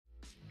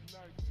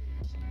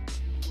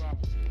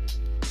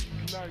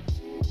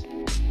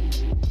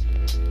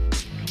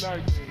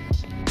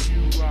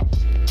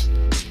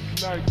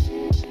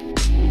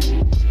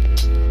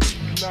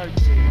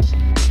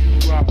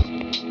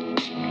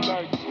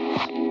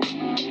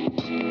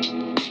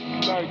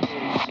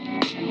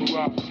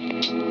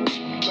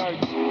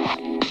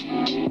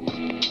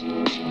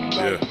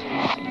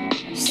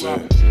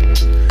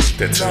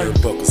That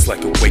turnbuckle's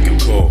like a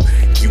wake-up call.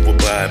 You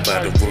abide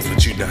by the rules,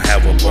 but you know how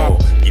I ball.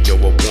 You know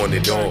I want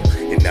it all,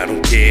 and I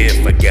don't care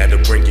if I gotta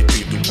bring you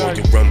through the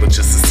Royal Rumble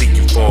just to see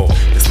you fall.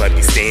 This might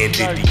be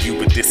standing to you,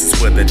 but this is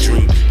what I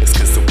dream. It's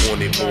cause I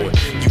wanted more.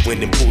 You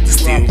went and pulled the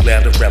steel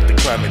ladder out the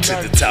climbing to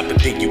the top, and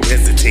then you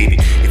hesitated.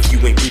 If you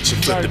ain't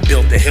reaching for the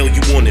belt, the hell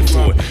you want it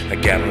for? I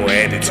got more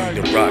attitude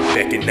than Rock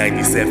back in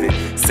 97.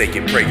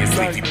 Saying prayers,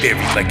 leave you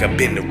buried like I've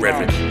been the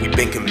reverend. We've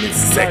been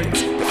convinced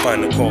seconds.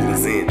 Final call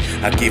is in.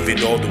 I give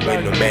it all the way,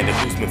 no matter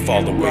who's been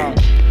following.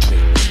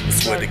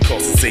 It's what it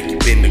costs to say you've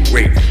been the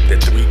great.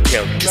 That 3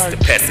 count is the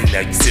passing,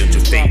 now you sealed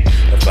your fate.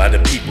 A lot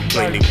of people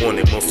claim they want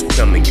it, most will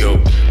come and go.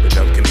 But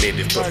I'm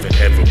committed for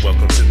forever.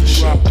 Welcome to the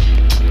show.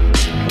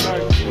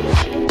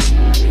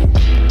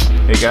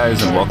 Hey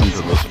guys, and welcome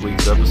to this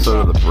week's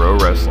episode of the Bro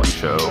Wrestling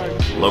Show.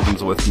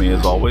 Logan's with me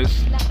as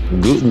always.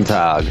 Guten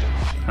Tag.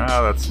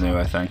 Ah, that's new,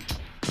 I think.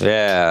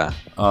 Yeah.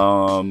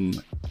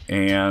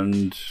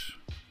 And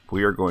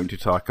we are going to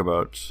talk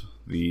about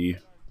the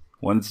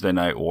Wednesday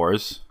Night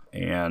Wars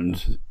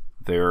and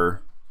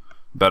their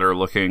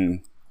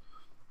better-looking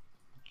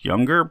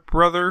younger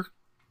brother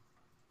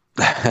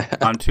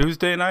on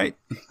Tuesday night.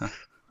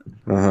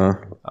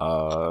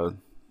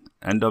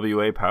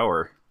 NWA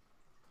Power.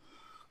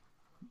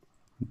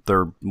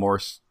 They're more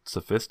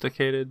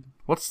sophisticated.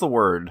 What's the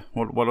word?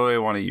 What do I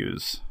want to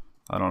use?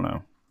 I don't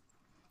know.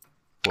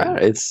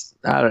 I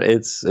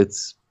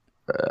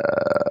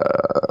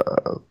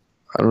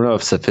don't know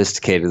if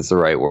sophisticated is the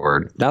right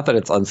word. Not that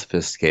it's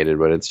unsophisticated,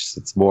 but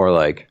it's more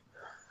like,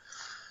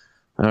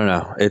 I don't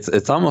know.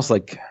 It's almost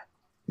like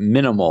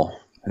minimal.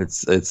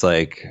 It's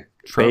like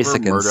Trevor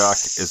basic Murdoch and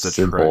is a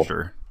simple.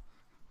 treasure.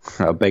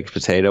 A baked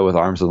potato with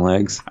arms and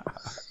legs.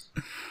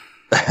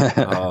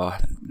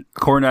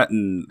 Cornette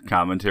and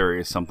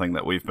commentary is something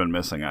that we've been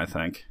missing, I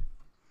think.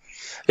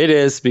 It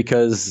is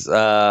because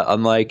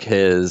unlike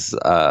his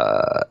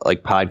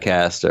like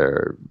podcast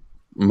or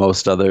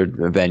most other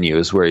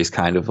venues where he's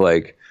kind of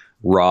like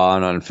raw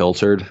and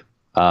unfiltered,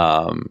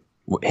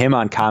 him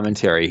on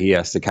commentary, he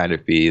has to kind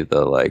of be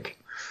the like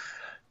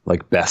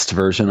best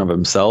version of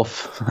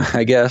himself,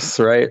 I guess,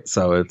 right?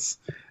 So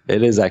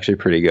it is actually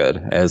pretty good.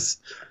 As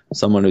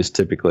someone who's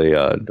typically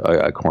a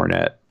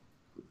Cornette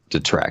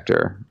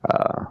detractor,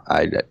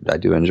 I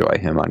do enjoy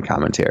him on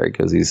commentary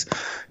because he's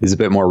a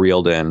bit more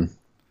reeled in.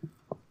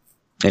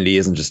 And he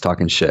isn't just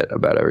talking shit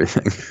about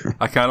everything.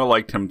 I kind of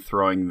liked him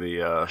throwing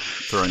the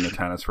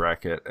tennis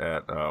racket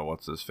at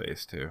what's his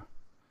face too.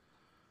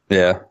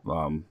 Yeah.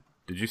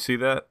 Did you see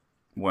that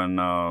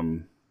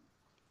when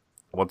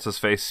what's his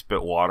face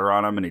spit water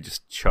on him and he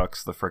just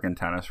chucks the freaking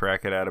tennis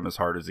racket at him as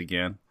hard as he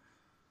can?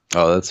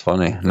 Oh, that's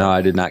funny. No,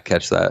 I did not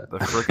catch that. The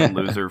freaking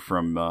loser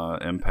from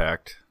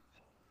Impact.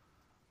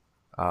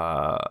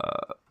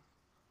 What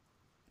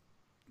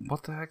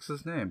the heck's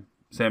his name?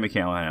 Sami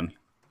Callihan.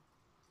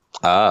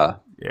 Ah.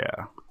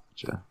 Yeah.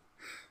 Gotcha.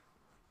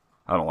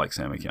 I don't like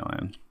Sami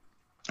Callihan.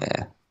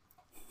 Yeah.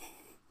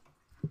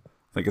 I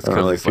think it's I don't because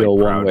really he's feel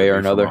like one proud way to or be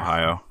another. from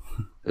Ohio.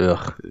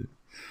 Ugh.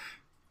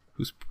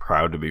 Who's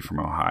proud to be from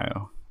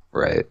Ohio?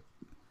 Right.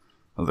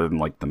 Other than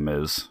like the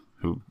Miz,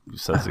 who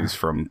says he's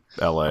from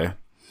L.A.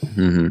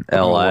 Mm-hmm.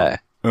 L.A.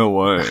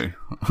 L.A.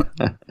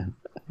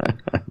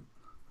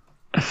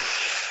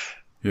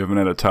 You haven't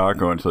had a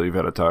taco until you've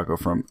had a taco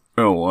from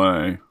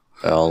L.A.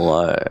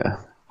 L.A.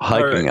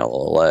 Hiking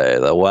L.A.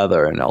 The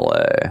weather in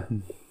L.A.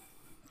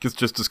 It's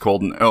just as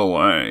cold in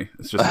L.A.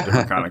 It's just a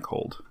different kind of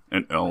cold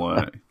in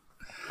L.A.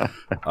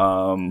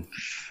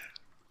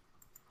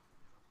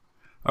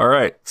 All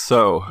right,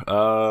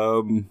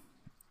 so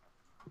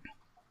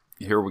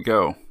here we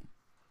go.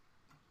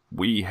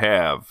 We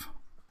have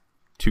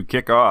to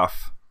kick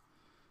off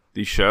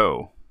the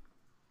show,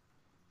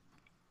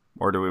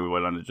 or do we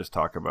want to just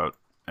talk about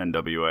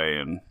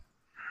NWA and?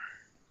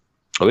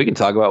 Well, we can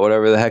talk about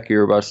whatever the heck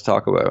you're about to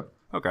talk about.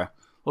 Okay,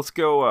 let's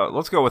go.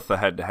 Let's go with the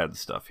head-to-head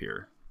stuff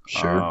here.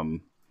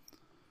 Sure.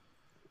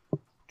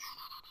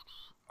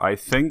 I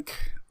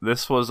think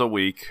this was a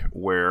week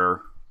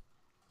where,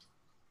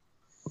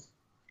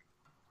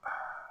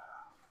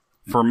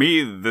 for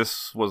me,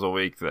 this was a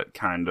week that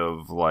kind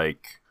of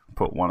like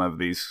put one of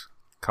these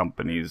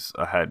companies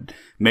ahead.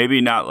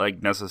 Maybe not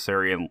like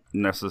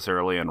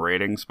necessarily in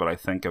ratings, but I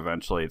think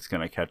eventually it's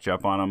going to catch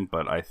up on them.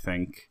 But I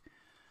think,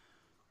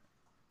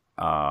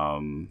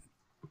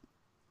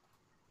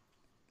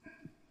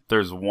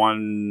 there's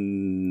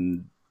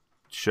one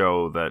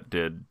show that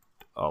did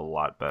a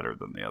lot better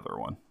than the other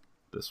one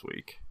this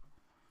week.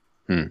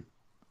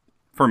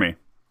 For me,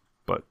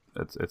 but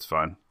it's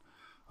fine.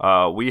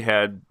 We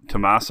had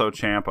Tommaso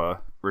Ciampa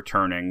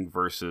returning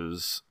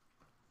versus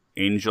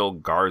Angel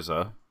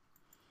Garza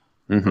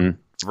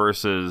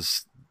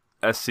versus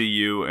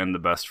SCU and the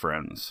Best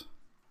Friends.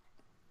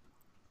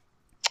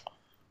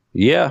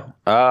 Yeah.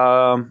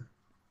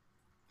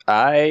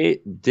 I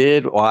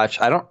did watch.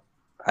 I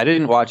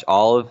didn't watch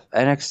all of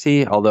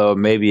NXT, although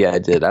maybe I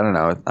did. I don't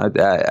know. I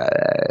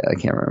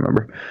can't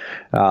remember.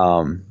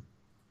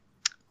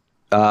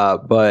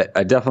 But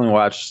I definitely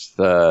watched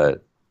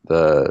the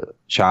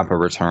Ciampa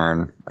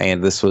return,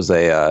 and this was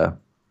an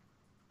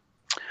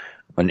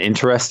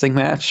interesting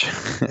match.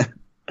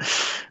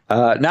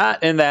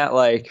 Not in that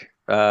like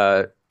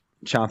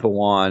Ciampa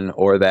won,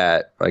 or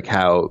that like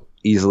how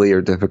easily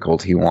or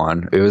difficult he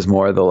won. It was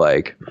more the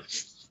like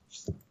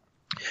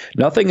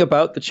nothing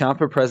about the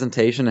Ciampa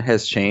presentation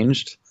has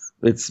changed.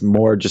 It's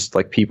more just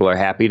like people are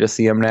happy to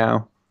see him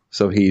now,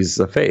 so he's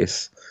a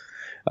face.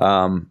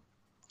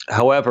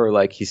 However,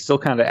 like he still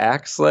kind of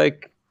acts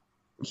like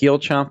heel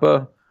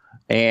Ciampa,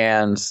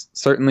 and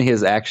certainly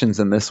his actions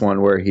in this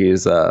one where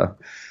he's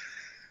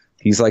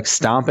like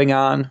stomping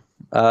on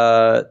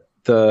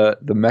the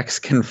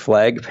Mexican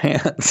flag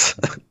pants.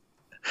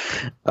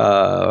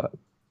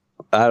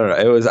 I don't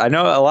know. I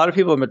know a lot of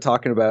people have been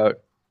talking about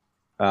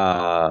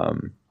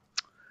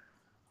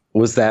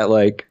was that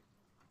like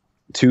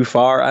too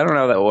far? I don't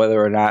know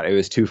whether or not it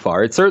was too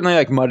far. It certainly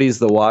like muddies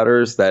the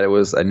waters that it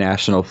was a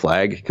national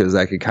flag, because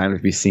that could kind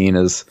of be seen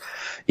as,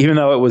 even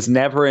though it was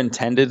never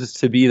intended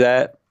to be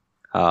that.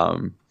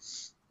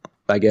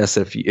 I guess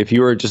if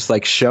you were just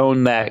like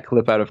shown that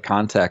clip out of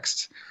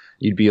context,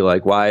 you'd be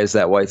like, why is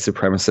that white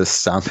supremacist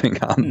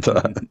stomping on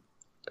the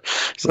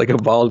it's like a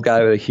bald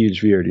guy with a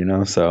huge beard, you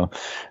know? So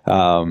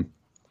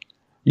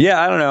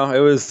yeah, I don't know. It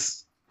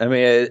was, I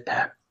mean,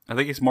 I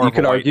think he's more of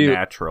a white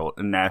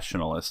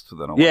nationalist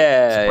than a white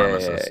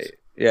supremacist.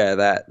 Yeah,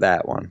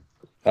 that one.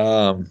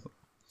 I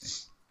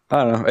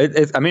don't know.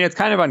 I mean, it's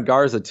kind of on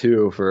Garza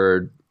too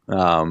for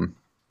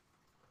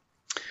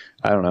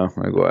I don't know,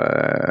 like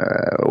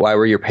why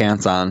were your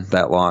pants on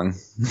that long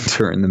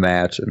during the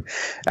match? And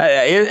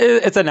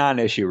it's a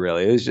non-issue,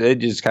 really. It's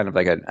just kind of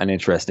like an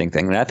interesting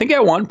thing. And I think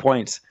at one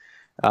point,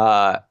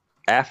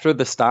 after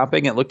the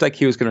stomping, it looked like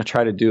he was going to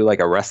try to do like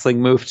a wrestling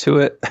move to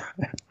it,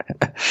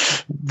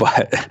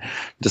 but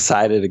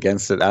decided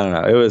against it. I don't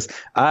know. It was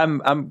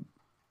I'm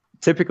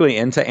typically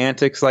into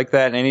antics like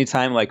that. And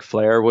anytime like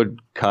Flair would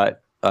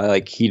cut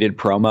like heated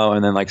promo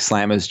and then like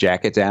slam his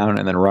jacket down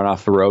and then run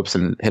off the ropes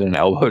and hit an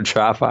elbow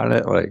drop on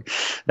it, like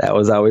that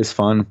was always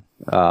fun.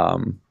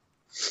 And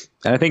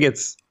I think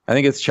it's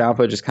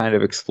Ciampa just kind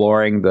of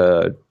exploring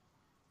the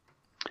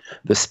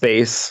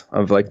space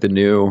of like the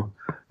new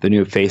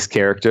face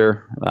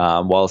character,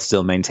 while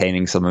still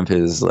maintaining some of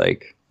his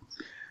like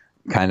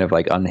kind of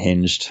like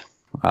unhinged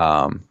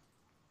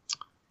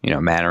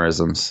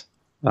mannerisms.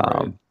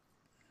 Right.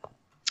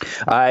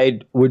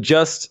 I would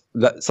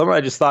something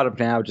I just thought of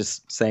now,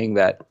 just saying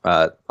that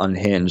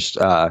unhinged,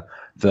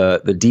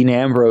 the Dean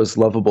Ambrose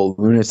lovable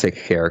lunatic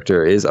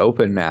character is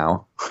open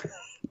now.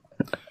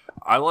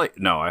 I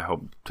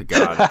hope to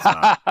God it's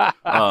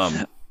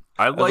not.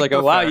 I was like,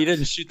 oh wow, you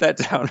didn't shoot that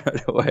down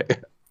right away.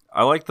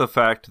 I like the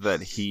fact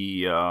that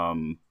he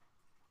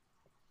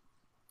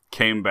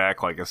came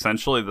back like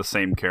essentially the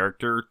same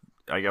character.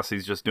 I guess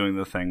he's just doing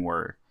the thing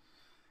where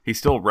he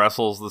still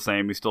wrestles the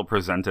same. He's still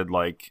presented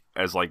like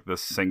as like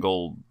this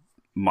single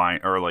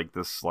mind, or like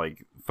this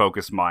like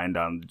focused mind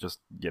on just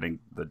getting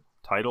the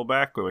title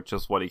back, which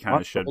is what he kind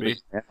of should be.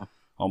 Yeah.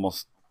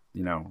 Almost,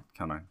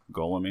 kind of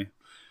Golem-y.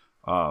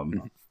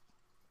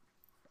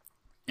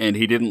 And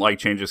he didn't like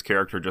change his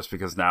character just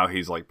because now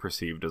he's like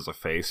perceived as a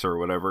face or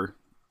whatever.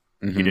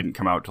 Mm-hmm. He didn't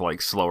come out to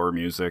like slower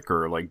music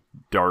or like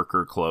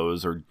darker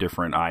clothes or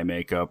different eye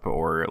makeup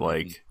or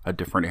like a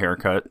different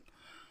haircut.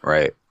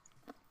 Right.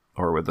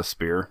 Or with a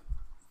spear,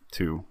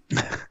 too.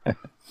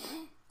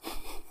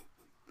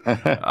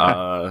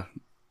 I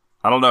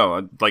don't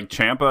know. Like,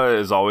 Ciampa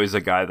is always a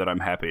guy that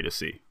I'm happy to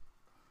see.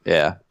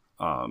 Yeah.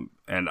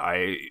 And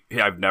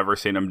I've never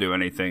seen him do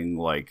anything,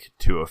 like,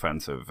 too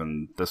offensive.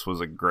 And this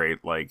was a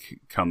great, like,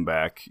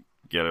 comeback,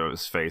 get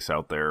his face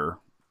out there.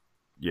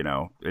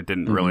 It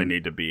didn't really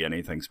need to be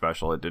anything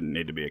special. It didn't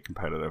need to be a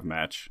competitive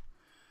match.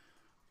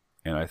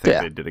 And I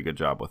think they did a good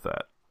job with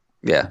that.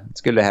 Yeah,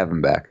 it's good to have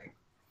him back.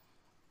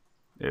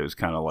 It was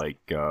kind of like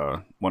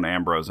when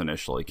Ambrose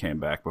initially came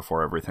back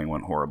before everything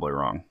went horribly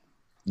wrong.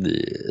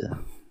 Yeah.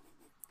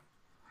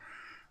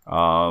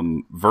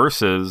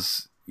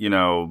 Versus,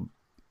 the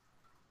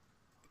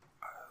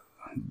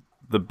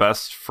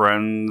Best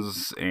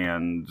Friends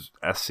and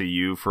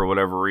SCU, for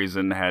whatever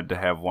reason, had to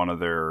have one of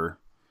their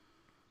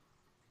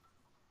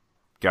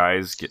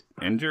guys get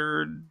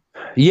injured.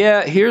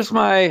 Yeah, here's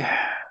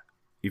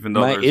even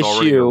though there's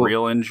already a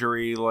real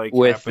injury like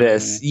with happening.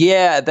 This.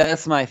 Yeah,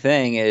 that's my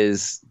thing,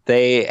 is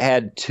they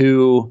had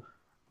two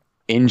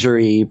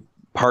injury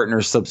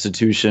partner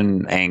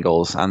substitution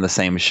angles on the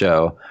same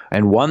show,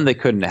 and one they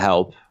couldn't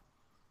help,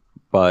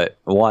 but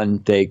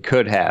one they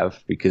could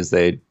have because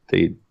they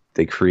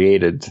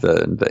created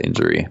the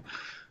injury.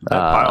 That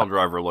pile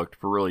driver looked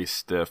really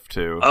stiff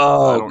too.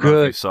 Oh, I don't good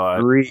know if you saw it.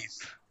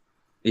 Grief.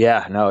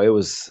 Yeah, no, it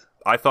was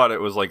I thought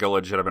it was like a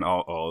legitimate.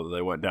 Oh,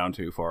 they went down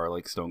too far,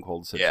 like Stone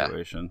Cold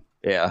situation.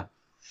 Yeah.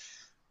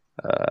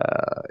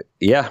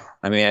 Yeah.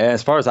 I mean,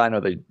 as far as I know,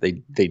 they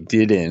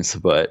didn't,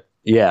 but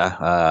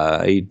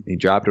yeah, he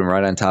dropped him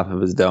right on top of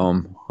his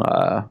dome.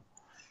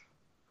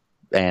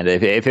 And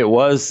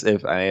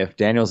if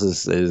Daniels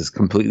is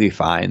completely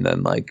fine,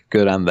 then like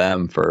good on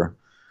them for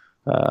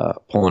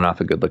pulling off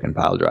a good looking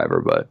pile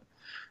driver. But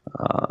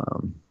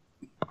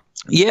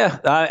yeah,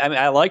 I mean,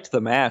 I liked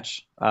the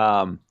match.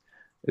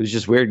 It was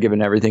just weird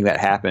given everything that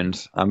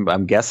happened.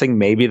 I'm guessing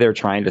maybe they're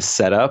trying to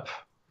set up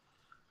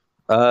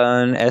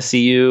an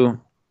SCU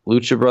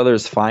Lucha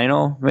Brothers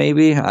final.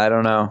 Maybe, I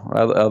don't know.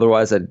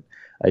 Otherwise,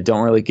 I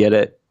don't really get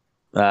it,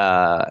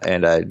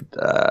 and I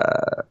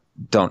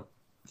don't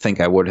think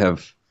I would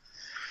have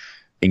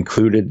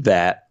included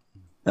that,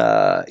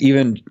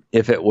 even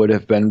if it would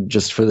have been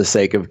just for the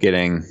sake of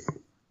getting.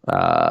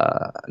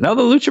 No,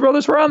 the Lucha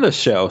Brothers were on this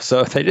show,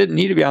 so they didn't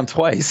need to be on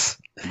twice.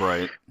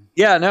 Right.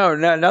 Yeah, no,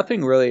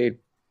 nothing really,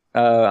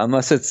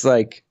 unless it's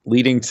like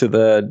leading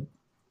to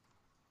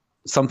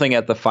something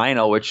at the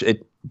final, which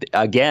it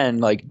again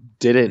like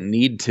didn't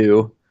need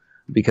to,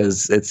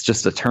 because it's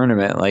just a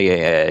tournament. Like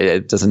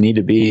it doesn't need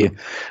to be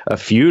a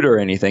feud or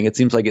anything. It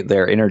seems like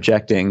they're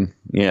interjecting,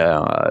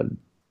 an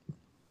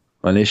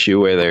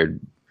issue where there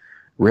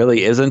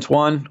really isn't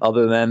one,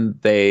 other than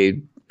they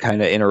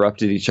kind of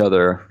interrupted each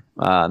other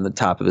on the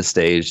top of the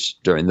stage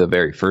during the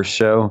very first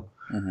show.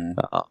 Mm-hmm.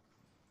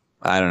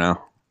 I don't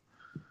know.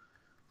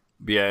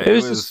 Yeah, it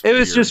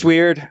was just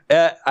weird.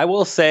 I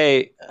will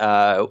say,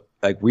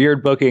 like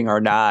weird booking or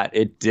not,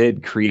 it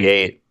did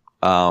create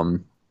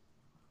an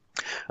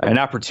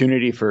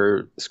opportunity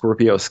for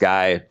Scorpio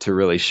Sky to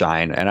really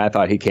shine, and I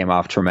thought he came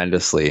off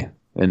tremendously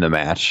in the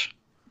match.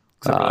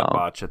 Except for that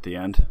botch at the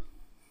end.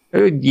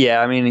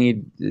 Yeah, I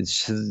mean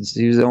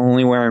he was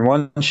only wearing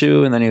one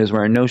shoe, and then he was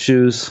wearing no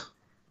shoes.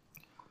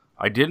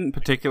 I didn't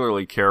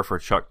particularly care for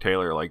Chuck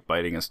Taylor like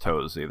biting his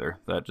toes either.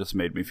 That just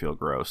made me feel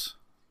gross.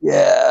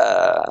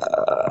 Yeah,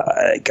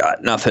 I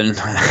got nothing.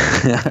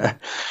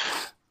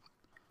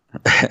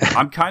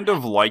 I'm kind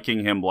of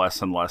liking him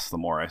less and less the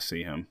more I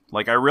see him.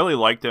 Like, I really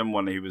liked him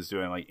when he was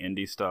doing like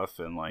indie stuff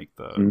and like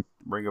the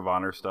Ring of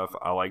Honor stuff.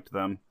 I liked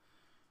them.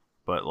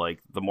 But like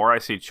the more I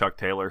see Chuck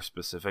Taylor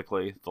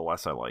specifically, the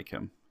less I like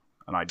him.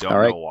 And I don't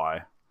know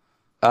why.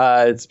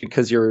 It's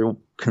because you're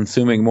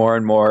consuming more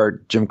and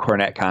more Jim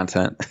Cornette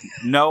content.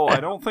 No, I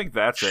don't think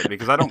that's it,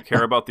 because I don't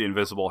care about the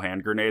invisible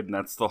hand grenade, and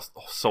that's the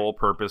sole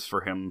purpose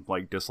for him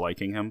like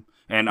disliking him.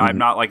 And I'm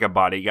not like a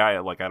body guy.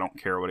 Like, I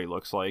don't care what he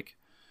looks like.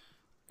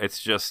 It's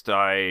just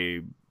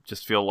I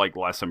just feel like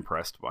less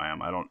impressed by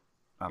him. I don't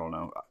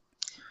know.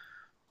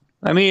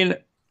 I mean,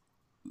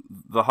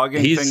 the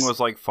hugging thing was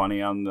like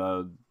funny on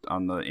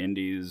the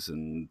indies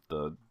and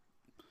the.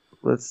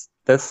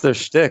 That's their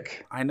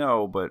shtick. I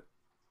know, but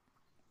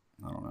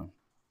I don't know.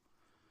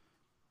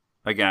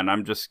 Again,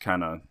 I'm just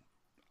kind of.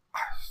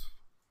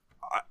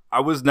 I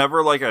was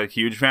never like a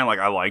huge fan. Like,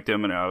 I liked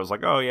him, and I was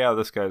like, oh yeah,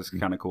 this guy's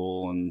kind of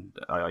cool, and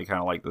I kind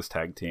of like this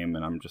tag team,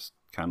 and I'm just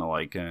kind of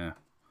like.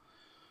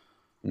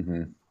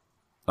 Mm-hmm.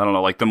 I don't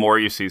know. Like, the more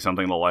you see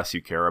something, the less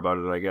you care about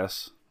it, I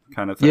guess,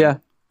 kind of thing. Yeah,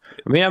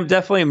 I mean, I'm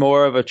definitely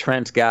more of a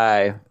Trent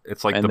guy.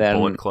 It's like the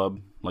Bullet Club.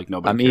 Like,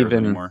 nobody cares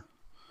anymore.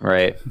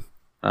 Right.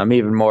 I'm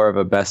even more of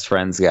a best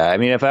friends guy. I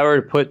mean, if I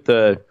were to put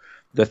the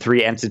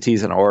three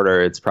entities in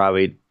order, it's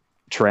probably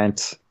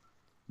Trent,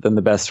 then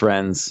the best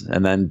friends,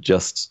 and then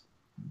just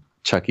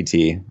Chucky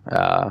T.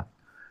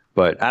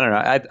 But I don't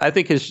know. I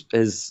think his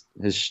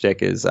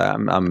shtick is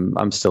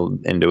I'm still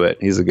into it.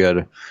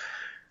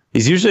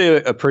 He's usually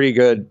a pretty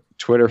good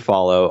Twitter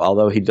follow,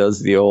 although he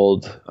does the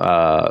old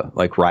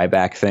like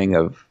Ryback thing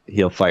of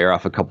he'll fire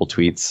off a couple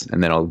tweets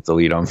and then he'll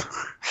delete them,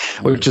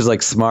 which is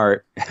like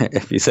smart.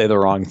 If you say the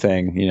wrong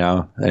thing,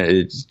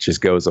 it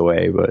just goes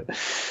away. But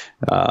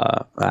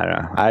I don't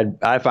know.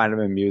 I find him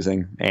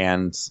amusing,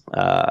 and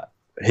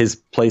his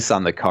place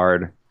on the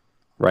card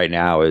right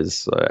now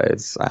is I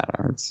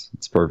don't know.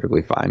 It's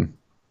perfectly fine.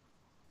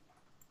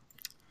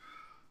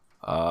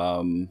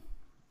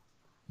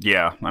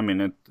 Yeah, I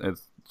mean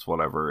it's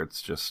whatever.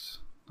 It's just,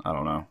 I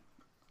don't know.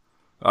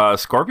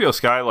 Scorpio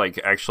Sky, like,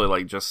 actually,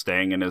 like, just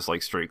staying in his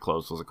like straight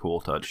clothes was a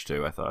cool touch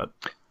too, I thought.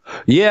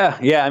 Yeah.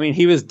 I mean,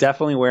 he was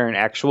definitely wearing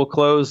actual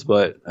clothes,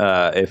 but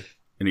if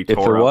he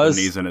tore out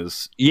the knees in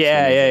his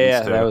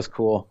yeah, that was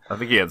cool. I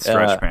think he had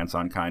stretch pants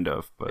on, kind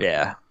of. But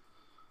yeah,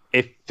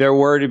 if there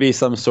were to be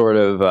some sort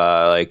of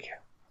like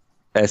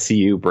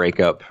SCU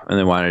breakup and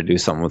they wanted to do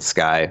something with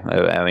Sky,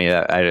 I mean,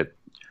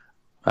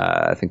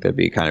 I think that'd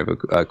be kind of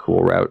a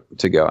cool route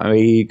to go. I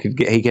mean,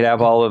 he could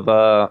have all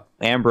of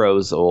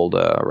Ambrose's old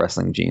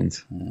wrestling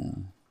jeans.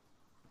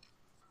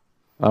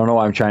 I don't know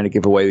why I'm trying to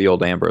give away the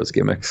old Ambrose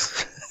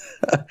gimmicks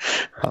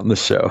on the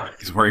show.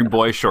 He's wearing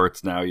boy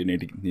shorts now. You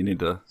need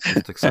to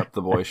just accept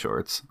the boy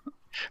shorts.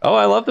 Oh,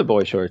 I love the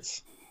boy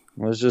shorts.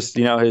 It was just,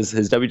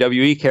 his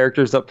WWE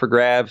character's up for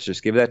grabs.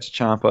 Just give that to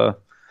Ciampa.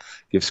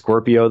 Give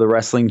Scorpio the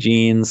wrestling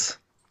jeans.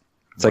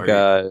 It's like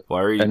a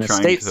why are you an trying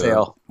estate to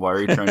sale. why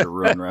are you trying to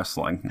ruin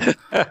wrestling?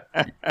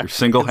 You're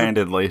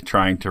single-handedly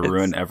trying to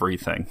ruin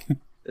everything.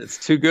 It's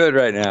too good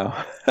right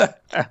now.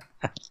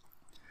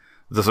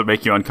 Does it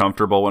make you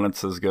uncomfortable when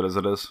it's as good as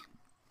it is?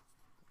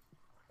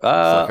 It's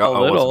A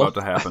little. what's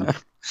about to happen?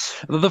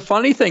 The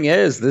funny thing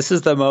is, this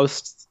is the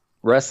most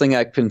wrestling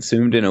I've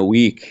consumed in a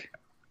week.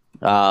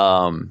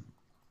 Probably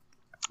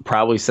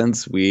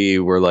since we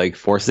were like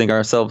forcing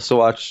ourselves to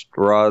watch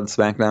Raw and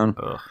SmackDown.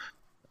 Ugh.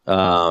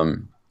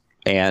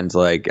 And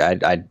like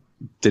I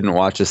didn't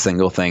watch a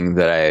single thing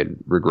that I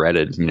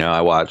regretted. You know, I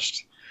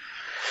watched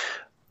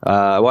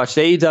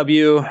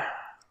AEW.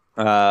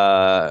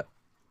 I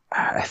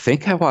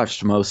think I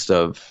watched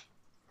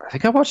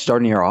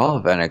darn near all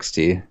of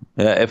NXT.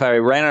 If I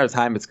ran out of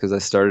time, it's because I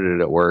started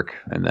it at work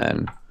and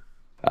then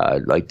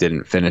like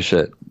didn't finish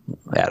it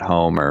at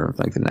home or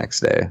like the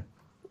next day.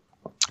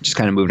 Just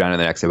kind of moved on to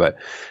the next day. But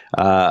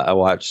I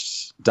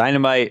watched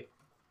Dynamite,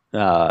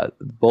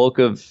 bulk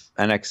of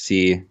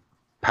NXT,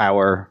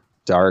 Power,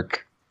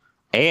 Dark,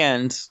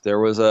 and there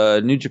was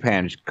a New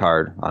Japan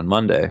card on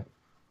Monday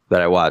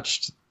that I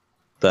watched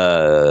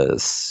the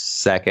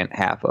second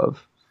half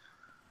of.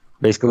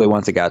 Basically,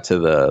 once it got to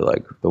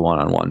the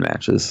one-on-one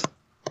matches.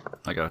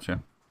 I gotcha.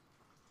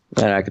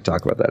 And I could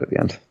talk about that at the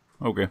end.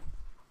 Okay.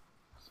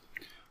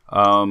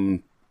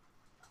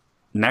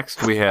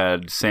 Next, we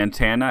had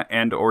Santana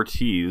and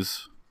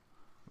Ortiz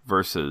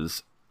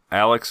versus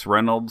Alex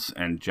Reynolds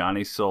and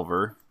Johnny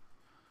Silver.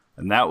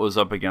 And that was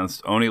up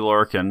against Oney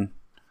Lorcan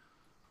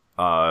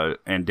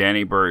and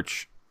Danny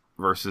Burch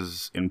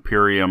versus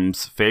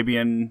Imperium's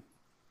Fabian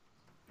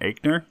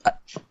Aichner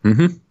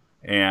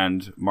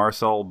and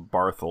Marcel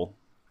Barthel.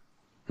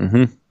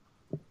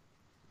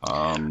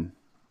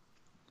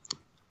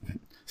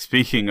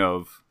 Speaking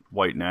of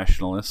white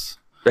nationalists...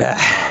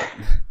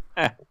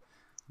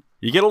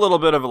 You get a little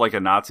bit of like a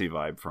Nazi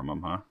vibe from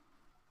him, huh?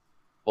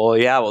 Well,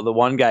 yeah. Well, the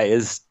one guy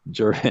is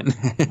German.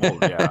 Well,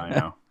 yeah, I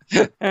know.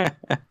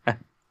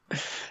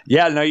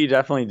 Yeah, no, you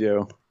definitely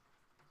do.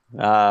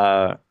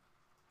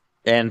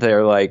 And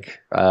they're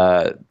like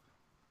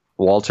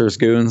Walter's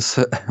goons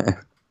as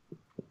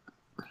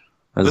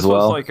this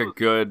well. Was like a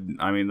good.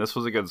 I mean, this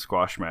was a good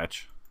squash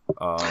match.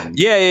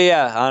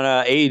 Yeah. On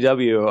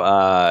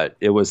AEW,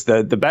 it was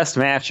the best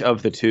match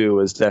of the two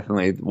was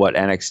definitely what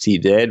NXT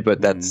did,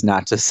 but that's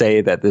not to say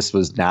that this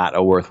was not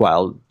a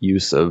worthwhile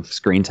use of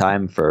screen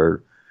time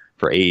for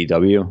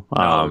AEW.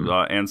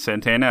 And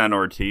Santana and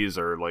Ortiz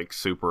are like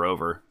super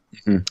over.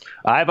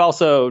 I've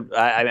also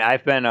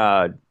I've been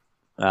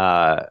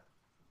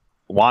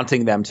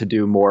wanting them to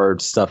do more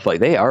stuff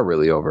like they are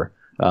really over.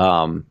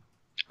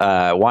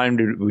 Wanting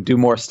to do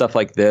more stuff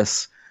like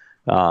this.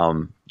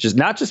 Just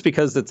not just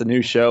because it's a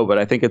new show, but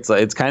I think it's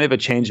kind of a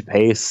change of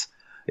pace.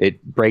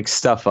 It breaks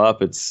stuff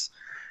up. It's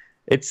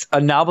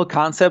a novel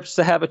concept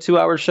to have a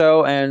 2-hour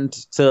show and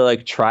to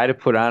like try to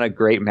put on a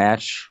great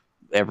match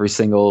every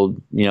single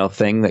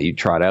thing that you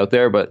trot out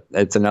there. But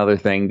it's another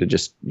thing to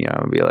just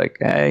be like,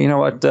 hey, you know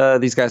what?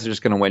 These guys are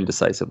just going to win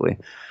decisively.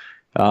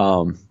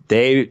 I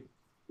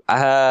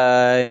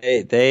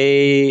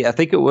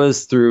think it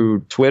was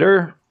through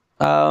Twitter,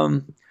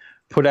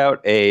 put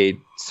out a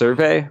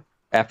survey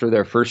after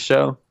their first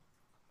show.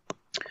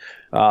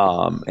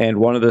 And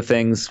one of the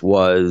things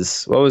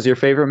was, what was your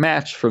favorite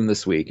match from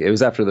this week? It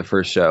was after the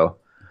first show,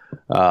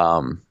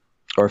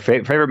 or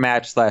favorite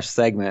match /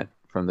 segment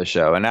from the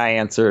show. And I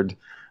answered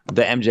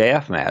the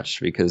MJF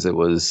match because it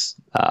was,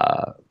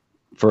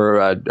 for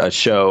a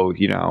show,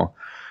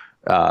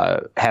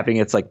 having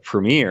its like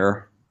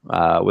premiere,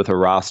 with a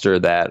roster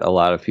that a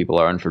lot of people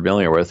are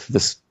unfamiliar with.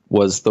 This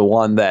was the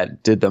one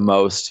that did the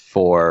most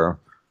for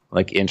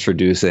like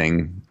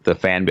introducing the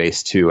fan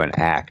base to an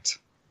act,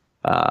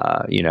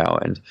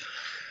 and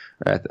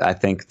I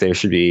think there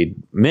should be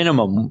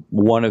minimum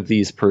one of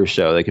these per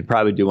show. They could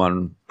probably do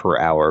one per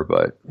hour,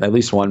 but at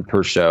least one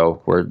per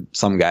show where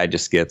some guy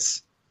just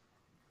gets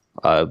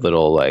a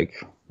little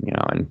like,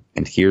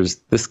 and here's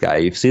this guy.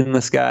 You've seen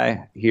this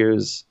guy.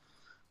 Here's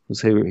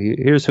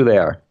who they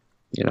are,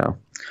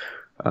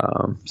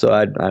 So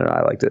I don't know.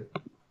 I liked it.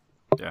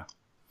 Yeah.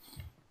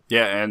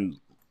 Yeah. And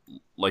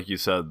like you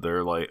said,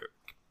 they're like,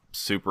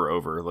 super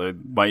over. They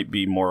might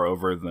be more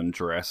over than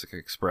Jurassic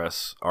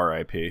Express,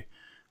 RIP.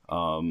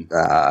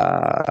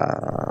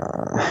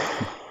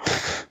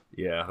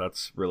 Yeah,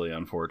 that's really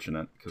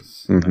unfortunate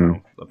because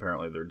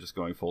apparently they're just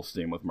going full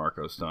steam with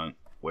Marco Stunt,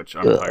 which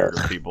I'm tired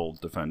of people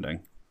defending.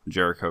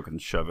 Jericho can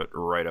shove it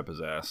right up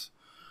his ass.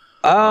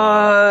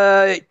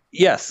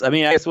 Yes. I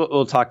mean, I guess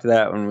we'll talk to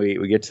that when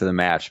we get to the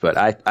match, but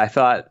I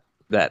thought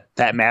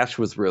that match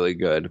was really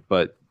good,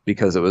 but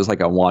because it was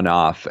like a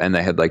one-off and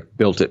they had like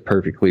built it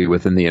perfectly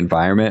within the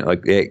environment,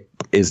 like it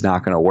is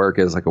not going to work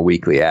as like a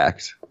weekly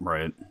act.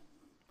 Right.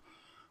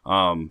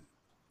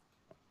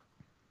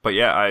 But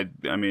yeah,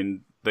 I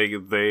mean,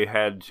 they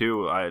had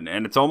to,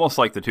 and it's almost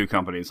like the two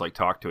companies like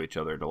talk to each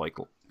other to like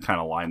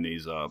kind of line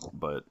these up.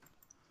 But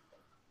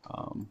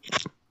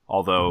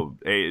although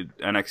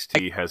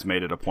NXT has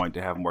made it a point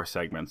to have more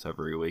segments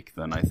every week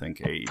than I think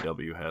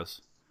AEW has.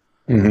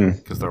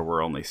 because there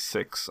were only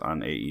 6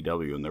 on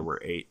AEW and there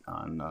were 8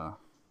 on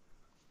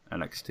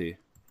NXT.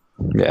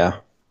 Yeah.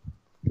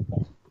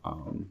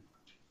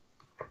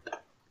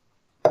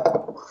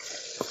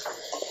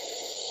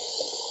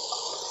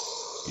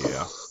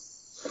 Yeah.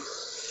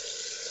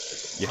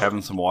 You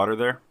having some water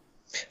there?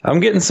 I'm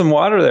getting some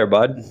water there,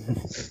 bud.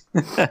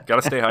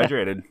 Gotta stay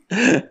hydrated.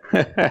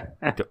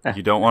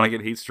 You don't want to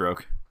get heat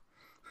stroke.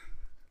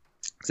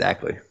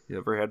 Exactly. You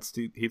ever had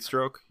heat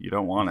stroke? You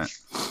don't want it.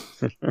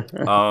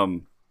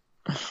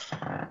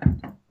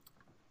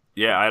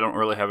 Yeah, I don't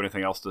really have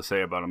anything else to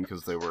say about them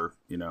because they were,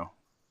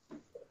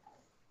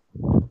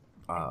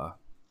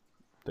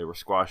 they were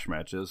squash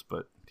matches,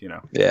 but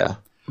Yeah.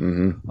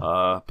 Mm-hmm.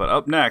 But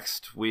up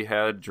next we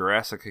had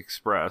Jurassic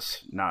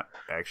Express, not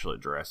actually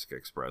Jurassic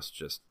Express,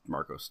 just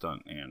Marco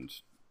Stunt, and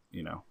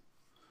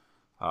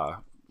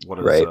what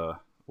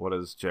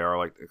does JR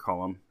like to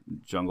call him?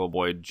 Jungle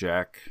Boy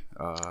Jack.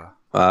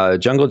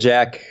 Jungle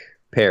Jack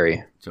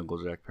Perry.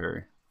 Jungle Jack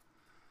Perry.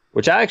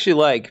 Which I actually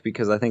like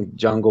because I think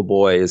Jungle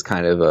Boy is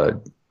kind of a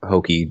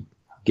hokey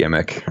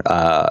gimmick.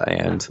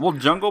 And well,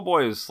 Jungle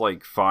Boy is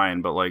like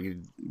fine, but like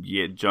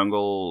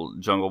Jungle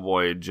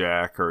Boy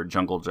Jack or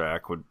Jungle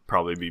Jack would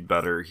probably be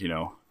better,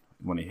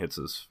 when he hits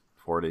his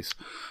 40s.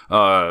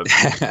 I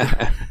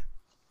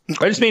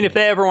just mean if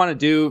they ever want to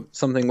do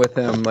something with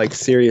him, like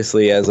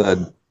seriously as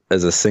a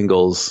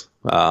singles,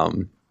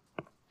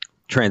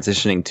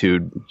 transitioning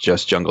to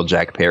just Jungle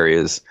Jack Perry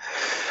is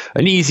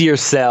an easier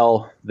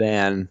sell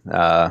than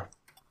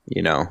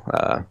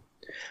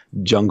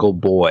Jungle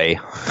Boy.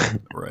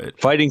 Right.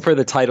 Fighting for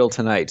the title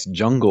tonight,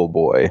 Jungle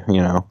Boy,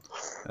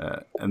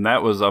 and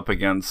that was up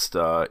against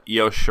Io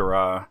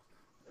Shirai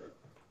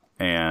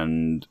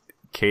and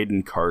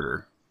Caden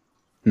Carter,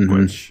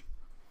 which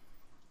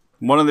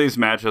one of these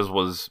matches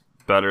was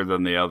better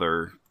than the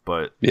other,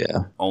 but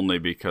only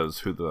because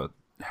who the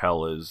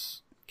hell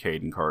is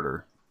Caden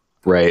Carter?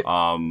 Right.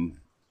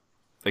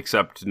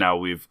 Except now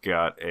we've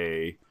got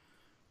a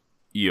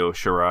Io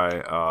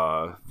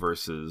Shirai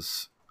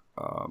versus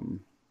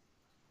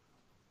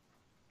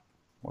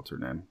what's her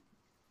name?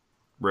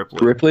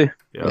 Ripley?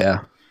 Yep.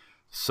 Yeah.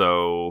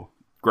 So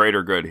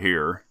greater good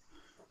here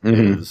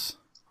is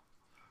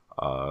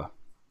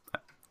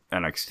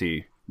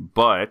NXT.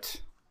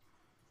 But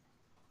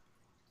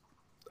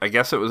I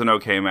guess it was an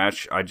okay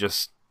match. I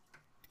just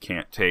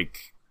can't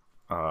take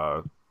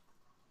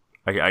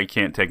I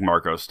can't take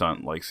Marco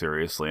Stunt like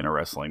seriously in a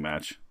wrestling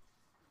match.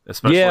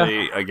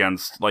 Especially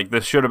against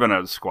this should have been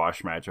a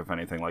squash match, if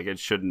anything. Like it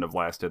shouldn't have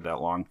lasted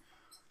that long.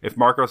 If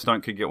Marco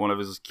Stunt could get one of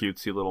his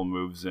cutesy little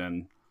moves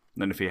in,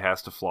 then if he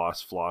has to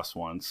floss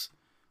once.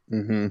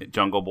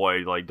 Jungle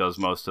Boy does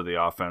most of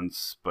the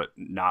offense, but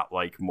not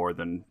more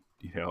than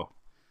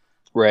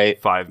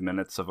 5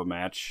 minutes of a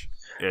match.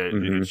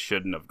 It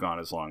shouldn't have gone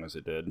as long as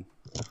it did.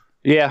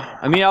 Yeah,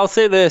 I mean, I'll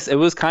say this: it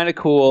was kind of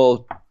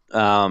cool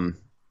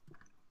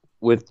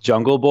with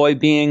Jungle Boy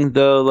being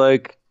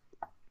the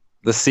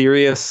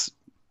serious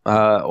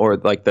or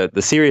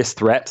the serious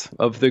threat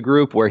of the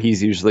group, where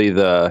he's usually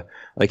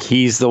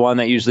he's the one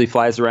that usually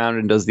flies around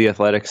and does the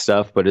athletic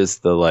stuff, but is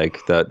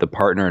the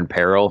partner in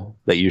peril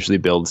that usually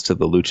builds to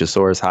the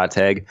Luchasaurus hot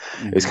tag.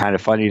 It was kind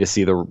of funny to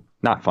see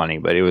not funny,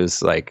 but it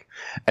was I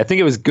think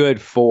it was good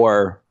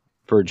for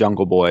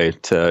Jungle Boy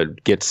to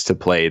gets to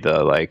play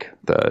the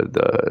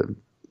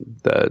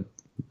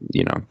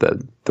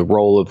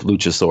role of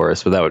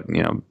Luchasaurus without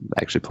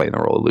actually playing the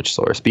role of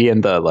Luchasaurus,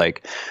 being the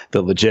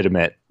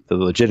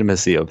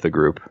legitimacy of the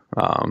group.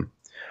 I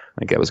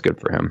think that was good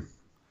for him.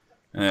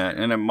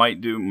 And it might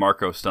do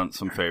Marco Stunt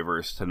some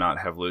favors to not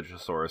have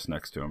Luchasaurus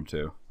next to him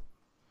too.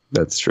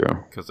 That's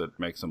true, because it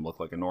makes him look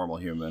like a normal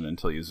human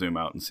until you zoom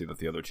out and see that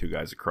the other two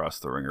guys across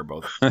the ring are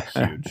both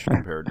huge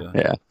compared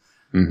to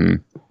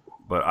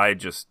But I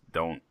just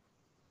don't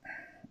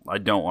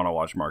want to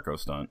watch Marco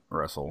Stunt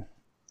wrestle.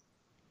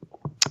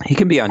 He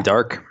can be on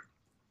Dark.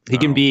 He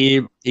can be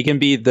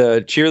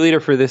the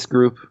cheerleader for this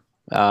group,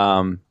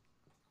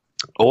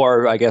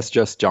 or I guess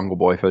just Jungle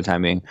Boy for the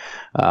time being.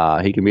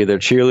 He can be their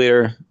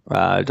cheerleader.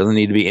 Doesn't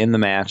need to be in the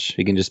match.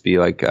 He can just be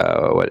what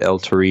El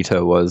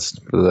Torito was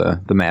for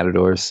the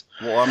Matadors.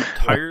 Well, I'm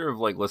tired of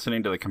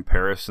listening to the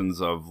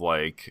comparisons of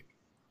Rey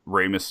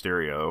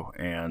Mysterio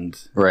and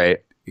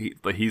right.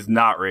 He's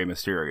not Rey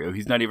Mysterio.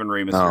 He's not even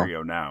Rey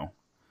Mysterio now.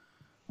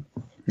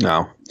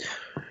 No.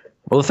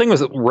 Well, the thing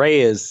was, Rey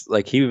is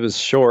he was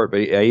short, but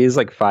he's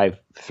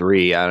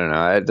 5'3". I don't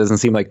know. It doesn't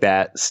seem like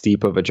that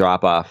steep of a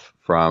drop off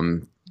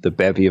from the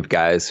bevy of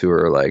guys who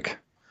are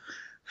 5'9",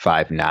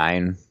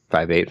 5'8",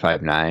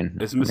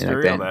 5'9". Is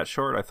Mysterio that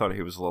short? I thought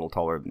he was a little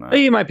taller than that.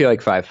 He might be 5'5",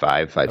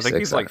 5'6". I think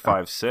he's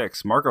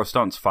 5'6". Marco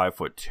Stunt's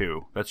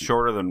 5'2". That's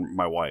shorter than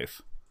my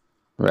wife.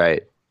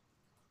 Right.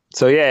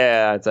 So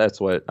yeah, that's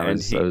what I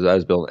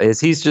was building.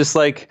 He's just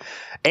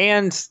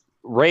and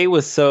Rey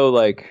was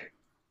so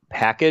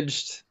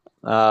packaged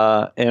in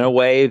a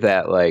way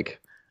that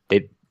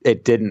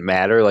it didn't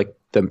matter,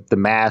 the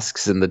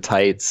masks and the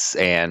tights,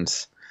 and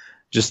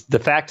just the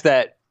fact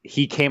that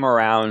he came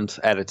around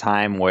at a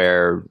time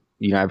where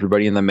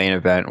everybody in the main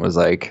event was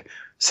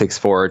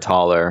 6'4" or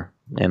taller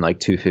and like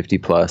 250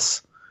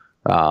 plus.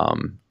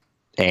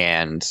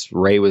 And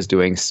Ray was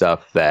doing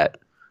stuff that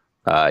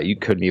you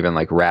couldn't even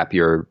like wrap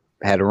your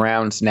head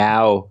around.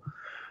 Now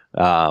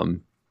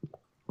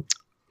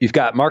you've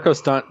got Marco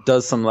Stunt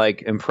does some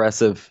like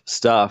impressive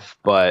stuff,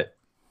 but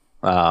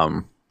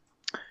a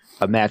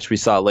match we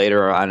saw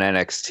later on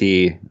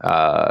NXT,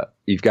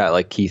 you've got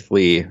like Keith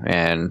Lee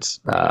and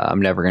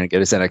I'm never going to get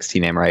his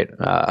NXT name right,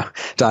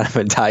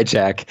 Donovan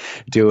Dijak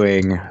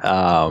doing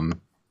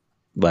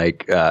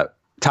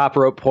top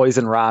rope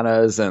poison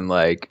ranas and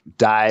like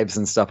dives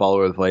and stuff all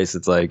over the place.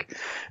 It's like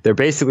they're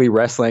basically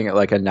wrestling at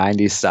like a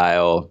 90s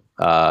style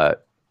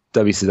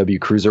WCW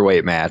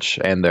cruiserweight match,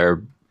 and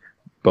they're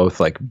both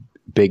like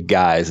big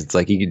guys. It's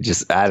like you could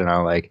just, I don't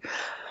know,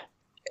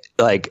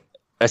 like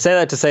I say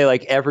that to say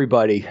like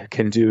everybody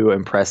can do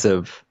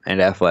impressive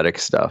and athletic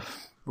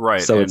stuff.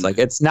 Right. So it's like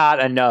it's not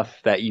enough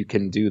that you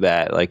can do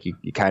that. Like you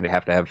kind of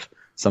have to have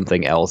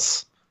something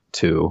else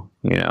too,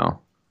 you know.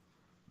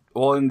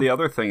 Well, and the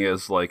other thing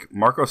is, like,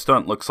 Marco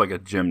Stunt looks like a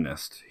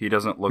gymnast. He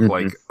doesn't look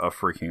like a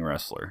freaking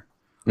wrestler.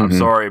 I'm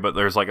sorry, but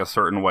there's, like, a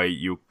certain way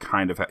you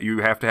kind of...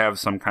 you have to have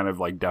some kind of,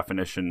 like,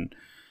 definition.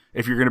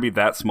 If you're going to be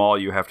that small,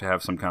 you have to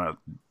have some kind of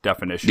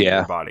definition in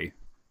your body.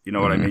 You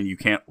know what I mean? You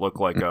can't look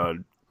like a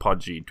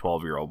pudgy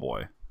 12-year-old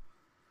boy.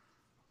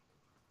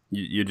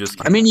 You just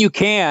can't. I mean, you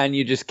can.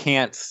 You just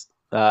can't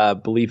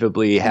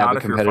believably have Not a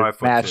if you're competitive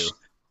 5'2". match.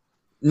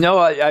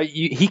 No,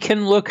 he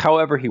can look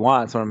however he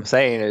wants. What I'm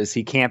saying is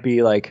he can't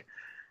be like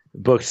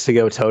booked to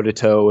go toe to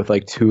toe with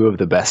like two of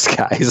the best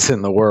guys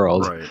in the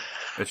world. Right.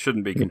 It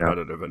shouldn't be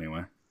competitive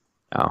anyway.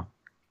 No.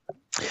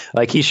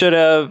 Like he should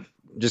have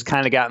just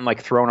kind of gotten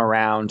like thrown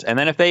around. And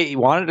then if they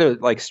wanted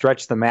to like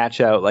stretch the match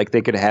out, like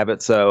they could have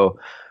it so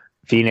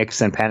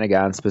Phoenix and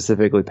Pentagon,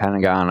 specifically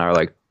Pentagon, are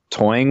like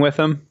toying with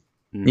him,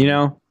 you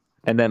know?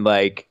 And then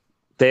like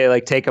they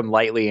like take him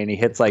lightly and he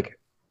hits like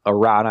a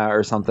Rana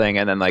or something,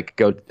 and then like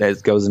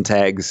goes and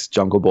tags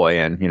Jungle Boy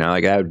in, you know,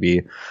 like that'd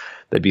be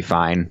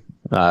fine.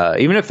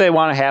 Even if they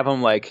want to have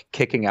him like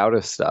kicking out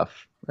of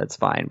stuff, that's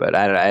fine. But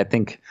I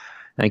think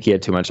he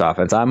had too much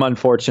offense. I'm not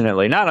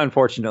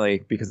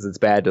unfortunately, because it's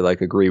bad to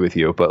like agree with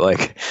you, but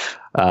like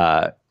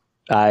I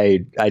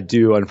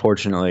do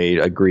unfortunately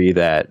agree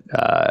that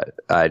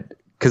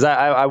because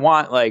I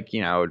want like,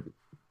 you know,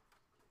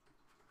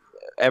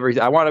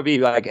 I want to be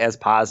like as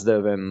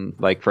positive and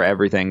like for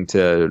everything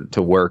to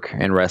work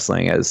in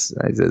wrestling as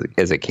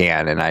it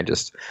can, and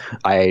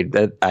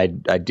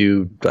I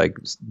do like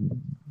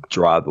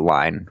draw the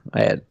line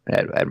at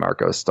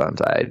Marco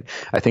Stunt.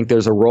 I think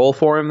there's a role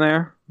for him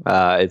there.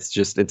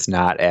 It's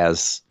not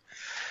as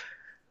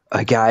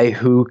a guy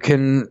who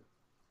can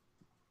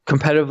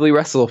competitively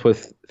wrestle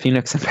with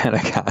Phoenix and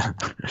Pentagon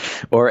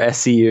or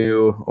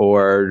SCU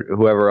or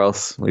whoever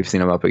else we've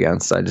seen him up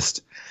against.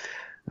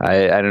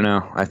 I don't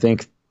know. I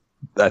think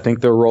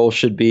the role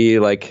should be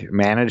like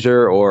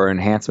manager or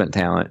enhancement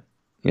talent,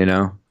 you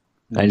know.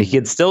 And he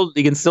can still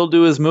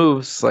do his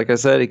moves. Like I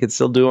said, he could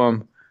still do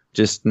them,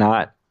 just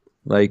not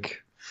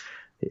like,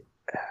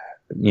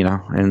 you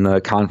know, in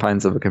the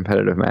confines of a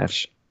competitive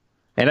match.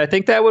 And I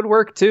think that would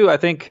work too. I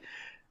think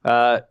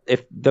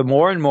if the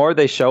more and more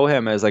they show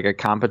him as like a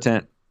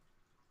competent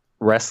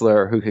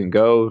wrestler who can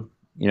go,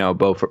 you know,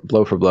 blow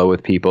for blow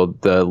with people,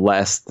 the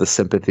less the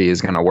sympathy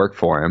is going to work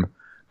for him.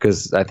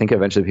 Because I think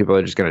eventually people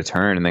are just going to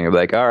turn and they're going to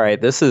be like, all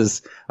right, this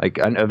is like,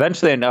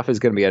 eventually enough is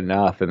going to be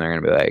enough. And they're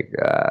going to be like,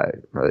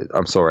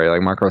 I'm sorry,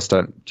 like Marco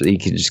Stunt, he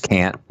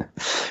can't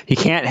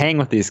hang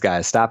with these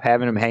guys. Stop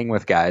having him hang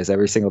with guys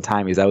every single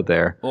time he's out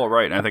there. Well,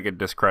 right. And I think it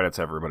discredits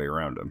everybody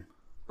around him.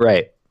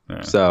 Right.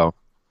 Yeah. So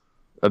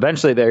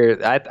eventually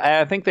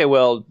I think they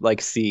will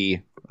like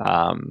see,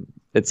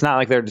 it's not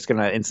like they're just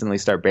going to instantly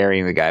start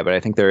burying the guy, but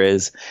I think there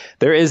is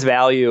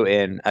value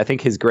in, I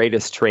think his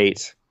greatest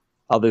trait,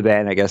 other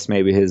than I guess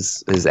maybe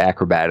his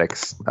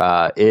acrobatics,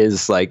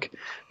 is like,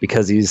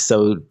 because he's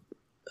so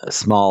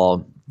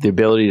small, the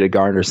ability to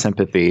garner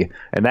sympathy,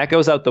 and that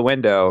goes out the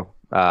window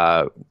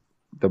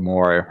the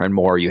more and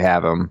more you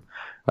have him.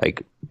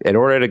 Like, in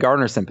order to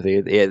garner sympathy,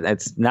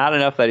 it's not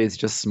enough that he's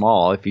just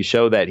small. If you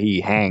show that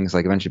he hangs,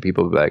 like eventually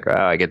people will be like,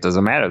 oh, it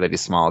doesn't matter that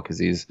he's small because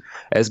he's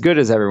as good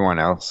as everyone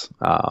else.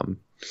 Yeah,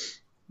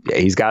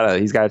 he's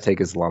gotta take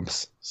his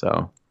lumps.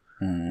 So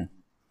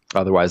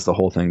otherwise, the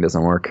whole thing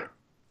doesn't work.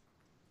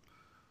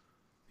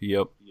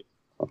 Yep.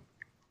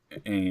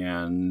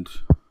 And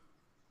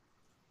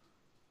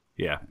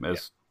yeah,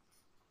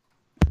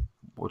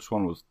 which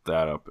one was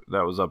that up?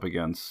 That was up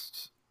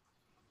against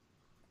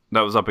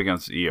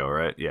EO,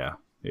 right? Yeah.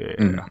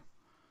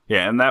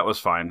 Yeah, and that was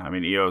fine. I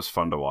mean, EO is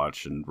fun to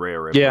watch, and Rhea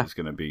Ripley is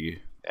going to be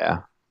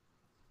that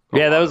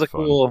was a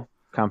cool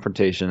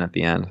confrontation at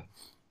the end.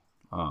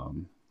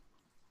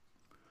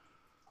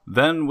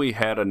 Then we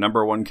had a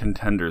number one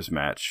contenders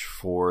match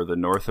for the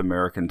North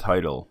American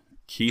title.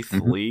 Keith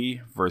Lee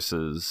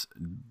versus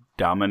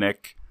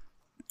Dominic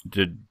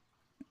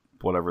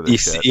whatever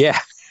this shit.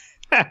 Yeah.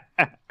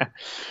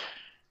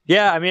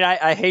 Yeah, I mean,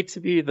 I hate to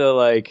be the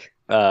like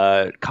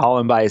call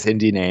him by his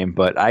indie name,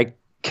 but I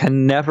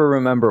can never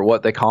remember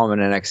what they call him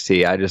in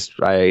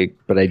NXT.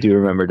 But I do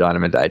remember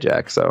Dynamite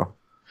Dijak. So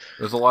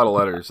There's a lot of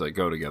letters that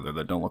go together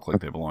that don't look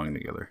like they belong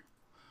together.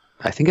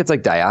 I think it's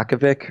like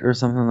Diakovic or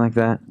something like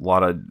that. A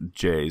lot of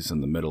J's in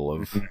the middle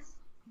of.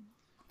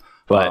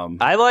 But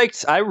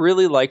I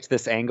really liked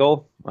this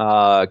angle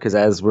because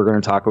as we're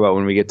going to talk about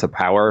when we get to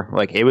Power,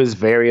 like it was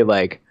very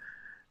like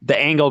the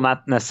angle,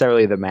 not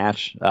necessarily the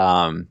match.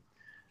 It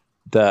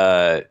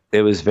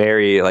was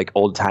very like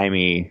old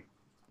timey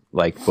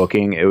like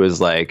booking. It was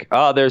like,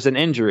 oh, there's an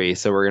injury,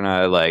 so we're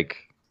gonna like,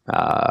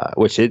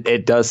 which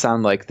it does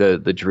sound like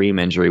the Dream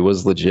injury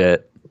was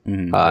legit.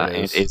 And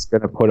it's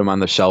going to put him on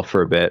the shelf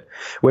for a bit.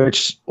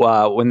 Which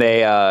when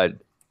they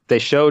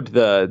showed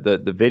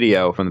the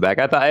video from the back,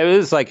 I thought it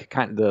was like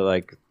kind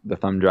of the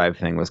thumb drive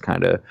thing was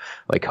kind of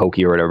like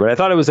hokey or whatever. But I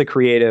thought it was a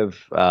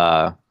creative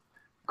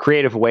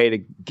way to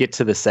get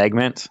to the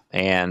segment.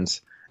 And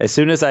as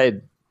soon as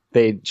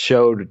they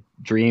showed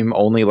Dream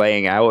only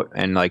laying out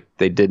and like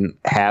they didn't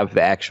have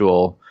the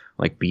actual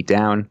like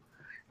beatdown,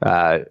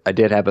 I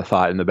did have a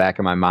thought in the back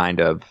of my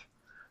mind of,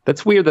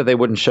 that's weird that they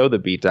wouldn't show the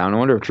beatdown. I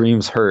wonder if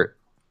Dream's hurt.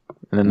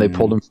 And then they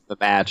pulled him from the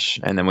match,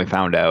 and then we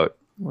found out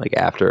like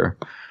after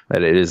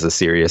that it is a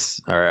serious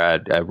or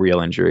a real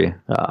injury.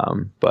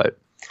 But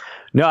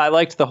no, I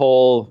liked the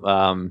whole.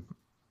 Now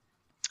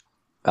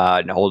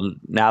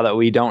that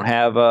we don't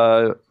have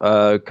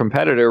a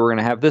competitor, we're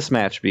gonna have this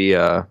match be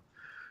a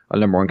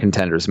number one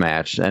contenders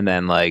match, and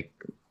then like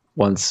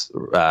once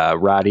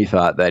Roddy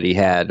thought that he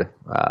had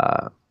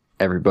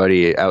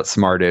everybody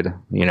outsmarted,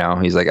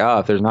 he's like, oh,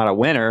 if there's not a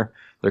winner,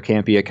 there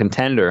can't be a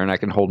contender, and I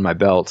can hold my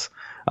belt.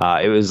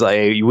 It was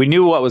like we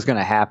knew what was going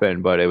to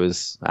happen, but it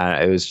was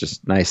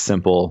just nice,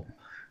 simple.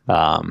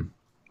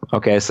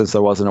 Okay, since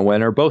there wasn't a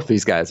winner, both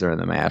these guys are in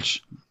the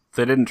match.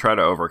 They didn't try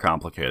to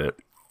overcomplicate it.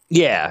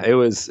 Yeah, it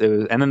was,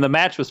 and then the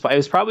match was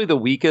probably the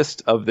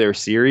weakest of their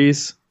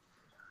series.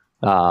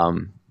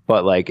 But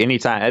like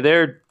anytime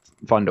they're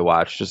fun to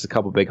watch, just a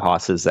couple big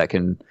hosses that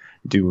can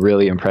do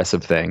really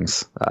impressive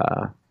things.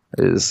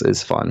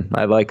 Is fun.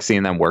 I like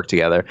seeing them work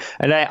together,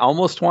 and I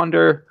almost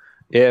wonder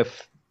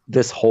if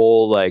this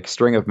whole like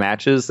string of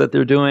matches that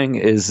they're doing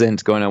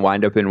isn't going to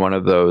wind up in one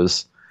of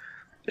those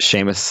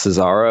Sheamus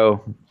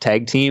Cesaro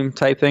tag team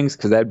type things,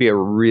 because that'd be a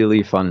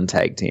really fun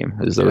tag team.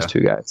 Is those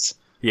two guys?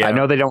 Yeah, I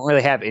know they don't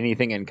really have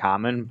anything in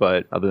common,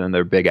 but other than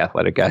they're big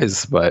athletic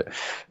guys, but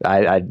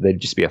they'd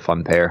just be a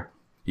fun pair.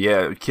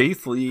 Yeah,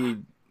 Keith Lee.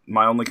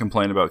 My only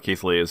complaint about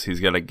Keith Lee is he's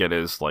got to get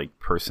his like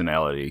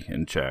personality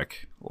in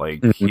check.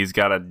 Like he's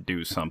got to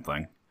do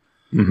something.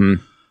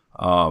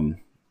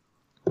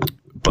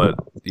 But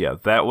yeah,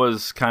 that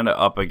was kind of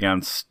up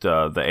against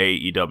the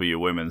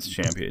AEW Women's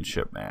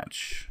Championship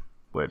match,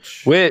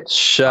 which I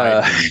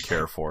didn't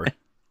care for.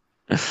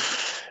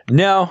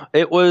 No,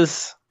 it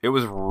was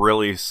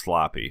really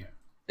sloppy.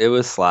 It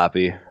was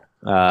sloppy.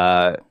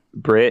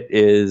 Britt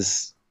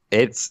is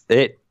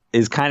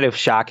kind of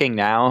shocking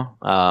now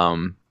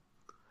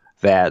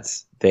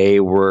that they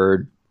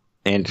were,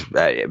 and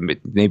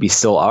maybe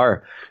still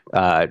are,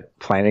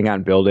 planning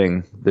on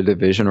building the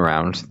division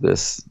around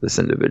this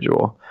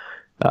individual.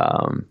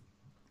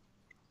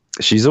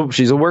 She's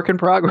a work in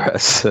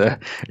progress.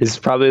 Is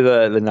probably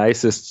the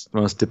nicest,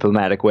 most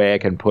diplomatic way I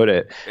can put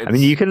it. I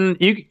mean, you can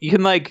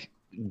like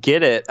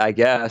get it, I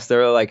guess.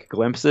 There are like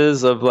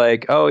glimpses of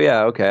like, oh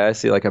yeah, okay, I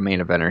see like a main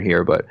eventer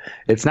here, but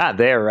it's not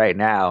there right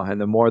now. And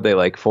the more they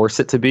like force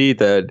it to be,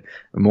 the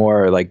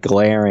more like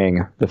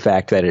glaring the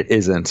fact that it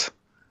isn't.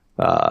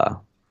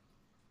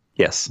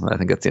 Yes, I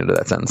think that's the end of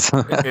that sentence.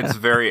 It's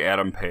very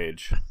Adam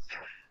Page.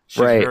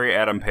 She's very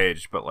Adam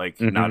Page, but like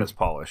not as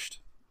polished.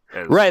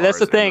 Right, that's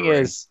the thing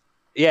is,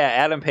 yeah,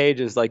 Adam Page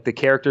is like the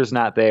character's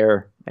not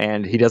there,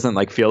 and he doesn't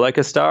like feel like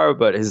a star,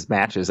 but his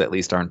matches at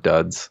least aren't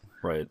duds.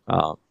 Right.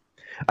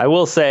 I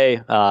will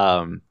say,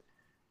 and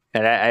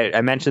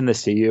I mentioned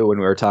this to you when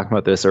we were talking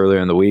about this earlier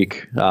in the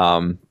week.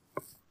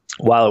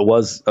 While it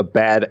was a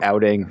bad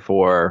outing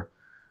for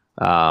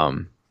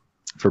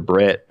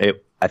Britt,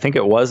 I think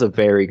it was a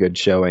very good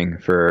showing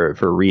for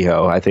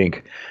Riho. I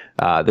think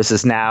this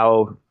is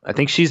now. I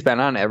think she's been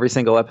on every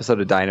single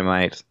episode of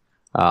Dynamite,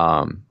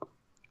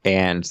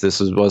 and this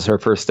was her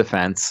first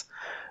defense.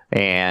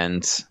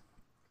 And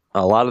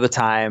a lot of the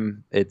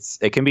time,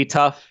 it can be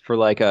tough for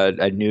like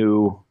a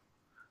new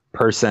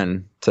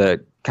person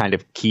to kind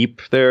of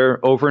keep their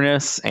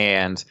overness,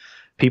 and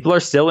people are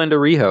still into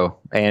Riho,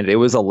 and it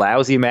was a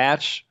lousy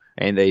match,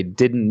 and they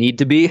didn't need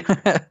to be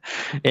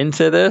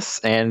into this,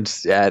 and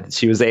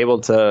she was able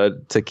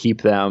to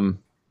keep them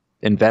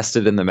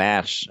invested in the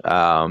match.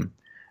 I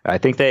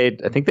think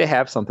they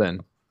have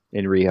something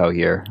in Riho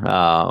here.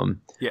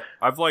 Yeah,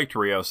 I've liked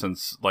Riho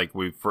since like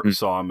we first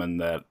saw him in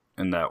that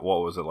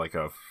what was it, like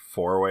a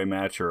 4-way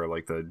match or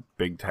like the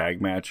big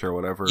tag match or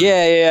whatever.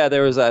 Yeah.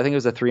 There was I think it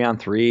was a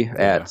 3-on-3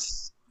 at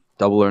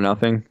Double or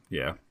Nothing.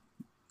 Yeah.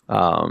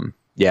 No,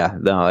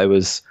 it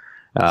was.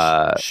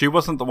 She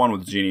wasn't the one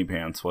with Genie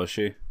Pants, was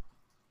she?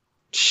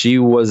 She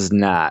was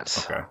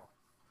not. Okay.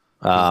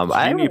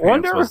 Genie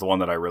Pants was the one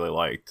that I really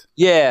liked.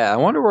 Yeah, I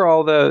wonder where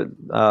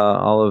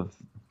all of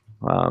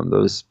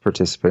those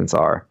participants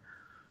are.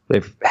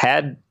 They've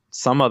had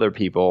some other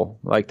people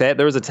like that.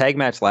 There was a tag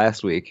match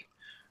last week,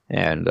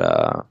 and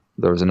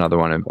there was another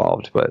one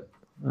involved. But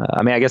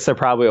I mean, I guess they're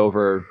probably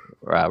over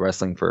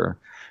wrestling for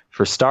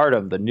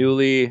Stardom, the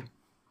newly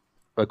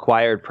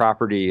acquired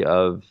property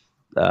of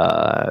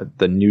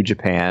the New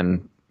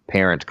Japan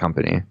parent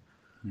company,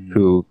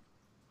 who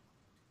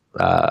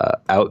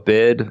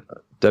outbid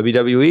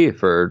WWE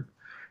for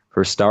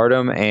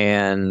Stardom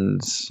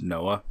and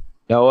Noah,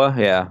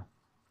 yeah.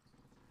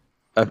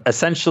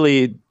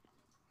 Essentially,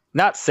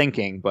 not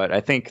sinking, but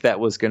I think that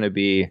was going to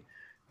be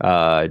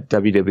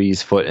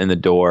WWE's foot in the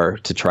door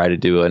to try to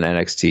do an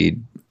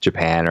NXT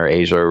Japan or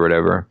Asia or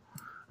whatever,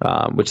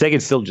 which they can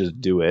still just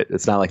do it.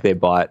 It's not like they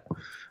bought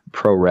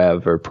Pro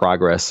Rev or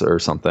Progress or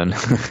something.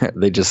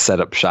 They just set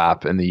up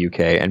shop in the UK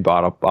and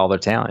bought up all their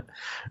talent.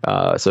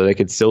 So they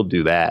could still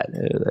do that.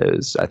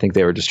 I think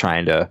they were just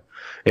trying to,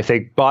 if they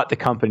bought the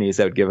companies,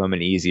 that would give them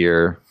an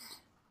easier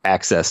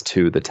access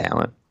to the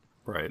talent.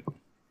 Right.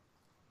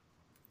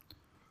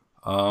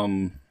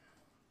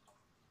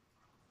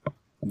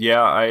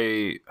 Yeah,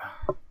 I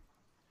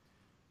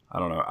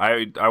don't know.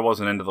 I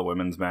wasn't into the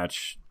women's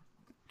match.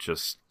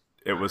 Just,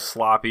 it was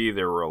sloppy.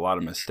 There were a lot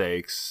of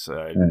mistakes.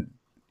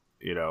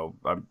 You know,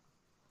 I'm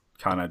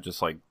kind of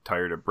just like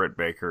tired of Britt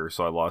Baker,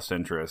 so I lost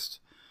interest.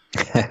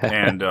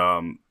 And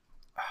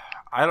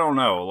I don't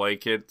know.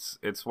 Like,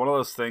 it's one of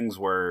those things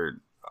where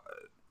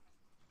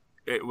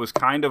it was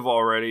kind of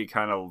already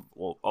kind of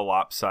a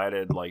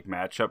lopsided like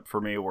matchup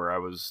for me, where I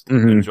was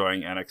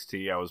enjoying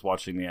NXT. I was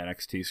watching the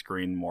NXT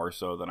screen more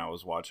so than I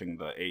was watching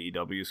the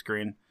AEW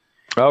screen.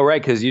 Oh,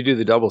 right, because you do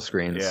the double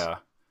screens. Yeah,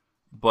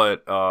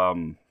 but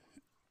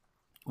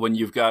when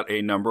you've got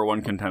a number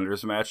one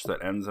contenders match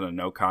that ends in a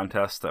no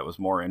contest that was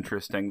more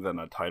interesting than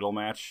a title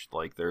match,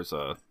 like there's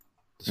a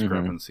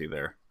discrepancy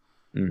there.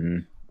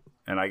 And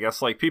I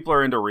guess like people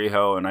are into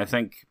Riho, and I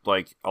think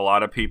like a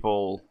lot of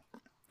people.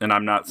 And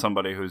I'm not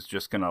somebody who's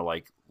just going to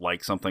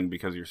like something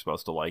because you're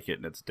supposed to like it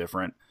and it's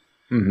different.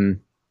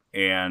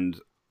 And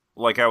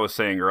like I was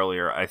saying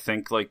earlier, I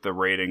think like the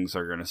ratings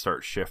are going to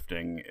start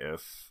shifting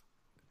if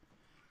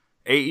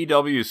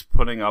AEW is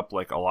putting up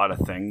like a lot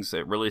of things.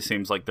 It really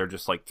seems like they're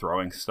just like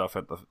throwing stuff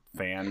at the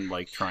fan,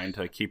 like trying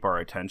to keep our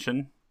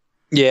attention.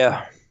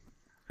 Yeah.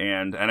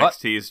 And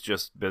NXT is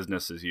just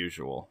business as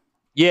usual.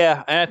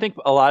 Yeah. And I think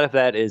a lot of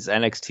that is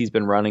NXT's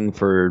been running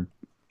for,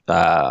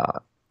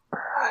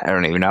 I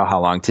don't even know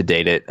how long to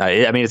date it.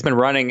 I mean, it's been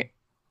running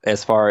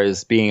as far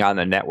as being on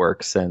the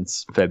network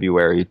since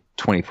February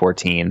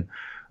 2014.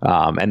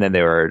 And then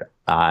they were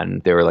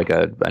like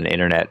an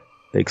internet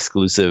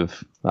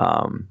exclusive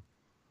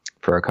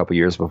for a couple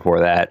years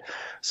before that.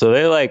 So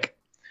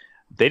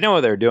they know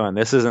what they're doing.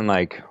 This isn't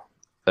like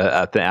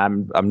a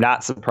thing. I'm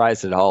not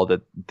surprised at all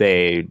that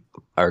they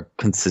are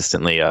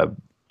consistently a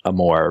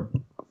more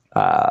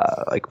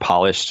like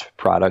polished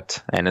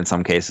product, and in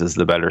some cases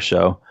the better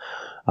show.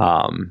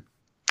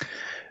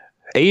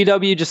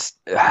 AEW just,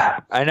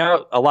 I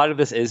know a lot of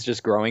this is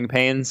just growing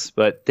pains,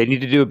 but they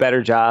need to do a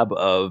better job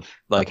of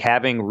like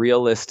having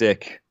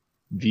realistic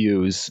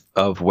views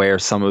of where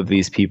some of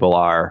these people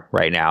are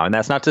right now. And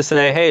that's not to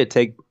say, hey,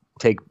 take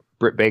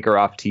Britt Baker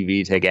off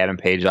TV, take Adam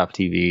Page off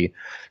TV,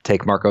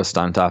 take Marco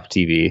Stunt off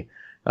TV.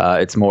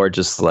 It's more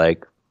just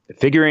like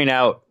figuring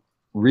out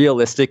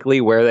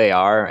realistically where they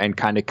are and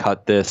kind of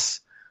cut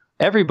this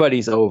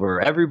everybody's over,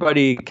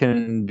 everybody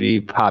can be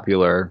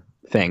popular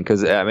thing.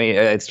 Because I mean,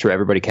 it's true,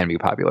 everybody can be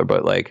popular,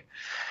 but like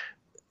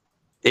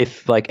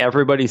if like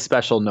everybody's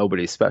special,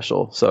 nobody's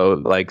special.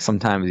 So like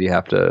sometimes you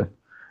have to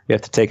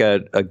take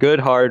a good,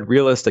 hard,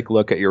 realistic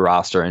look at your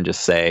roster and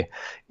just say,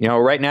 you know,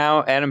 right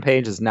now Adam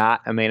Page is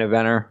not a main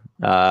eventer.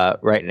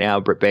 Right now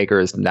Britt Baker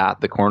is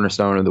not the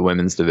cornerstone of the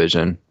women's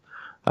division.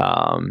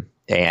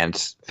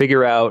 And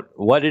figure out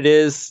what it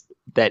is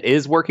that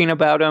is working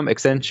about him,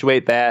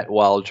 accentuate that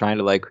while trying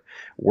to like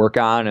work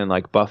on and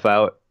like buff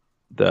out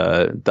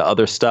the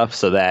other stuff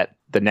so that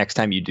the next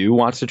time you do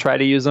want to try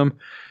to use them,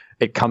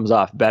 it comes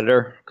off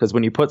better. Because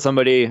when you put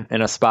somebody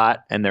in a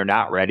spot and they're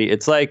not ready,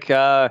 it's like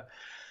I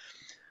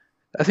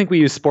think we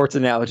use sports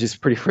analogies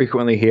pretty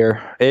frequently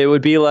here. It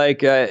would be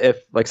like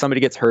if like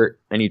somebody gets hurt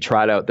and you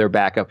trot out their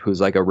backup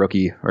who's like a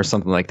rookie or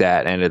something like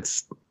that, and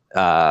it's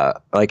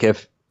like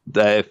if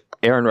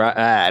Aaron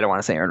I don't want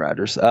to say Aaron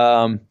Rodgers.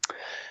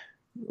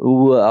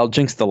 I'll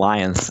jinx the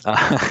Lions.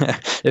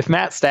 If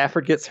Matt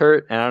Stafford gets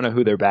hurt, and I don't know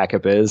who their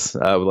backup is,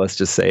 let's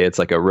just say it's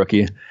like a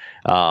rookie,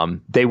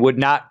 they would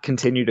not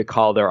continue to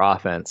call their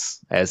offense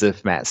as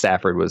if Matt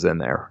Stafford was in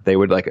there. They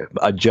would like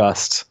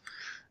adjust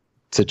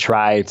to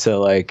try to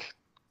like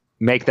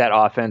make that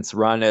offense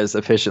run as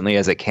efficiently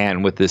as it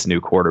can with this new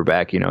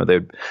quarterback. You know,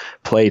 they'd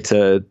play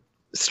to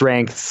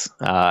strengths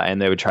and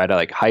they would try to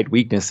like hide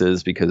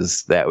weaknesses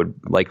because that would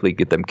likely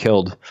get them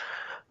killed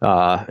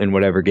in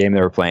whatever game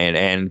they were playing.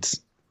 And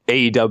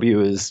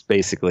AEW is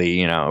basically,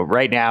 you know,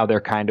 right now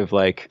they're kind of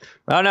like,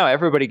 oh no,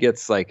 everybody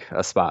gets like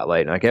a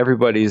spotlight, like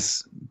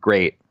everybody's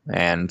great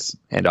and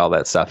all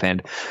that stuff.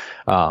 And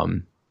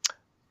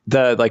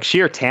the like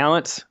sheer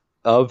talent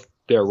of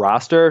their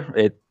roster,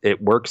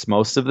 it works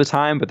most of the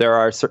time, but there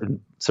are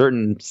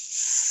certain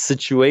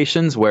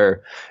situations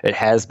where it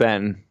has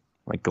been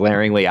like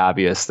glaringly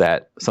obvious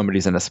that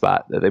somebody's in a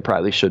spot that they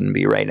probably shouldn't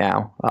be right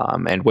now.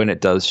 And when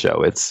it does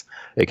show, it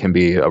can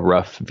be a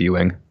rough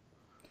viewing.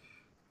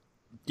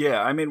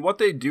 Yeah, I mean, what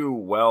they do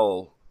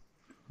well,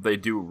 they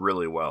do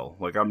really well.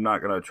 Like, I'm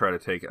not going to try to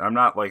take it. I'm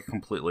not, like,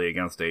 completely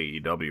against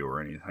AEW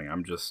or anything.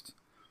 I'm just,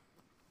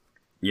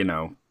 you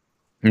know,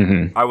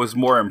 I was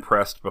more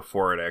impressed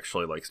before it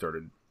actually, like,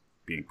 started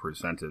being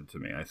presented to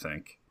me, I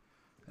think.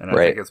 And I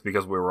think it's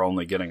because we were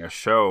only getting a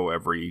show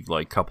every,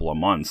 like, couple of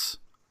months.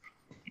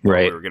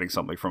 Right. We were getting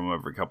something from them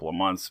every couple of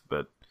months,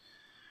 but,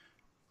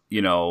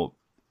 you know,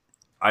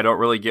 I don't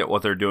really get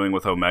what they're doing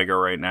with Omega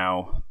right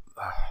now.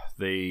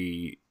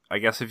 I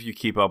guess if you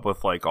keep up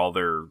with like all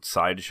their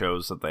side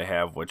shows that they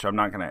have, which I'm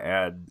not going to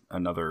add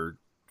another.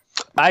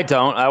 I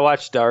don't. I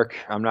watch Dark.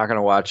 I'm not going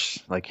to watch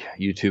like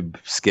YouTube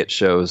skit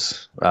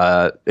shows.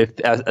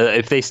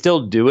 If they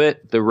still do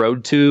it, the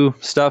Road to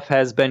stuff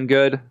has been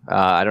good.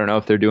 I don't know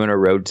if they're doing a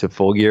Road to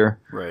Full Gear.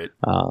 Right.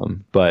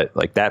 But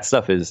like that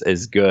stuff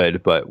is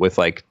good. But with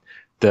like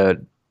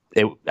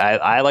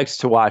I liked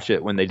to watch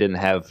it when they didn't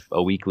have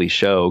a weekly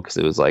show because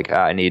it was like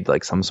I need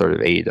like some sort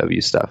of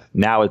AEW stuff.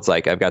 Now it's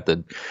like I've got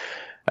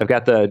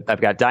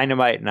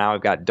Dynamite, now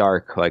I've got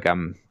Dark. Like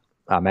I'm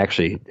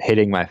actually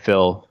hitting my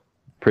fill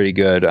pretty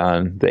good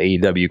on the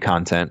AEW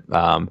content.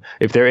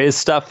 If there is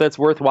stuff that's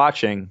worth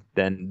watching,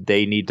 then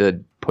they need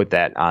to put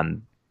that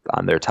on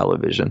their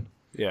television.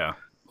 Yeah.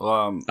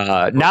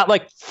 Not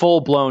like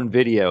full blown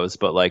videos,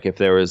 but like if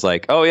there was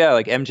like, oh yeah,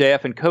 like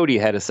MJF and Cody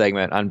had a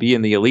segment on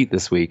Being the Elite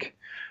this week,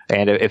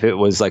 and if it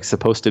was like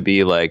supposed to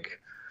be like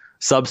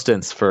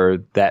substance for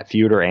that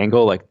feud or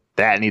angle, like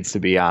that needs to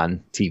be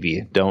on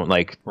TV. Don't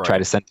like try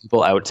to send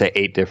people out to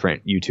 8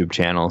 different YouTube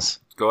channels.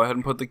 Go ahead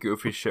and put the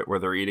goofy shit where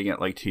they're eating at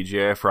like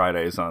TGI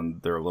Fridays on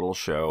their little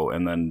show,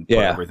 and then put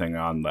everything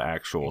on the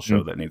actual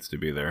show that needs to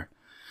be there.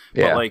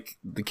 But like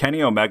the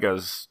Kenny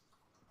Omega's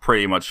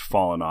pretty much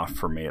fallen off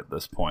for me at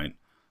this point.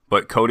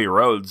 But Cody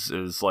Rhodes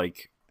is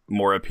like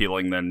more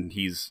appealing than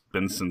he's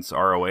been since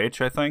ROH,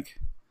 I think.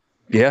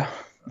 Yeah.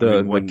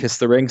 The Kiss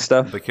the Ring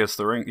stuff. The Kiss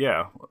the Ring,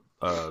 yeah.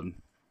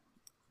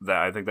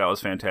 I think that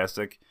was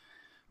fantastic.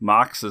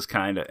 Mox is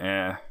kind of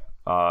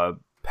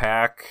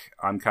Pac,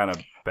 I'm kind of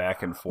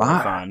back and forth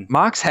on.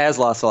 Mox has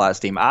lost a lot of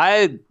steam.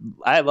 I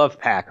love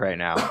Pac right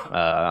now.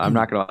 I'm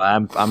not gonna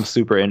lie, I'm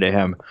super into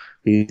him.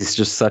 He's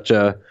just such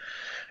a.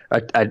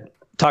 I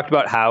talked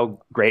about how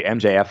great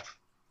MJF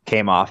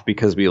came off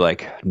because we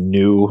like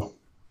knew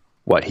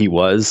what he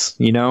was,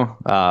 you know.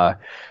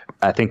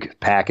 I think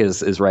Pac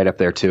is right up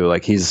there too.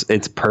 Like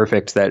it's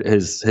perfect that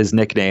his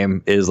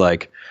nickname is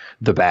like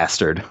the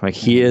Bastard. Like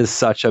he is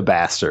such a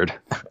bastard.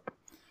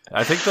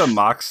 I think the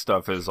Mox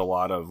stuff is a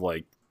lot of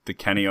like the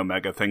Kenny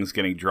Omega things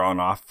getting drawn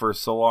off for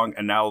so long,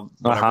 and now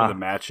whatever the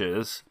match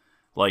is,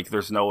 like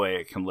there's no way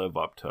it can live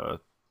up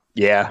to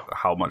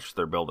how much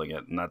they're building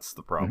it, and that's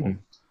the problem.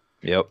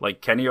 Mm-hmm. Yep.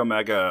 Like Kenny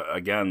Omega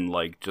again,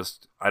 like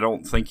just I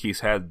don't think he's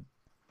had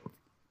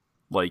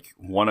like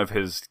one of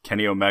his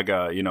Kenny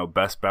Omega, you know,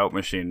 best bout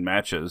machine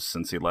matches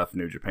since he left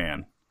New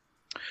Japan.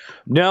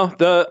 No,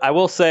 I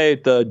will say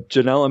the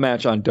Janela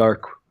match on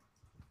Dark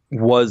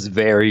was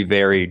very,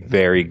 very,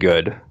 very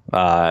good.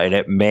 And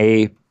it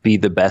may be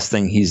the best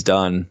thing he's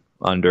done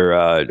under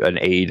an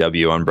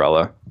AEW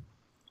umbrella.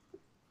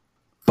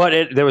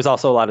 But there was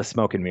also a lot of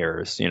smoke and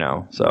mirrors, you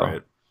know. So,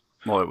 right.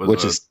 Well,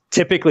 which is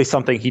typically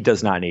something he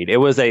does not need. It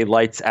was a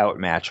lights out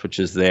match, which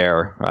is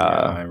there.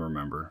 I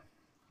remember.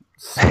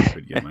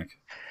 Stupid gimmick.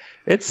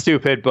 It's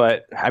stupid,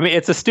 but I mean,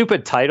 it's a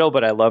stupid title,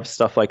 but I love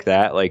stuff like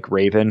that. Like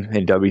Raven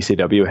in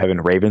WCW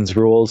having Raven's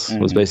Rules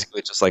was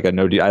basically just like a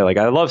no.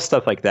 I love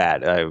stuff like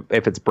that.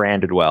 If it's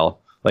branded well,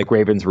 like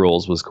Raven's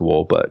Rules was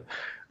cool, but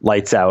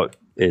Lights Out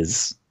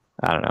is,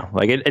 I don't know.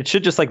 Like it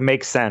should just like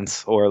make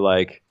sense or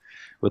like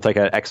with like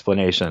an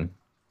explanation,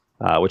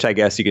 which I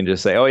guess you can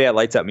just say, oh yeah,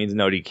 Lights Out means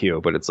no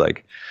DQ, but it's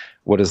like,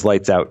 what is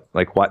Lights Out?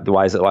 Like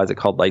why is it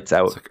called Lights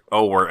Out? It's like,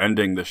 oh, we're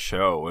ending the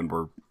show and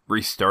we're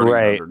restarting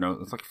under no.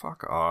 It's like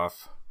fuck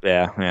off.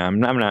 Yeah,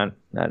 I'm not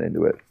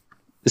into it.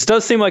 This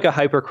does seem like a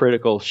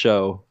hypercritical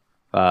show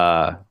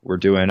we're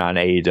doing on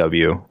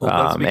AEW.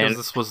 Well, that's because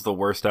this was the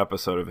worst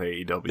episode of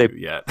AEW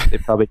yet. They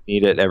probably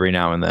need it every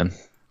now and then.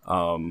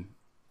 I'll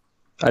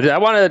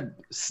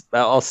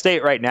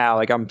state right now,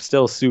 like I'm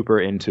still super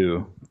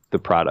into the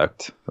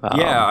product.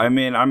 Yeah, I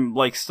mean, I'm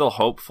like still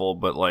hopeful,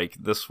 but like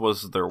this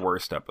was their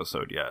worst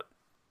episode yet.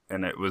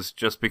 And it was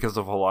just because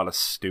of a lot of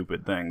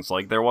stupid things.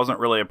 Like, there wasn't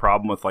really a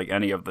problem with, like,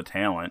 any of the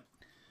talent,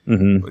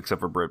 except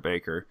for Britt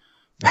Baker.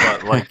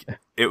 But, like,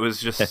 it was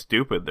just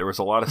stupid. There was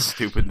a lot of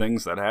stupid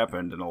things that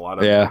happened, and a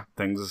lot of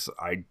things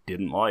I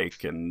didn't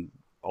like, and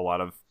a lot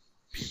of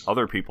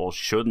other people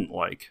shouldn't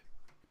like,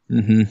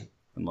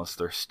 unless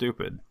they're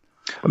stupid.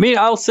 I mean,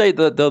 I'll say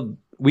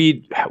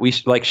we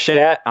like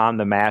shit on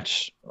the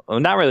match. Well,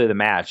 not really the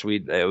match.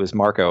 It was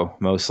Marco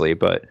mostly,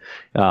 but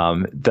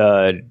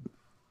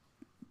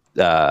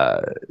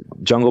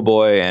Jungle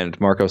Boy and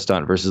Marco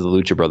Stunt versus the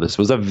Lucha Brothers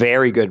was a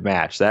very good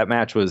match. That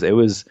match was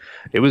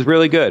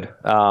really good.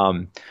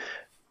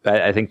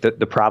 I think that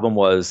the problem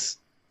was,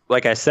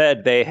 like I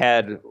said, they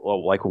had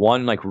like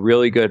one like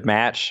really good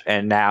match,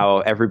 and now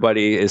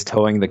everybody is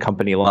towing the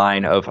company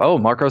line of, oh,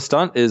 Marco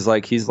Stunt is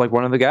like, he's like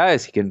one of the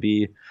guys.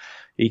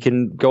 He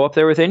can go up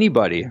there with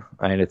anybody.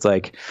 And it's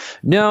like,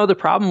 no, the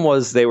problem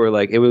was it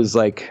was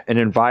like an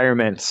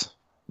environment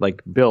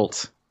like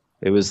built.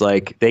 It was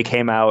like they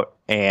came out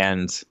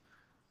and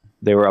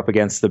they were up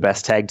against the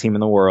best tag team in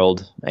the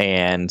world,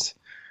 and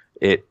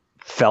it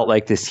felt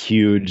like this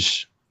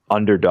huge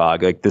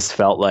underdog. Like this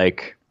felt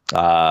like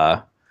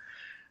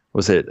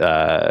was it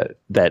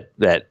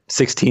that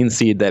 16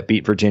 seed that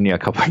beat Virginia a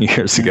couple of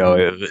years ago?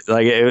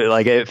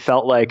 It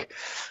felt like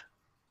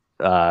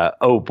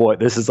oh boy,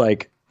 this is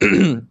like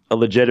a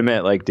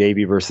legitimate like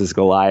Davey versus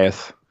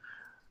Goliath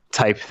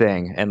type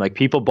thing, and like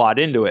people bought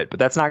into it. But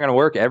that's not going to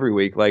work every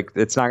week. Like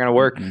it's not going to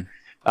work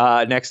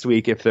next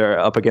week if they're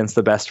up against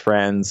the Best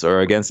Friends or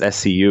against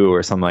SCU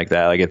or something like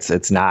that. Like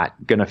it's not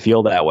going to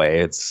feel that way.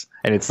 It's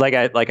like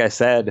I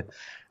said,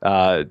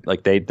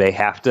 like they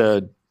have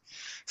to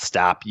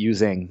stop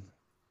using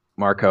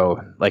Marco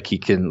like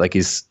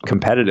he's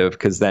competitive,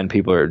 because then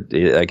people are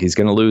like, he's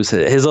going to lose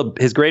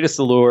his greatest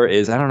allure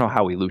is, I don't know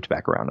how we looped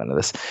back around into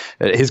this.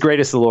 His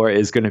greatest allure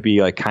is going to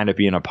be like kind of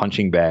being a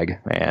punching bag,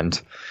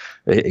 and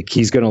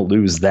he's going to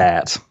lose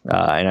that.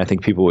 And I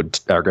think people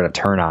are going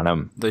to turn on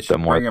him. They should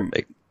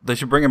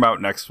bring him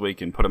out next week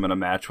and put him in a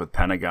match with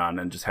Pentagon,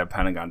 and just have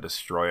Pentagon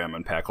destroy him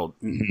and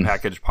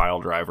package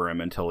pile driver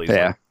him until he's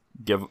like,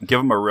 give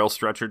him a real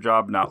stretcher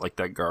job, not like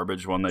that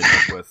garbage one they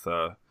did with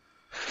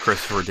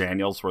Christopher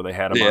Daniels, where they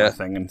had him on a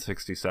thing in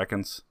 60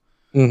 seconds.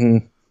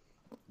 Mm-hmm.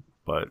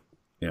 But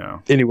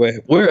anyway,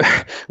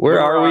 where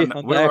are we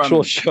on the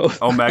actual show?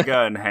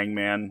 Omega and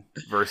Hangman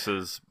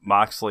versus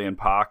Moxley and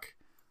Pac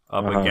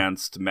up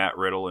against Matt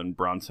Riddle and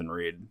Bronson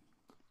Reed.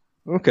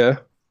 Okay.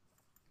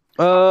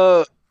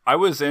 I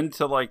was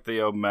into like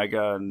the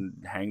Omega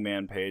and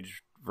Hangman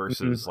page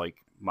versus like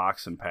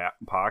Mox and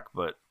Pac,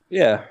 but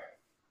yeah,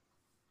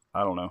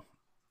 I don't know.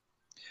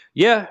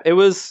 Yeah, it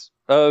was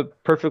a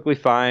perfectly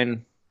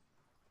fine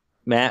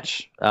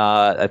match.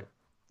 I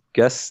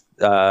guess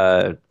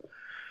I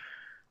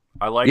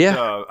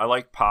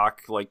like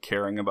Pac like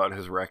caring about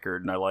his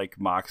record, and I like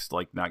Mox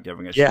like not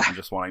giving a shit and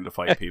just wanting to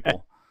fight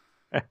people.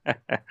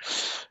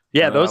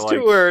 Yeah, those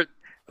two were.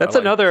 That's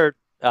another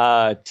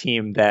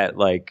team that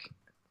like,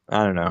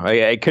 I don't know.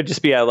 It could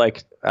just be I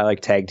like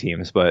tag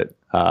teams, but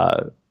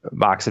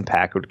Mox and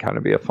Pac would kind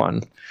of be a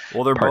fun.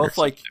 Well, they're both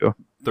like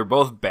they're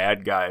both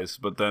bad guys,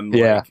 but then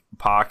like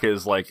Pac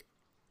is like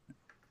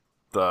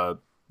the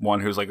one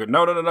who's like,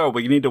 no,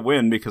 but you need to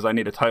win because I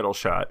need a title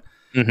shot.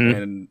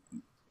 And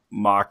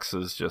Mox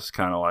is just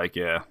kind of like,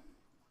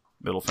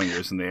 middle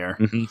fingers in the air.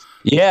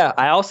 Yeah,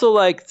 I also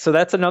like, so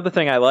that's another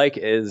thing I like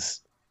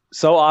is,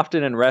 so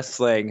often in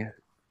wrestling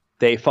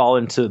they fall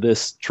into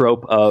this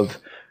trope of,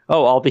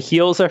 oh, all the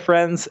heels are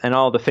friends and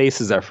all the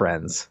faces are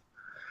friends.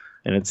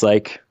 And it's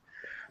like,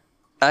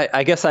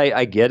 I guess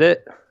I get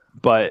it,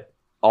 but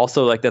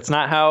also like that's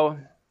not how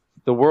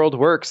the world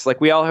works. Like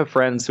we all have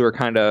friends who are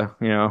kind of,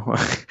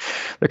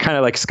 they're kind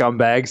of like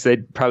scumbags.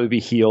 They'd probably be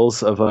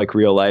heels of like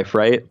real life,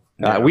 right?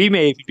 Yeah. We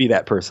may be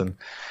that person.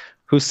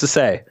 Who's to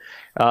say?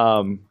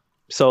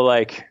 So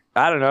like,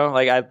 I don't know.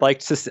 Like I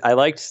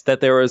liked that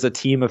there was a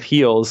team of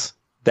heels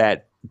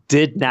that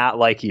did not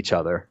like each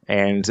other,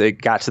 and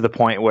it got to the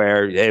point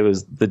where it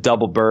was the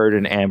Double Bird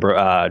and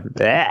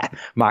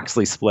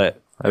Moxley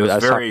split. It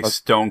was very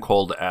Stone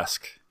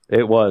Cold-esque.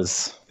 It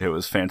was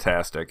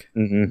fantastic.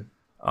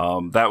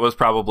 That was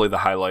probably the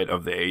highlight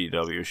of the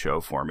AEW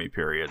show for me,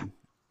 period.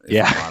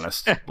 If I'm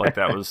honest. Like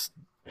that was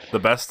the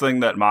best thing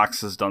that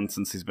Mox has done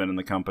since he's been in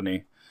the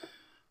company.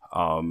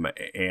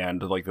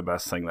 And like the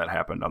best thing that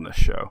happened on this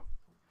show.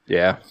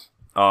 Yeah.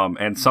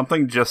 And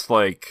something just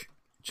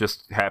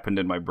happened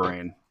in my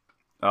brain.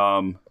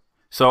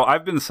 So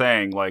I've been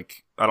saying,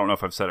 like, I don't know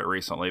if I've said it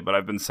recently, but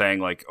I've been saying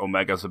like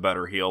Omega's a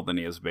better heel than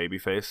he is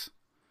babyface.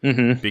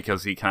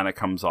 Because he kind of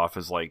comes off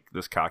as like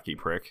this cocky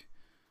prick.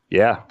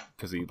 Yeah.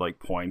 Because he like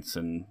points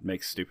and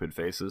makes stupid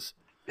faces.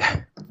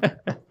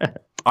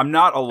 I'm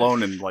not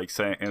alone in like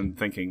saying and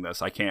thinking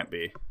this. I can't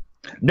be.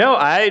 No,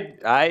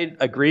 I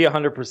agree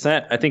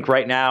 100%. I think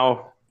right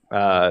now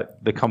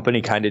the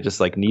company kind of just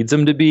like needs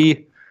him to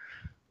be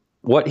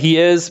what he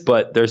is,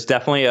 but there's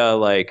definitely a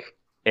like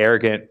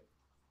arrogant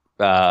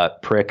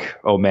prick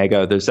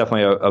Omega. There's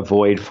definitely a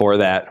void for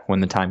that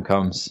when the time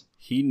comes.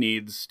 He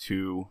needs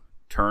to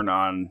turn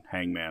on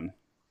Hangman.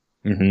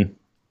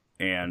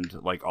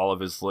 And like all of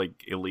his like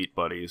elite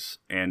buddies,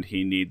 and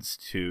he needs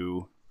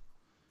to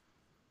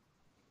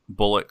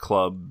Bullet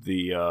Club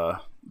the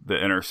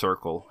Inner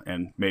Circle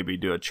and maybe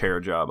do a chair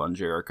job on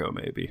Jericho,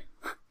 maybe.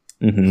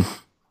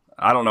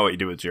 I don't know what you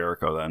do with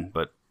Jericho then,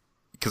 but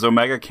because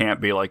Omega can't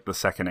be like the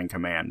second in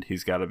command,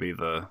 he's got to be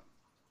the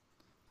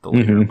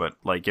leader. But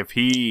like if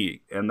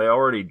he, and they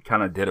already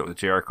kind of did it with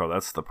Jericho,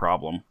 that's the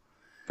problem.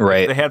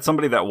 Right. They had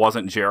somebody that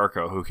wasn't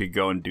Jericho who could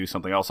go and do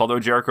something else. Although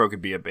Jericho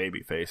could be a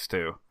babyface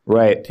too.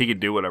 Right. He could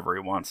do whatever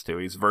he wants to.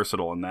 He's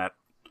versatile in that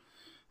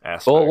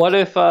aspect. Well, what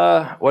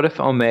if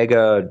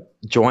Omega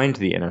joined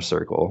the Inner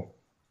Circle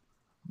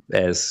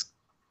as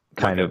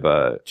kind of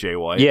a Jay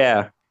White?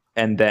 Yeah,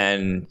 and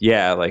then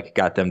like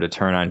got them to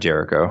turn on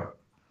Jericho.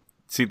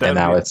 See that?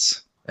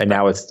 And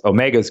now it's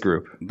Omega's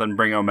group. Then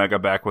bring Omega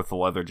back with the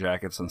leather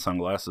jackets and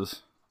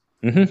sunglasses.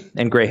 Mm-hmm.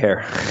 And gray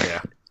hair.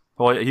 Yeah.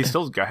 Well, he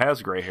still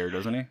has gray hair,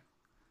 doesn't he?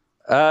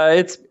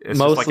 It's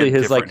mostly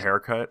his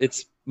haircut.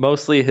 It's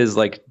mostly his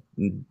his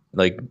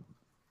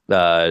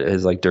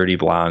dirty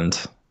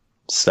blonde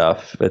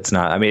stuff. It's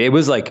not. I mean, it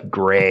was like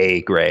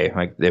gray.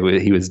 Like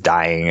he was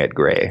dyeing it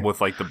gray with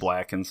like the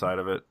black inside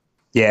of it.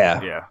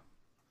 Yeah. Yeah.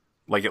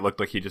 Like it looked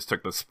like he just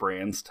took the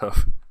spray and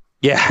stuff.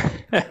 Yeah.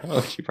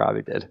 Well, she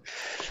probably did.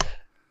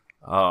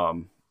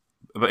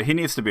 But he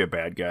needs to be a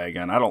bad guy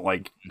again. I don't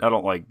like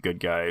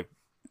good guy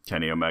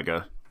Kenny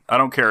Omega. I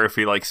don't care if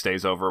he like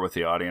stays over with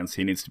the audience.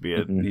 He needs to be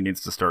he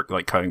needs to start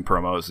like cutting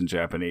promos in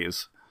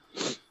Japanese,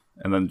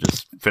 and then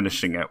just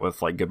finishing it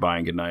with like goodbye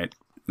and goodnight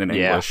in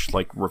English,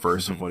 like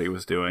reverse of what he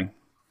was doing.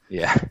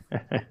 Yeah.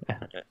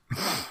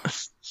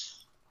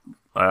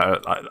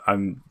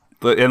 I'm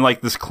and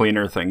like this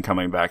cleaner thing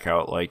coming back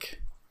out. Like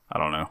I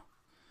don't know.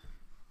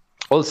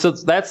 Well, so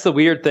that's the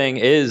weird thing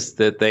is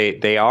that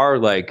they are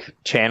like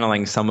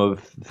channeling some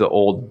of the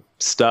old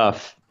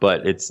stuff,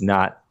 but it's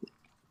not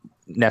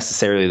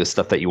necessarily the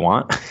stuff that you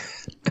want.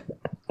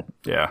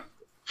 Yeah.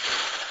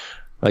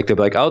 Like they'll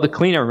be like, oh, the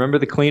cleaner. Remember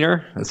the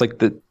cleaner? It's like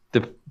the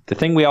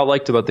thing we all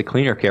liked about the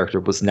cleaner character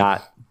was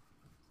not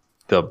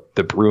the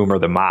broom or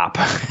the mop.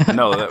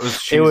 No, that was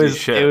cheesy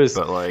shit.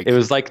 But like it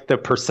was like the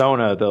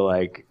persona,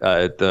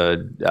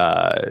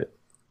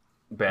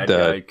 bad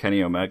guy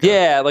Kenny Omega.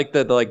 Yeah, like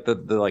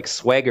the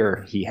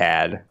swagger he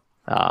had.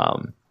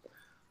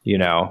 You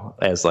know,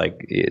 as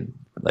like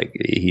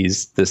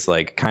he's this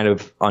like kind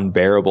of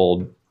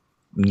unbearable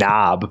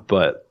knob,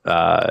 but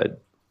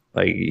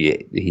like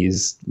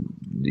he's,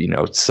 you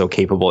know, so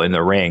capable in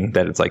the ring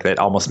that it's like that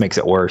almost makes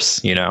it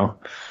worse, you know.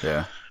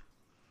 Yeah.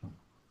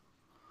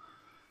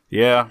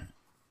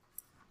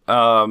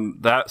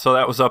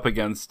 That was up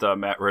against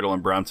Matt Riddle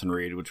and Bronson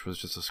Reed, which was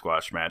just a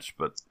squash match,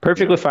 but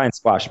perfectly fine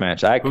squash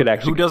match.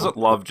 Who doesn't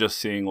love just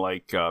seeing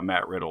like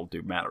Matt Riddle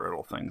do Matt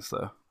Riddle things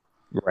though?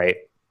 Right.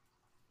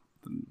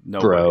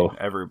 Nobody,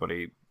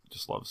 everybody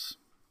just loves.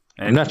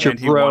 And, I'm not your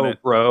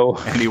bro.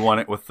 And he won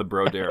it with the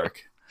bro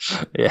Derek.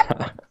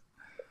 Yeah.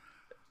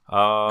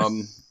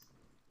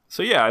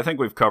 So yeah, I think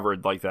we've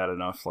covered like that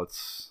enough.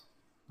 Let's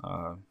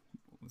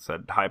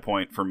said high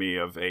point for me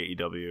of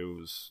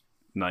AEW's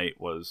night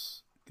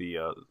was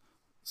the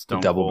Stone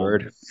the Double Cold,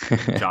 Bird,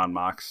 John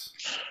Mox.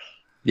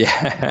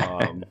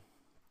 Yeah.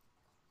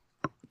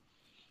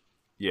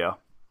 Yeah.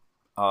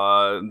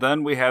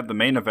 Then we had the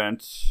main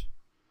event.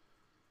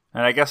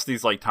 And I guess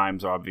these like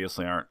times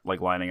obviously aren't like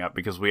lining up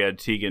because we had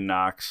Tegan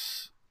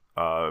Nox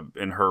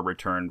in her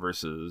return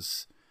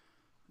versus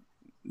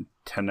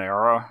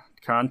Tanara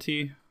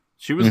Conti.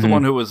 She was the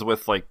one who was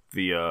with like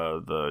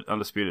the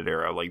Undisputed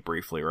Era like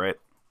briefly, right?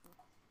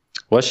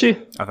 Was she?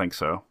 I think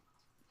so.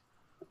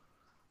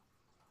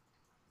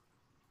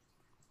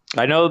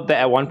 I know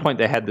that at one point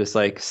they had this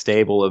like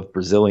stable of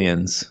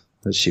Brazilians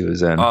that she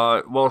was in.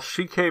 Well,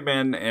 she came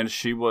in and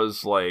she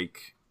was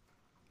like,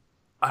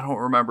 I don't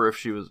remember if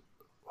she was.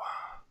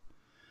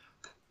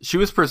 She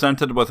was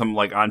presented with him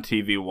like on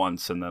TV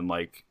once, and then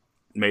like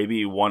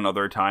maybe one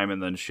other time,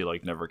 and then she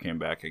like never came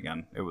back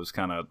again. It was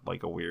kind of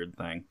like a weird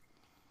thing.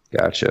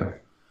 Gotcha.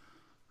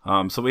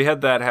 So we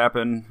had that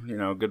happen. You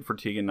know, good for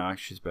Tegan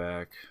Nox. She's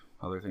back.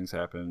 Other things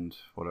happened.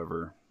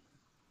 Whatever.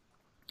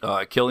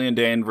 Killian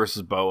Dane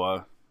versus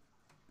Boa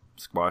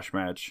squash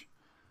match.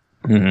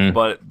 Mm-hmm.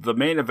 But the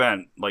main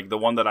event, like the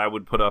one that I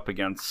would put up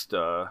against,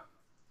 and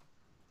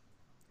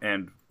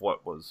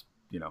what was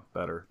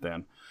better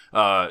than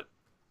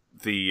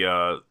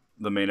the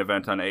main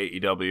event on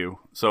AEW.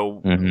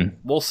 So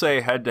we'll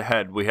say head to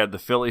head, we had the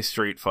Philly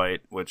Street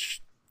Fight,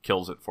 which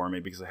kills it for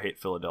me because I hate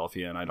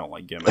Philadelphia and I don't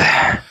like gimmicks.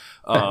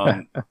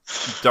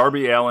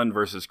 Darby Allin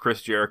versus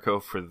Chris Jericho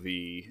for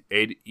the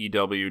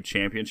AEW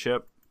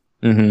Championship,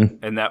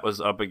 and that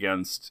was up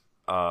against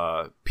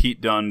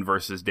Pete Dunne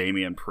versus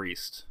Damian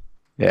Priest.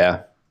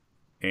 Yeah,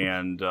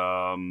 and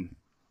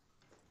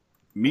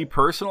me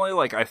personally,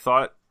 like I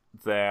thought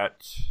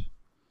that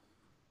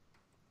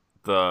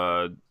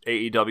the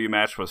AEW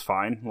match was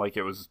fine. Like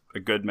it was a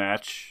good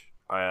match.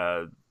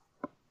 I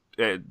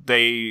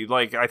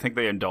think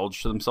they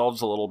indulged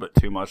themselves a little bit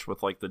too much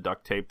with like the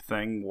duct tape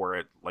thing, where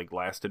it like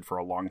lasted for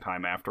a long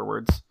time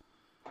afterwards.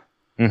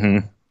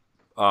 But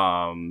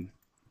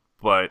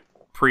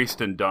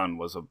Priest and Dunne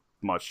was a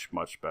much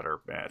better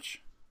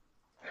match.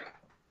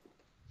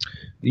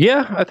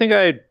 Yeah, I think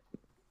I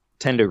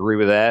tend to agree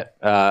with that.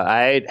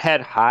 I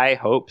had high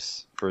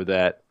hopes for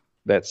that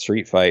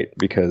street fight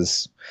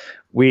because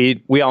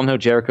we all know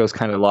Jericho's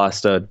kind of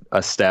lost a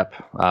step,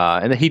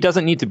 and he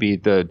doesn't need to be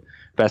the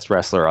best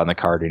wrestler on the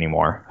card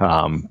anymore.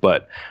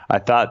 But I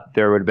thought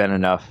there would have been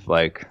enough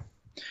like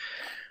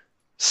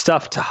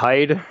stuff to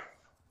hide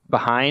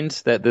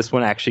behind, that this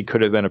one actually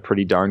could have been a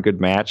pretty darn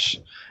good match.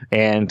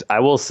 And I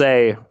will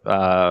say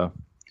that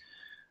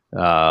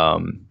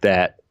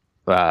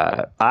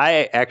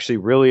I actually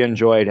really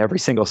enjoyed every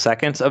single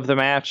second of the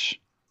match.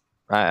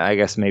 I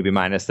guess maybe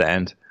minus the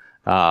end.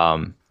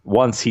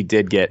 Once he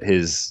did get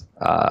his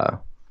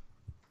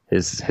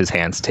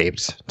hands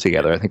taped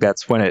together, I think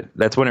that's when it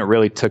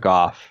really took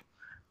off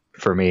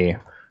for me.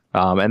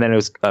 And then it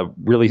was a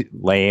really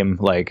lame.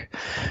 Like,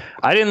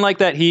 I didn't like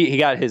that he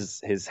got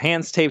his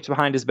hands taped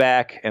behind his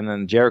back, and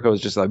then Jericho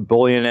was just like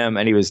bullying him,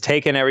 and he was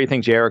taking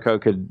everything Jericho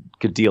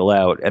could deal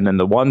out. And then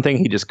the one thing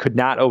he just could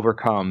not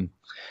overcome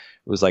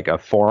was like a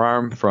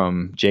forearm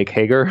from Jake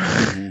Hager.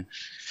 Mm-hmm.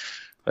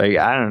 Like,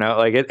 I don't know.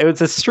 Like, it was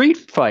a street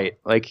fight.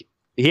 Like,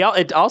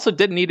 it also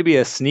didn't need to be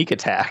a sneak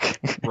attack.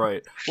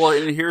 Right. Well,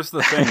 and here's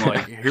the thing.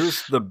 Like,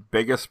 here's the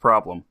biggest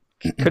problem.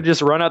 Could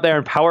just run out there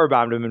and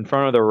powerbombed him in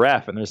front of the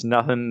ref, and there's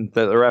nothing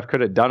that the ref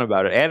could have done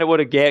about it. And it would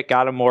have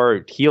got him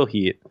more heel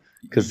heat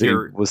because he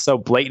was so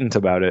blatant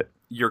about it.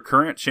 Your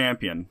current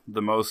champion,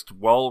 the most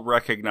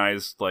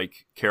well-recognized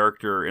like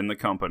character in the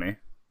company,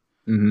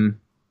 mm-hmm.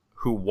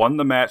 who won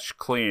the match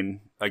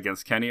clean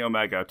against Kenny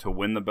Omega to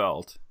win the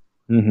belt,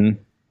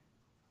 mm-hmm.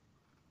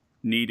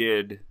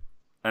 needed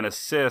an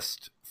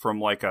assist from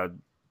like a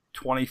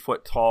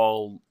 20-foot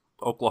tall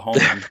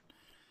Oklahoman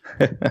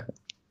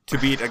to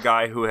beat a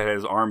guy who had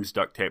his arms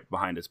duct taped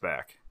behind his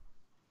back.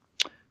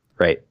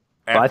 Right.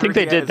 Well, I think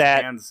they did that.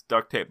 His hands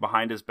duct taped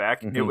behind his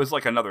back. Mm-hmm. It was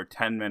like another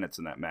 10 minutes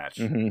in that match,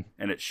 mm-hmm.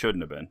 and it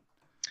shouldn't have been.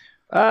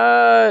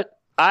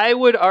 I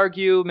would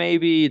argue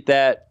maybe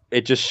that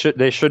it just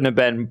they shouldn't have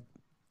been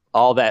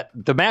all that.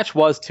 The match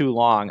was too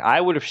long.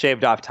 I would have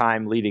shaved off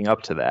time leading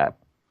up to that,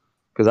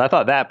 because I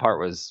thought that part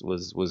was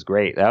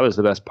great. That was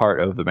the best part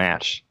of the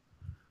match.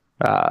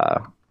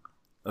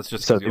 That's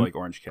just because you like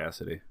Orange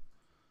Cassidy.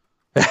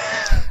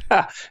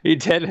 He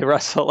did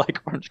wrestle like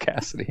Orange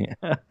Cassidy.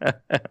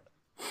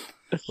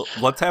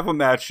 Let's have a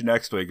match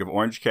next week of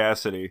Orange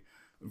Cassidy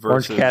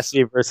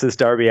versus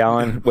Darby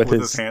Allin with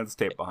his hands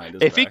taped behind his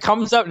back. If he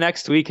comes up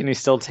next week and he's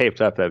still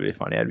taped up, that'd be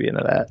funny. I'd be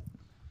into that.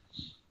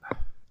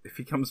 If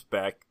he comes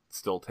back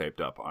still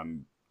taped up,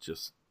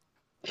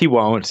 He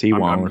won't.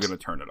 I'm going to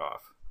turn it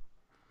off.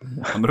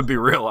 I'm going to be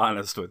real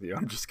honest with you.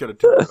 I'm just going to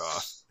turn it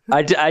off.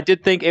 I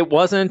did think it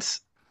wasn't.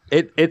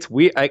 It's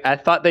weird. I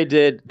thought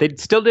they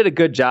still did a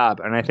good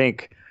job, and I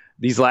think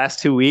these last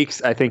 2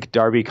 weeks, I think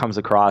Darby comes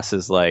across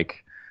as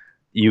like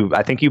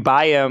I think you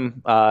buy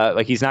him.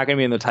 Like, he's not going to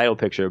be in the title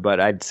picture, but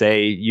I'd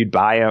say you'd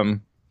buy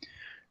him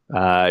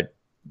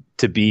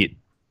to beat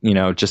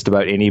just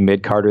about any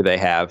mid-carder they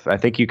have. I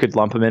think you could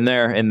lump him in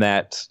there in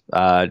that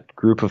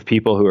group of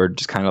people who are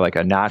just kind of like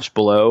a notch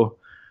below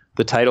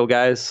the title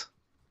guys.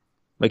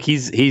 Like,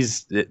 he's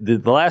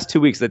the last 2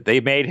 weeks that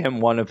they made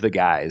him one of the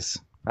guys.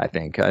 I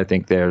think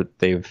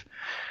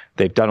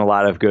they've done a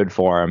lot of good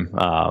for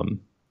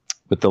him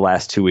with the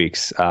last 2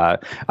 weeks.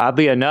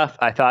 Oddly enough,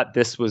 I thought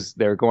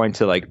they're going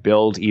to like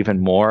build even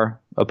more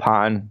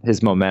upon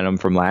his momentum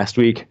from last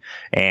week,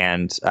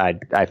 and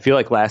I feel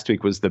like last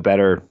week was the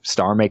better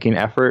star-making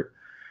effort,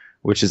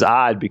 which is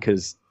odd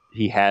because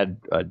he had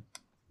a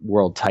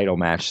world title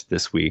match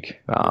this week.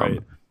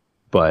 Right.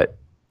 But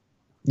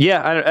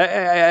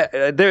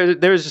yeah,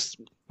 there's just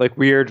like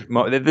weird.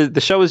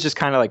 The show was just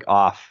kind of like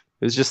off.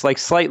 It was just like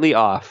slightly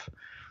off.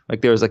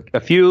 Like, there was like a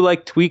few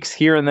like tweaks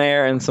here and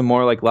there, and some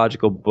more like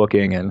logical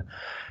booking. And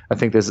I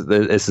think this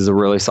is a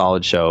really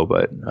solid show.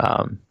 But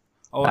I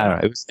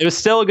don't know. It was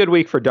still a good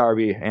week for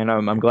Darby, and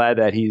I'm glad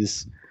that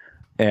he's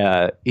in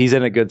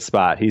a good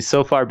spot. He's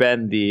so far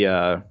been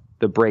the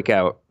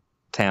breakout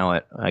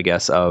talent, I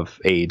guess,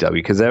 of AEW,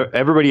 because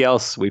everybody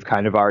else we've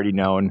kind of already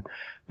known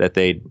that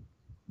they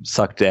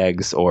sucked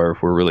eggs or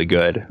were really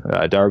good.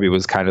 Darby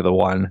was kind of the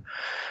one.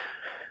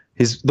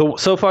 He's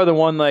so far the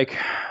one like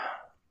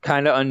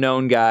kind of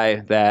unknown guy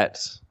that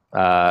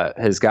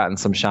has gotten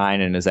some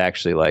shine and is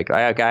actually like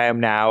I am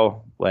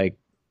now like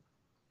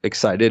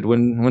excited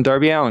when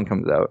Darby Allin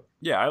comes out.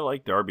 Yeah, I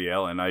like Darby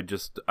Allin. I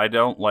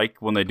don't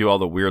like when they do all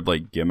the weird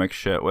like gimmick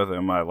shit with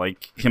him. I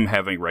like him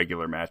having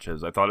regular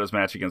matches. I thought his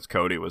match against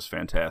Cody was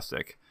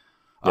fantastic.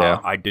 Yeah.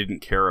 I didn't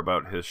care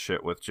about his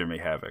shit with Jimmy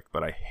Havoc,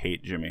 but I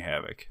hate Jimmy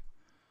Havoc.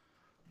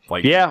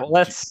 Like, yeah, well,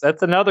 that's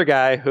another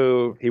guy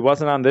who he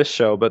wasn't on this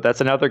show, but that's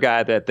another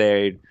guy that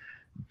they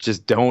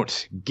just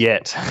don't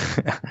get.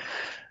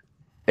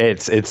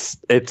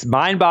 It's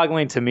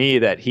mind-boggling to me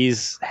that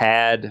he's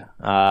had.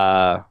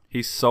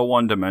 He's so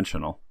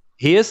one-dimensional.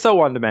 He is so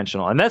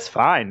one-dimensional, and that's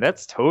fine.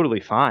 That's totally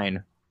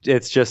fine.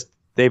 It's just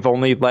they've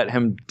only let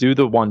him do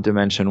the one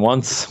dimension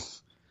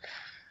once.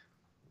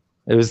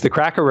 It was the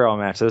Cracker Barrel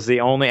match. That was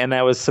the only, and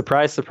that was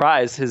surprise,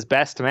 his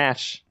best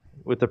match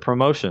with the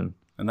promotion.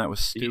 And that was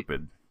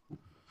stupid.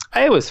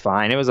 It was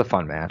fine. It was a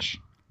fun match.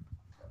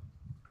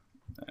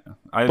 Yeah.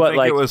 I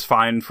think it was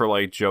fine for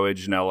like Joey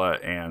Janela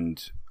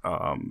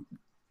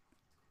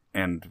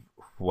and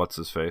what's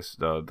his face,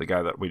 the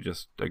guy that we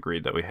just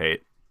agreed that we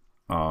hate.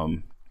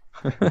 Not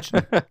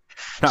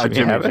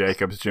Jimmy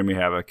Jacobs, Jimmy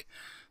Havoc.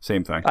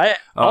 Same thing. I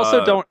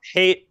also don't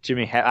hate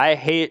Jimmy. I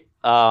hate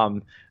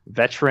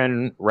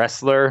veteran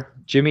wrestler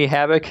Jimmy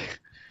Havoc,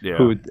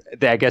 who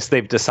I guess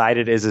they've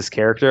decided is his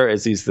character.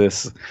 Is he's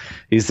this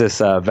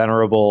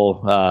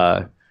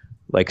venerable,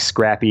 like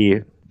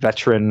scrappy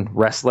veteran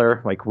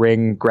wrestler, like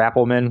ring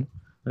grappleman.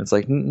 And it's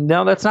like,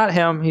 no, that's not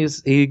him.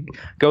 He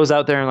goes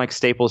out there and like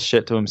staples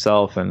shit to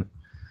himself and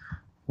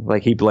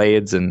like he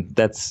blades, and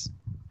that's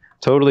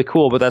totally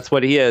cool. But that's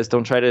what he is.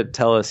 Don't try to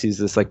tell us he's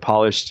this like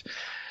polished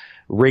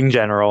ring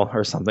general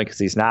or something, because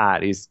he's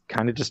not. He's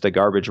kind of just a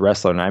garbage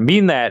wrestler, and I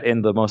mean that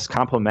in the most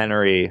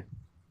complimentary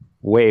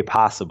way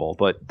possible,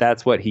 but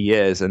that's what he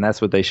is, and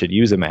that's what they should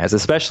use him as,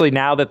 especially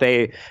now that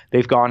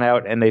they've gone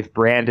out and they've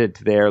branded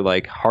their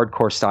like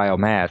hardcore style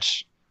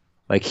match.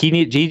 Like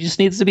he just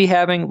needs to be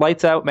having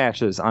lights out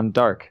matches on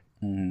Dark.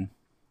 Mm-hmm.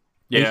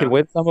 He can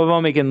win some of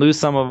them, he can lose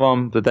some of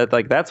them, but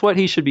that's what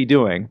he should be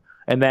doing,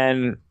 and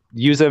then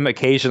use him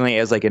occasionally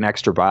as like an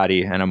extra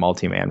body in a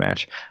multi-man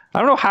match. I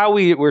don't know how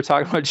we're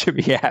talking about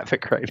Jimmy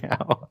Havoc right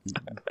now.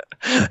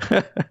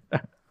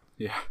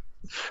 Yeah.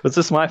 Was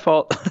this my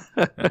fault?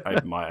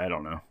 I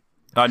don't know.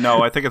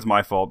 No, I think it's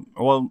my fault.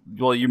 Well,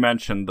 you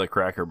mentioned the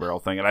Cracker Barrel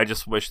thing, and I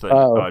just wish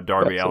that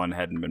Darby Allin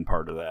hadn't been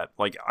part of that.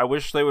 Like, I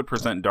wish they would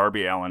present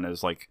Darby Allin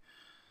as like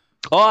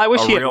I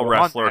wish a real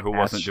wrestler who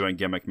wasn't doing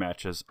gimmick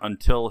matches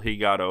until he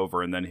got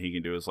over, and then he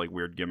can do his like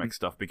weird gimmick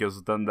stuff,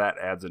 because then that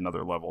adds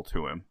another level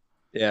to him.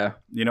 Yeah.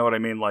 You know what I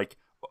mean? Like,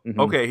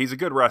 okay, he's a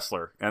good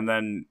wrestler, and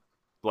then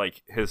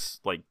like his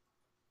like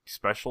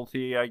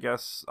specialty, I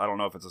guess, I don't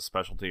know if it's a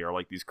specialty or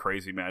like these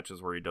crazy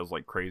matches where he does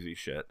like crazy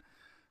shit.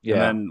 Yeah.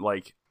 And then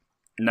like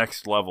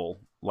next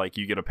level, like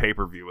you get a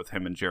pay-per-view with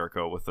him and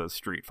Jericho with a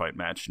street fight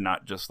match,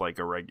 not just like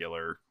a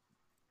regular,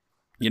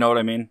 you know what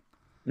I mean?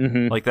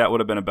 Mm-hmm. Like that would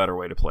have been a better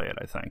way to play it,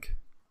 I think.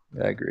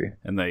 I agree.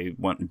 And they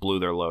went and blew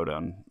their load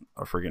on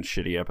a friggin'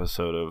 shitty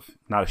episode of,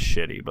 not a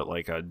shitty, but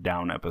like a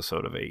down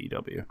episode of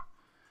AEW.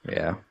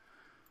 Yeah.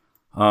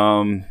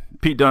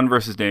 Pete Dunne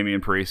versus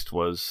Damian Priest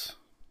was,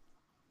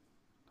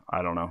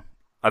 I don't know.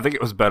 I think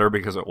it was better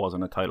because it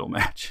wasn't a title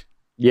match.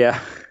 Yeah.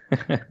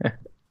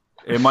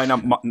 It might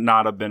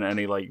not have been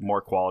any like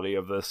more quality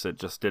of this. It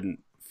just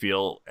didn't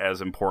feel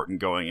as important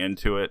going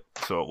into it,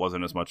 so it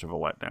wasn't as much of a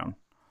letdown.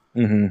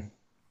 Mm-hmm.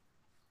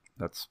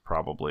 That's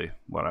probably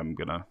what I'm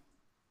gonna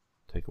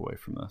take away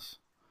from this.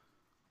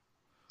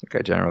 I think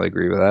I generally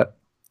agree with that.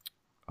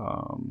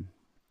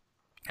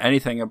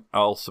 Anything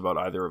else about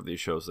either of these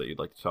shows that you'd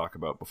like to talk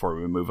about before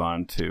we move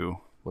on to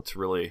what's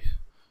really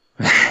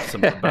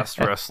some of the best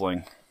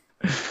wrestling?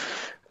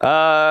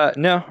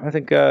 No, I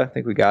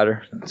think we got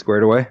her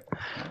squared away.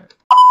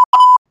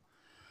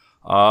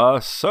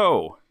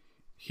 So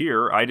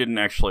here I didn't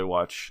actually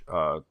watch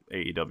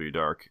AEW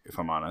Dark, if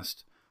I'm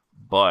honest,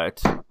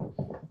 but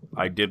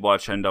I did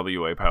watch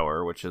NWA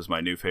Power, which is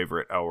my new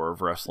favorite hour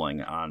of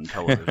wrestling on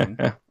television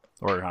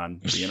or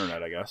on the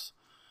internet, I guess.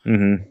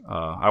 Mm-hmm.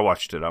 I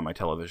watched it on my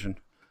television.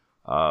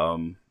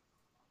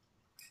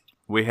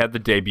 We had the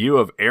debut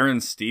of Aaron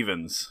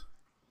Stevens,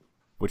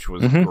 which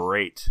was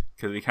great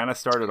because he kind of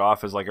started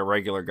off as like a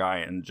regular guy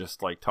and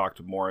just like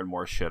talked more and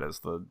more shit as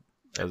the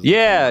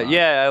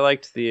I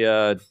liked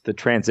the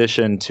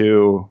transition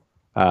to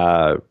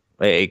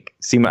like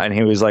Sema, and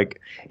he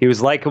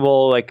was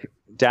likable, like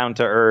down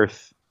to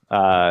earth,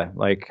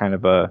 like kind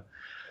of a,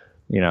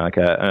 you know, like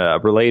a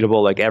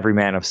relatable, like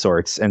everyman of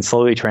sorts, and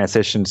slowly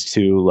transitions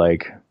to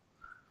like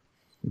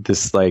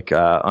this like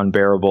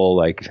unbearable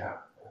like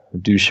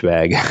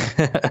douchebag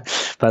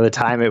by the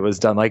time it was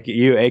done. Like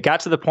it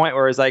got to the point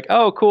where it's like,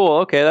 oh cool,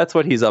 okay, that's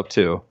what he's up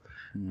to.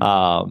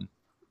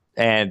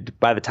 And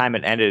by the time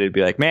it ended, it'd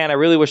be like, man, I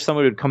really wish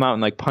someone would come out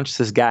and like punch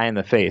this guy in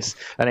the face.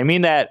 And I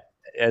mean that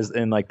as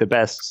in like the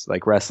best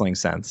like wrestling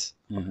sense.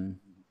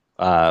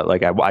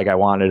 Like I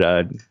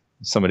wanted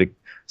somebody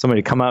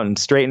to come out and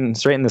straighten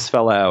this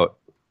fella out.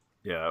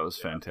 Yeah, it was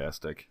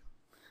fantastic.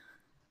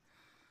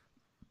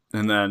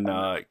 And then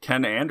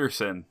Ken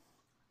Anderson,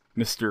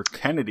 Mr.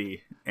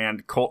 Kennedy,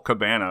 and Colt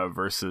Cabana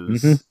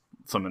versus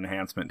some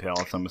enhancement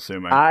talents, I'm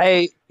assuming.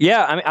 I'm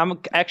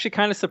actually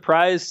kind of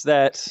surprised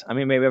that, I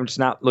mean, maybe I'm just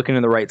not looking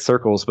in the right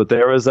circles, but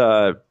there was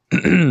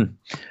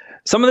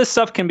some of this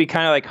stuff can be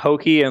kind of like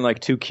hokey and like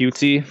too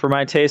cutesy for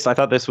my taste. I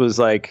thought this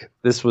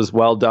was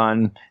well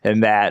done in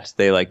that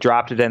they like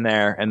dropped it in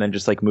there and then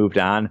just like moved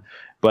on.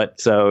 But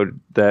so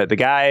the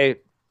guy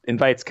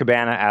invites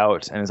Cabana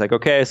out and is like,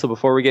 okay, so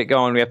before we get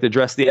going, we have to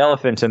address the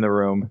elephant in the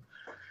room.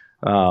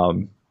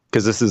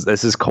 Because this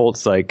is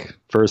Colt's like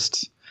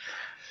first,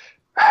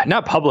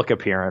 not public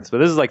appearance, but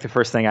this is like the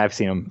first thing I've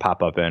seen him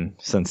pop up in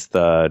since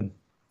the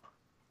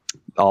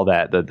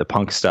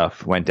Punk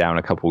stuff went down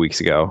a couple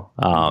weeks ago.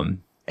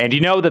 And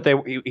you know that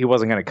he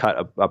wasn't going to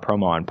cut a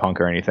promo on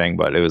Punk or anything,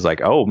 but it was like,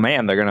 oh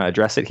man, they're going to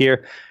address it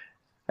here.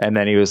 And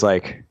then he was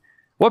like,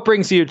 what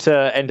brings you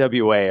to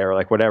NWA, or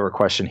like whatever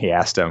question he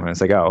asked him. And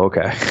it's like, oh,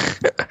 okay.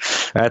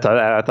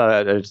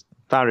 I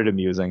found it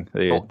amusing.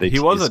 He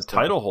was a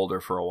title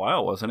holder for a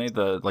while, wasn't he?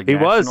 He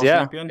was, yeah.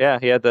 Champion? Yeah,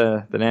 he had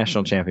the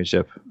national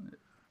championship.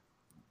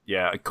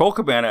 Yeah, Cole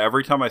Cabana,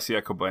 every time I see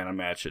a Cabana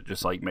match, it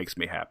just like makes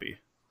me happy.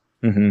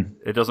 Mm-hmm.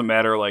 It doesn't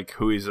matter like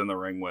who he's in the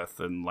ring with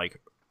and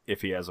like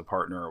if he has a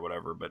partner or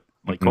whatever, but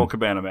like Cole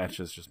Cabana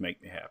matches just make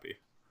me happy.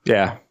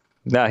 Yeah.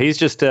 No, he's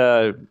just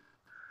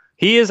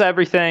he is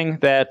everything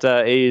that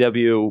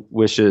AEW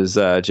wishes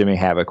Jimmy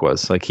Havoc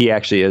was. Like, he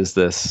actually is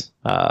this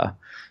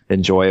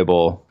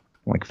enjoyable,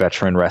 like,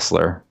 veteran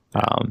wrestler.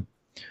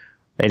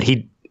 And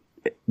he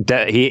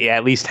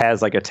at least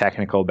has like a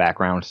technical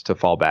background to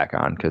fall back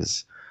on,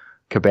 because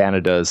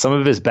Cabana does some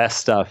of his best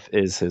stuff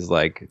is his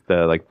like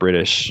the like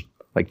British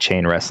like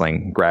chain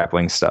wrestling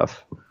grappling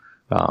stuff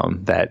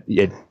that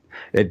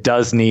it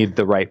does need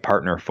the right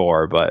partner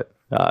for, but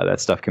that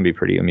stuff can be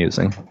pretty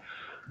amusing.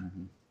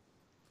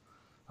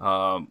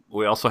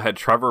 We also had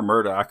Trevor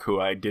Murdoch, who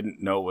I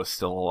didn't know was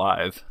still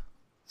alive.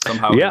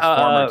 Somehow his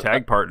former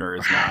tag partner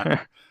is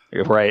not.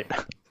 Right.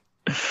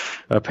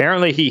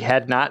 Apparently he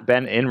had not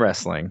been in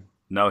wrestling.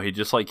 No, he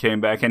just like came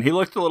back, and he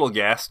looked a little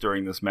gassed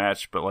during this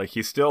match, but like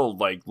he still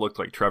like looked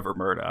like Trevor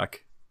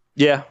Murdoch.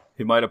 Yeah.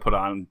 He might have put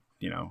on,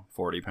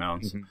 40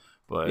 pounds.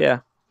 But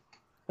yeah,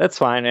 that's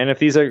fine. And if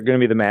these are going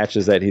to be the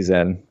matches that he's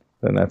in,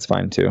 then that's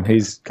fine too.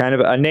 He's kind of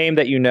a name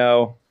that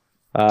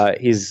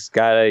he's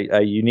got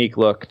a unique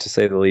look, to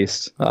say the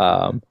least.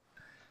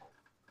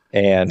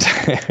 And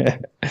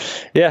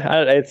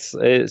yeah, it's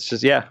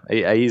just, yeah,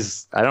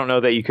 I don't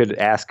know that you could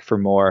ask for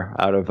more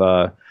out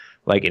of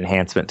like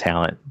enhancement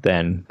talent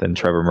than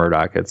Trevor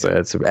Murdoch. It's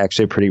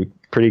actually a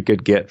pretty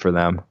good get for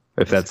them,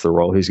 if that's the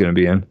role he's going to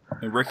be in.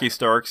 And Ricky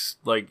Starks,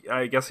 like,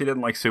 I guess he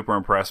didn't like super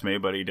impress me,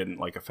 but he didn't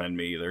like offend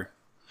me either.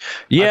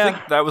 Yeah, I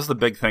think that was the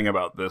big thing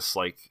about this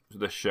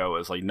show,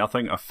 is like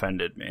nothing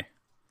offended me.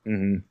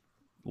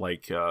 Mm-hmm.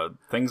 Like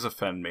things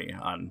offend me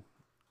on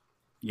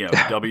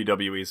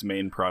WWE's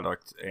main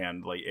product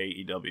and like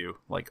AEW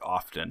like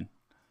often,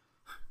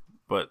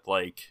 but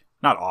like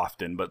not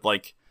often, but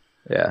like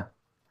yeah,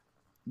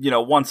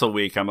 once a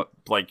week I'm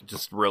like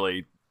just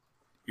really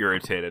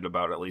irritated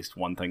about at least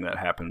one thing that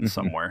happens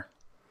somewhere.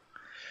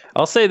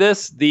 I'll say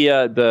this: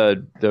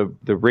 the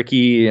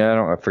Ricky,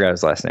 I forgot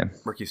his last name.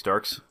 Ricky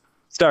Starks.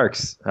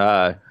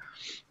 The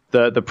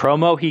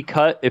promo he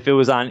cut, if it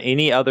was on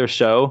any other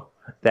show,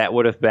 that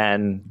would have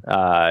been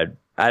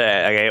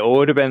it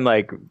would have been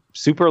like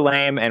super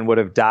lame and would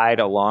have died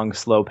a long,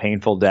 slow,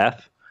 painful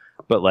death.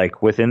 But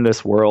like within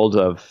this world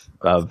of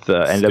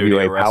the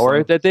NWA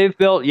power that they've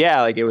built,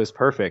 yeah, like it was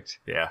perfect.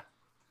 Yeah.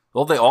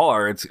 Well, they all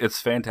are.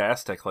 It's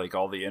fantastic. Like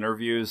all the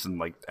interviews and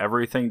like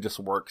everything just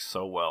works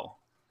so well.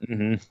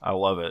 Mm-hmm. I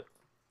love it.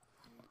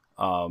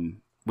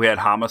 We had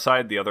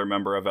Homicide, the other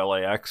member of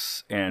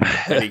LAX, and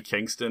Eddie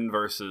Kingston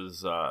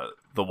versus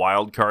the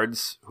Wild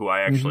Cards, who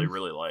I actually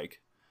really like.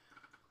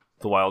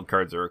 The Wild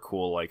Cards are a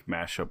cool like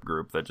mashup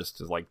group that just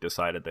like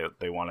decided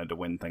they wanted to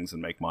win things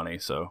and make money,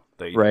 so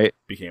they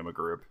became a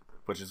group,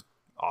 which is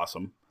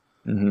awesome.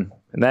 Mm-hmm.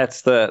 And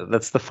that's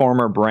the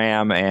former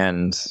Bram,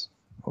 and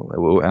I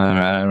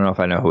don't know if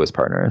I know who his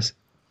partner is.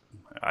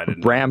 I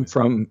didn't. Bram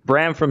from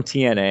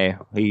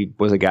TNA. He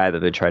was a guy that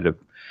they tried to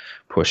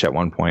push at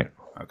one point.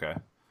 Okay,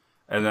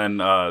 and then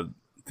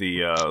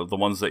the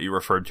ones that you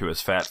referred to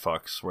as fat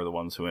fucks were the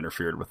ones who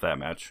interfered with that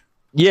match.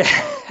 Yeah,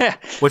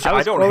 which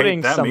I don't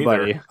hate them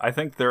either. I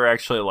think they're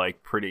actually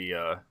like pretty.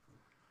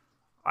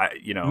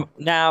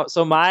 Now,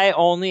 so my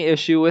only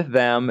issue with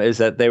them is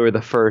that they were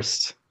the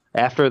first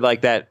after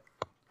like that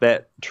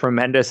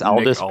tremendous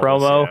Aldis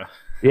promo.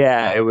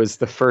 Yeah, it was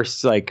the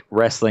first like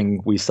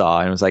wrestling we saw,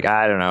 and it was like,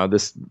 I don't know,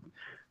 this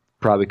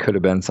probably could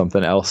have been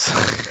something else.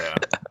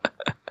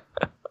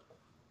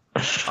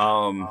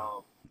 Yeah.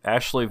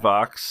 Ashley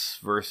Vox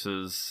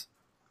versus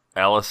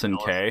Allison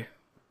Kay.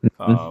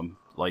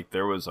 Like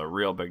there was a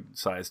real big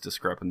size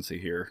discrepancy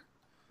here.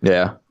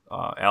 Yeah.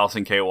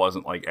 Allison Kay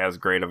wasn't like as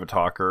great of a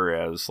talker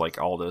as like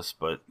Aldis,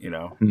 but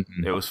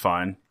it was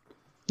fine.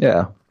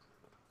 Yeah.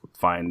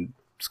 Fine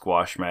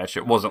squash match.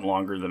 It wasn't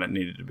longer than it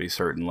needed to be,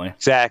 certainly.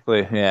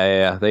 Exactly.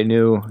 Yeah. They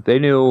knew.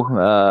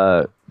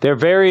 They're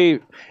very,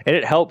 and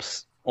it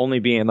helps only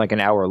being like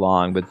an hour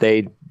long, but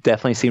they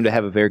definitely seem to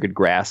have a very good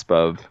grasp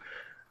of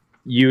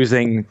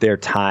using their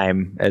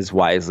time as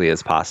wisely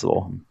as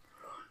possible.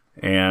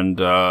 And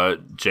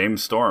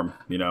James Storm,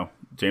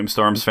 James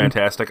Storm's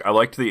fantastic. I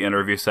liked the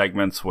interview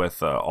segments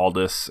with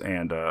Aldis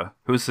and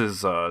who's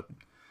his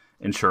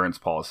insurance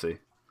policy,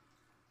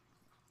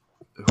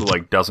 who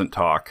like doesn't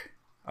talk.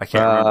 I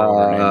can't remember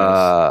what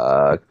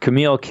her name is.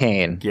 Camille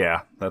Kane.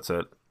 Yeah, that's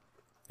it.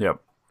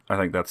 Yep, I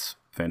think that's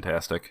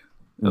fantastic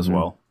as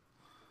well.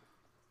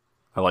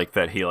 I like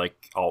that he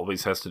like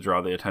always has to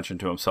draw the attention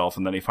to himself,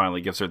 and then he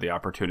finally gives her the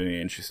opportunity,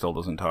 and she still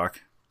doesn't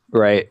talk.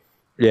 Right.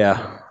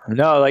 Yeah.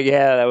 No, like,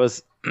 yeah, that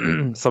was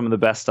some of the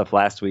best stuff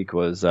last week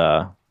was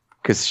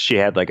because she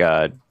had like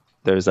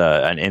there's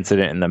an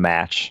incident in the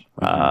match.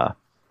 I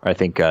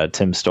think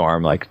Tim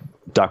Storm like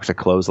ducked a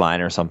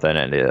clothesline or something,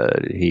 and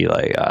he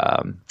like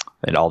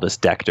and Aldis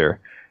decked her,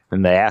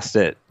 and they asked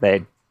it.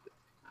 That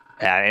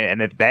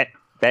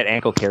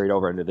ankle carried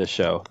over into this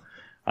show,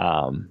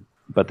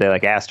 but they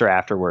like asked her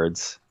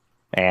afterwards,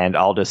 and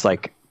Aldis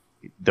like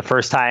the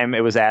first time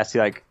it was asked, he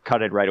like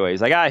cut it right away.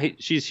 He's like,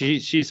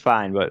 she's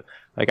fine, but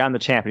like I'm the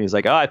champion. He's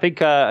like, oh, I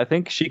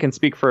think she can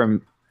speak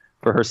for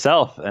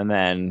herself, and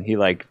then he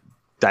like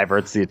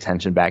diverts the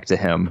attention back to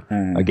him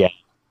again.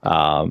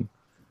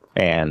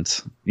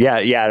 And yeah,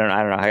 I don't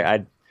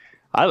know.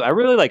 I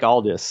really like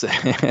Aldis.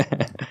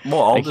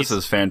 Well, Aldis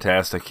is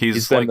fantastic.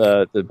 He's been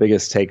like the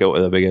biggest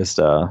takeover, the biggest.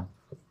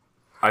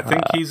 I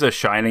think he's a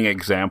shining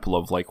example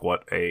of like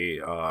what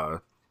a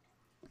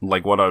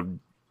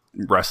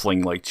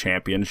wrestling like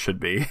champion should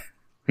be.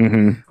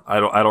 Mm-hmm. I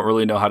don't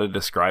really know how to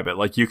describe it.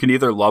 Like, you can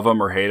either love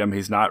him or hate him.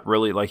 He's not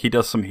really like, he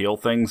does some heel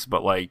things,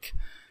 but like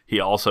he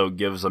also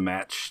gives a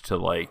match to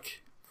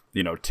like,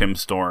 you know, Tim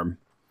Storm,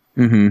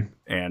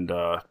 and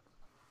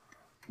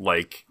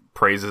like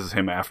praises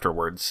him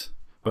afterwards.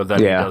 But then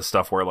he does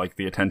stuff where like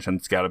the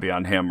attention's got to be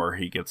on him, or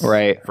he gets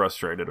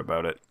frustrated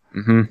about it.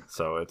 Mm-hmm.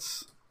 So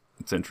it's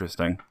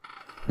interesting.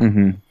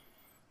 Mm-hmm.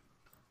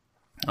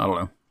 I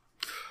don't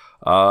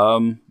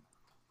know.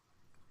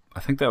 I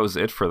think that was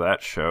it for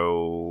that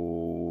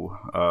show.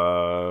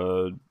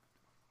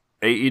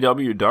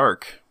 AEW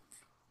Dark.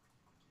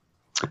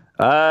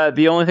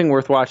 The only thing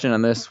worth watching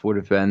on this would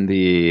have been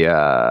the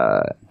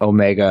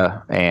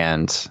Omega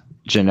and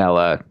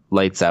Janela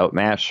Lights Out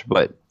match,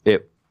 but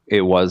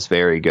it was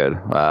very good.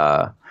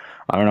 I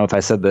don't know if I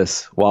said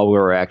this while we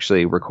were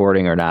actually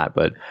recording or not,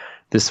 but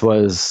this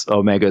was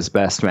Omega's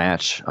best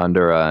match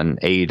under an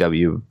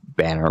AEW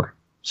banner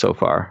so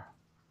far,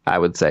 I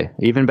would say.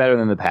 Even better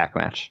than the Pac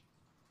match.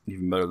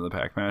 Even better than the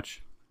Pac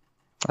match?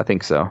 I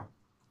think so.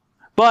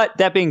 But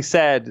that being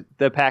said,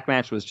 the Pac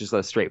match was just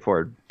a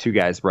straightforward two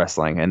guys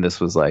wrestling, and this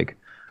was like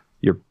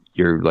your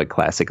like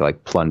classic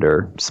like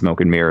plunder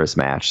smoke and mirrors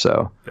match.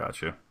 So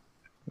gotcha.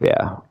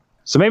 Yeah.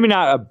 So maybe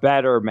not a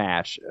better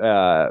match.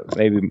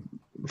 Maybe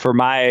for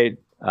my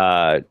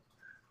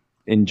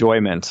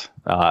enjoyment,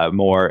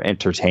 more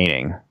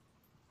entertaining.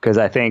 Because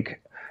I think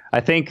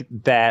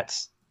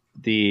that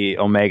the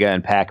Omega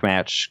and Pac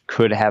match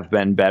could have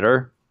been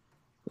better.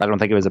 I don't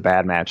think it was a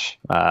bad match.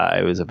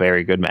 It was a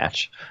very good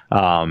match.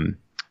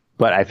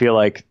 But I feel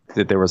like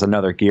that there was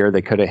another gear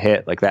they could have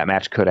hit. Like that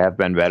match could have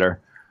been better.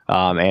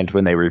 And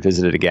when they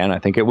revisit it again, I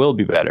think it will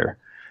be better.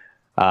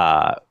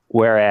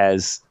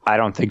 Whereas I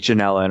don't think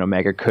Janela and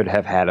Omega could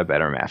have had a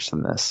better match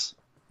than this.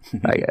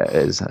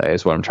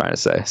 is what I'm trying to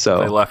say. So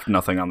they left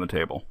nothing on the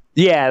table.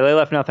 Yeah, they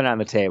left nothing on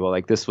the table.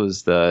 Like this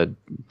was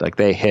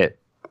they hit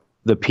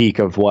the peak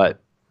of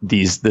what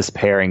this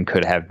pairing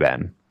could have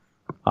been.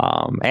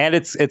 And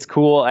it's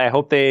cool. I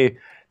hope they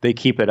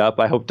keep it up.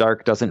 I hope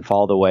Dark doesn't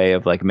fall the way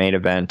of like Main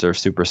Event or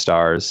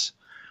Superstars,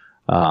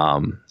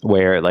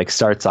 where it like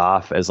starts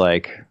off as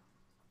like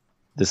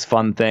this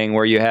fun thing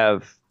where you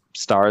have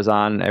stars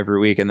on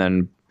every week, and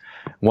then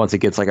once it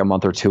gets like a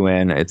month or two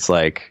in, it's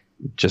like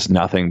just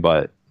nothing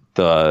but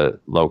the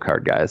low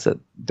card guys that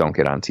don't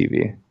get on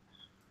TV.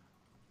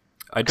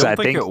 I don't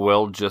think it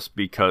will, just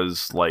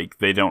because like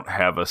they don't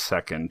have a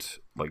second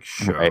like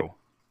show. Right.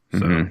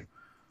 So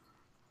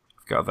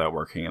got that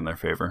working in their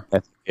favor.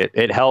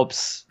 It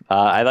helps.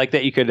 I like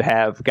that you could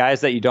have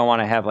guys that you don't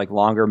want to have like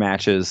longer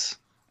matches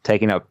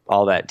taking up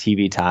all that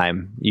TV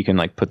time. You can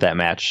like put that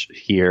match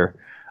here.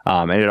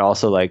 And it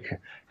also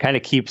like kind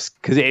of keeps,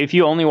 because if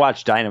you only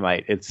watch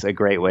Dynamite, it's a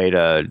great way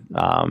to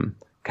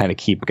kind of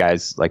keep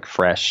guys like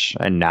fresh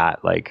and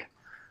not like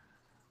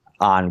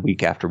on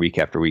week after week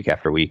after week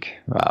after week,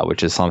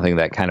 which is something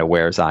that kind of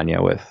wears on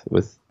you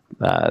with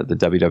the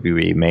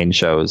WWE main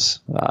shows.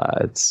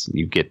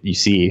 You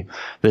see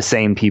the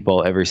same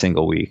people every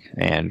single week,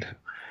 and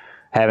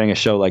having a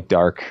show like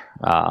Dark,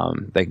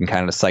 they can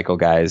kind of cycle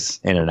guys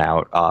in and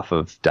out off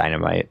of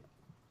Dynamite,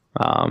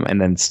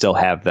 and then still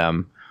have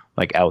them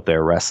like out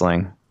there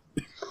wrestling.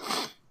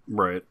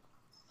 Right.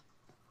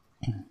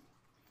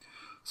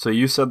 So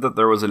you said that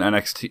there was an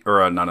NXT,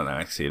 or not an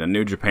NXT, a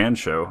New Japan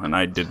show, and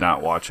I did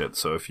not watch it.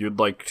 So if you'd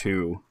like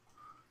to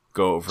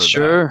go over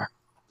Sure.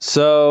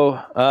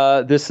 So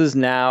this is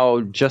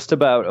now just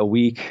about a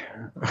week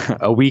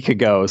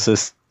ago. So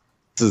this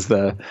is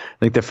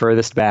the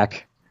furthest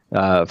back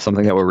of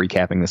something that we're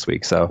recapping this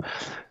week. So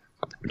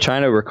I'm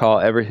trying to recall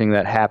everything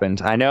that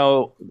happened. I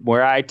know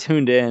where I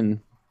tuned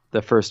in,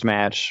 the first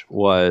match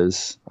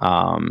was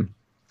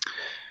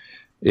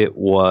it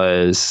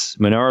was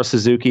Minoru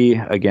Suzuki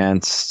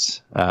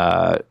against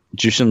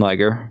Jushin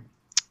Liger,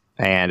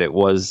 and it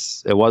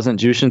wasn't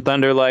Jushin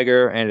Thunder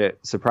Liger, and it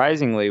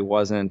surprisingly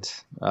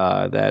wasn't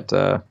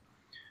that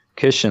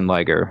Kishin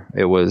Liger.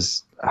 It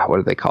was what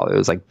did they call it? It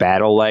was like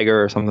Battle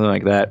Liger or something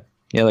like that.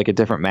 Yeah, like a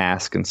different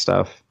mask and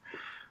stuff.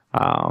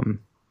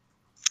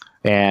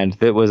 And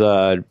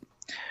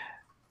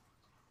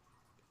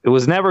it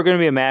was never going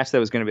to be a match that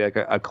was going to be like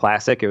a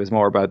classic. It was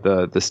more about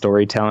the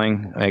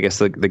storytelling. I guess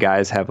the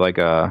guys have like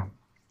a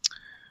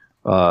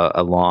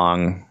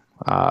long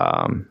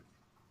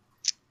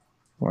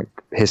like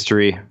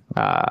history,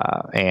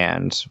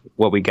 and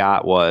what we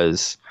got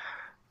was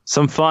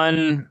some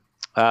fun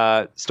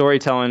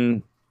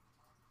storytelling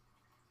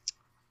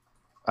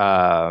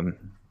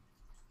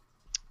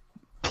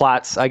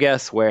plots, I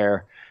guess,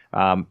 where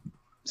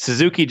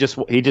Suzuki just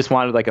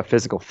wanted like a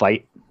physical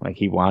fight. Like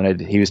he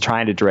was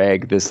trying to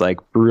drag this like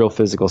real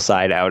physical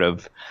side out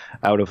of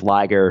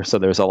Liger. So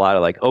there's a lot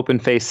of like open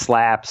face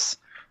slaps,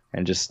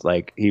 and just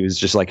like he would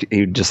just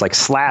like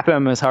slap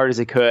him as hard as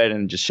he could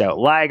and just shout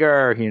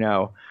Liger,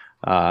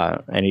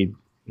 and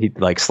he'd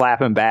like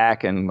slap him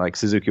back, and like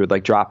Suzuki would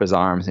like drop his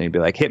arms and he'd be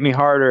like, hit me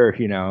harder,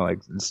 like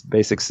it's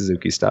basic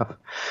Suzuki stuff.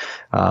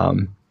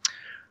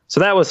 So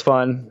that was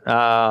fun.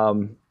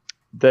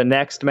 The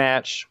next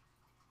match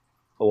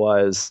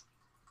was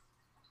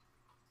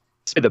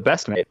the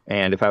best match,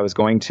 and if I was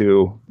going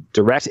to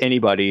direct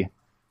anybody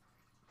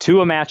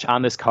to a match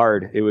on this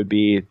card, it would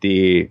be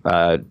the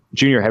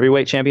Junior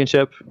Heavyweight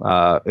Championship.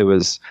 It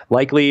was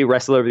likely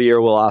Wrestler of the Year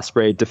Will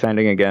Ospreay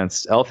defending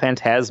against El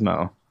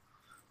Phantasmo.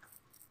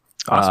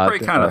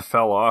 Ospreay kind of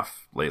fell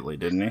off lately,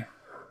 didn't he?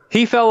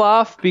 He fell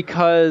off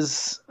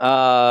because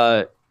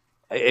and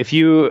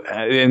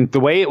the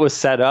way it was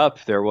set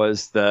up, there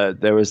was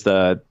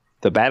the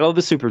Battle of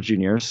the Super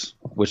Juniors,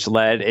 which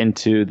led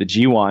into the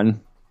G1,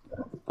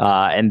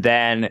 and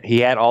then he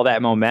had all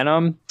that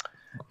momentum,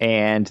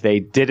 and they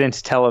didn't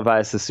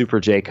televise the Super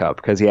J Cup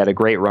because he had a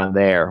great run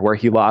there, where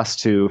he lost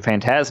to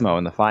Phantasmo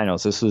in the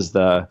finals. This was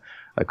a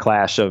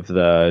clash of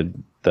the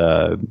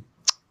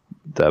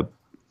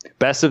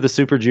best of the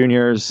Super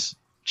Juniors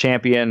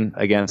champion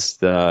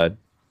against the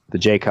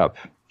J Cup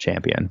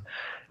champion.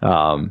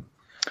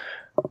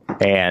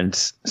 And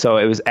so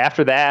it was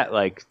after that,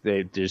 like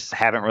they just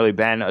haven't really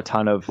been a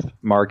ton of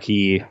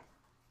marquee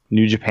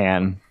New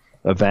Japan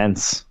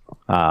events.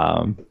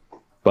 But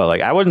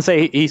like, I wouldn't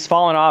say he's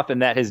fallen off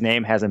and that his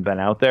name hasn't been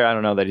out there. I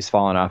don't know that he's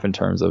fallen off in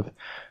terms of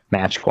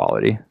match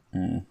quality.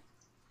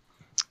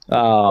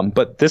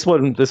 But this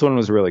one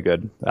was really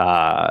good.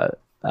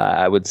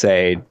 I would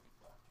say,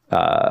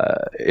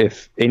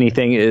 if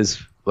anything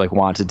is like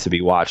wanted to be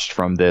watched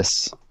from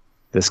this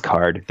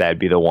card, that'd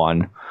be the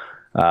one.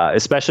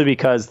 Especially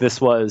because this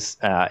was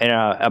in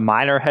a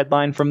minor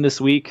headline from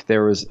this week.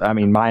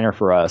 Minor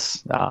for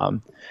us.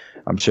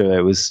 I'm sure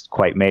it was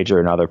quite major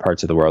in other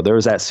parts of the world. There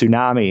was that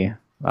tsunami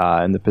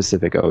in the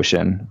Pacific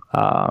Ocean,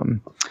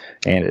 and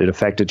it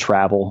affected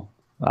travel,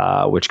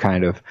 which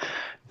kind of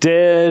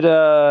did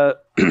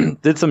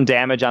some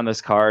damage on this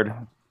card.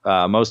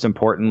 Most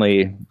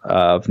importantly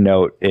of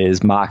note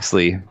is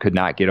Moxley could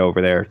not get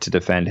over there to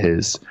defend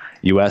his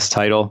U.S.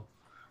 title,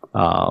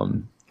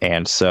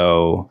 and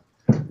so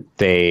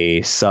they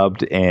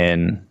subbed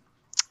in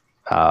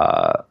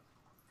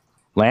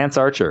Lance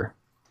Archer.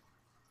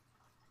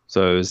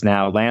 So it was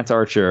now Lance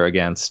Archer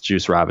against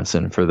Juice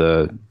Robinson for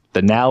the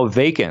now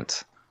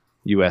vacant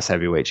U.S.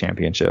 Heavyweight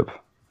Championship.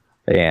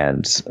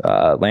 And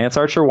Lance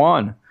Archer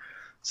won.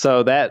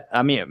 So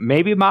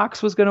maybe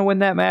Mox was going to win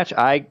that match.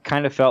 I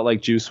kind of felt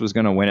like Juice was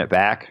going to win it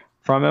back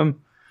from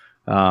him.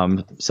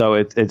 So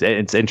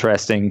it's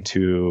interesting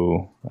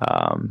to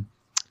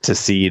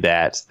see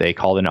that they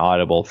called an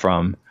audible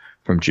from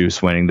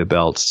Juice winning the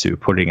belt to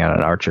putting it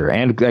on Archer.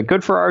 And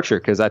good for Archer,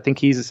 because I think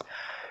he's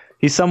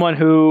someone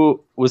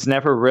who was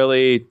never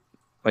really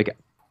like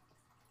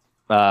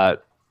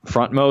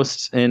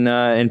frontmost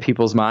in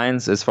people's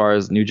minds as far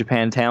as New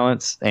Japan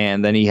talents,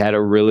 and then he had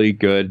a really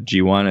good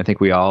G1. I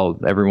think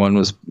everyone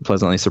was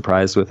pleasantly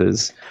surprised with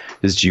his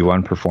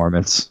G1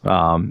 performance.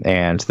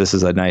 And this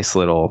is a nice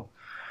little,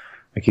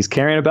 like, he's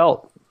carrying a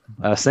belt,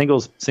 a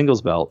singles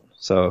belt.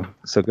 So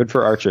good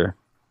for Archer.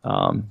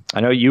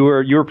 I know you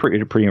were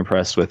pretty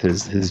impressed with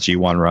his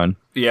G1 run.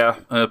 Yeah,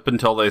 up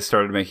until they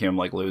started making him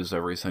like lose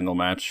every single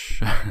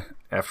match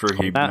after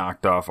he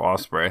knocked off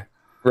Ospreay.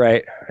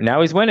 Right. Now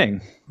he's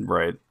winning.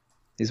 Right.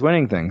 He's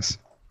winning things.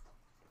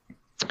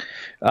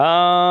 We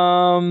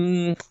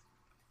had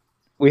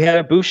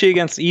Ibushi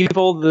against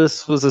Evil.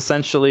 This was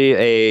essentially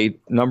a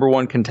number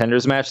one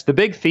contenders match. The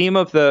big theme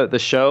of the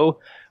show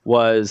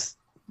was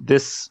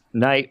this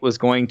night was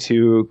going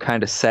to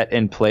kind of set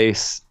in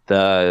place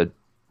the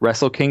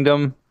Wrestle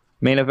Kingdom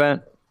main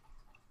event,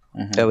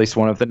 at least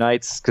one of the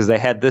nights, because they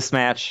had this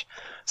match.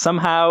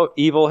 Somehow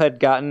Evil had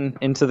gotten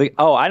into the...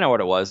 Oh, I know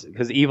what it was,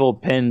 because Evil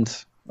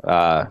pinned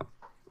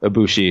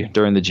Ibushi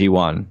during the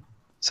G1.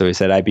 So he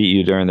said, I beat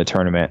you during the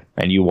tournament,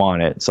 and you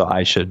won it, so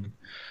I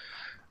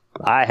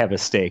have a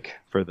stake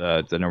for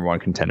the number one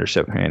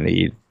contendership, and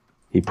he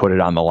put it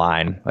on the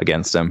line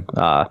against him.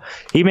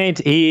 He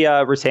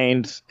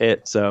retained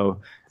it, so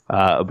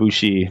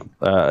Ibushi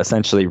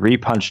essentially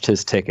repunched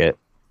his ticket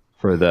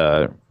for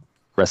the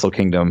Wrestle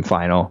Kingdom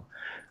final.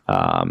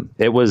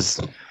 It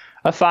was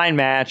a fine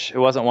match. It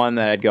wasn't one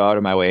that I'd go out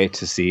of my way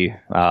to see.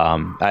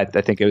 I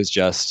think it was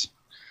just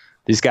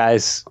these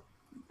guys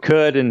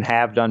could and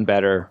have done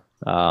better,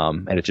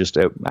 and it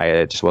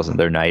just wasn't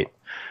their night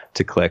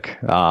to click.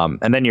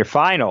 And then your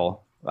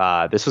final,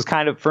 this was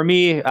kind of, for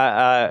me,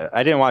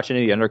 I didn't watch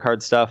any of the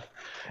undercard stuff,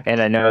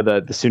 and I know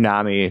the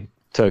tsunami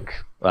took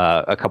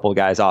a couple of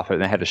guys off it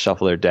and they had to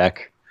shuffle their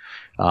deck.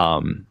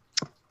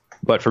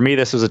 But for me,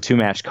 this was a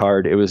 2-match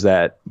card. It was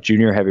that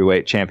Junior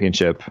Heavyweight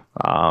Championship,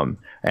 and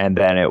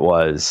then it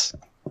was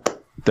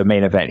the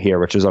main event here,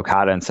 which was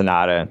Okada and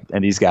Sonata.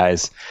 And these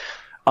guys,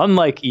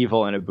 unlike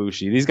Evil and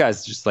Ibushi, these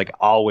guys just like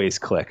always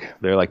click.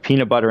 They're like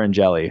peanut butter and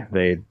jelly.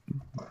 They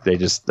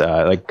just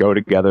like go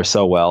together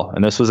so well.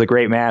 And this was a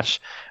great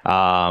match.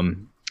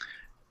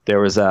 There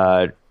was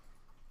a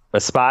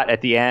spot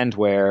at the end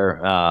where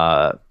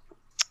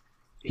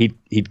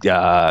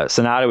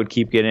Sanada would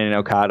keep getting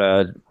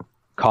Okada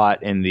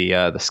caught in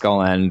the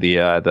skull end,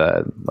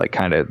 the like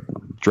kind of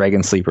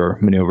dragon sleeper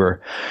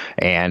maneuver,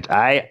 and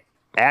I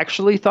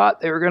actually thought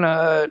they were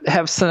gonna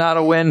have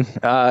Sanada win.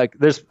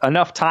 There's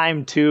enough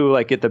time to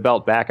like get the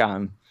belt back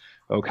on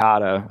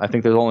Okada. I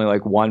think there's only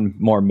like one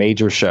more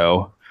major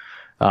show,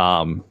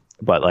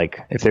 but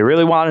like if they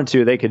really wanted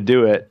to, they could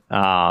do it.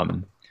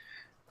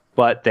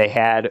 But they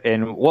had,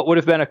 in what would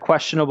have been a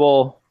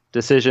questionable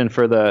decision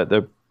for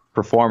the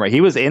performer,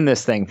 he was in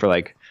this thing for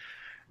like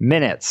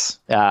minutes,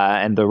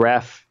 and the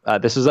ref.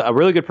 This was a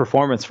really good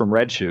performance from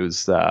Red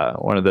Shoes,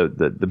 one of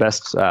the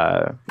best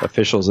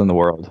officials in the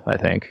world, I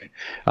think,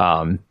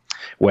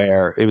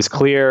 where it was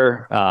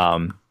clear.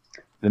 And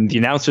the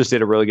announcers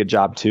did a really good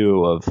job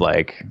too of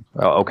like,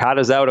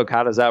 Okada's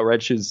out.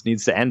 Red Shoes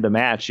needs to end the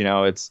match. You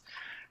know, it's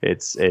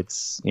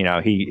you know,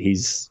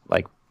 he's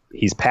like.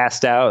 He's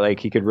passed out,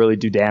 like he could really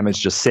do damage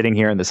just sitting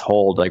here in this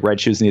hold. Like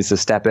Red Shoes needs to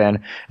step in,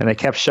 and they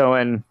kept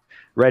showing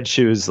Red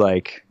Shoes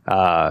like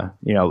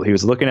you know, he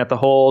was looking at the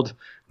hold,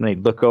 and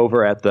they'd look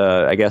over at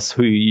the, I guess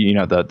who, you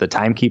know, the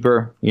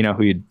timekeeper, you know,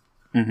 who you'd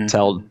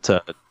tell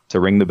to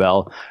ring the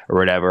bell or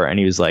whatever, and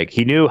he was like,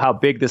 he knew how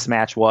big this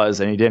match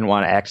was, and he didn't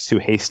want to act too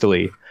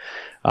hastily.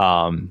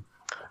 And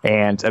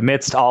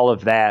amidst all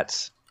of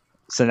that,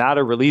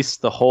 Sanada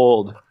released the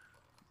hold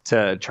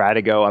to try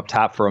to go up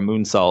top for a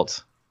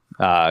moonsault.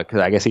 Because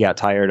I guess he got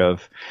tired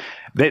of.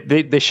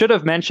 They should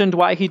have mentioned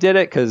why he did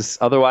it, because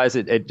otherwise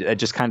it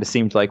just kind of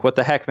seemed like, what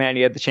the heck, man?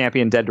 You had the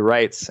champion dead to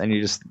rights, and you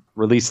just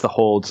released the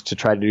hold to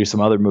try to do some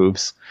other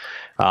moves.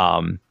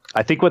 I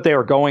think what they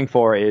were going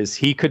for is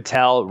he could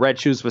tell Red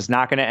Shoes was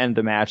not going to end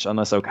the match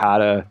unless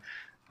Okada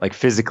like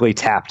physically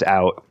tapped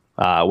out.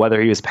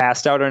 Whether he was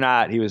passed out or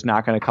not, he was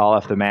not going to call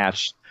off the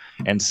match,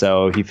 and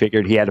so he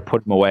figured he had to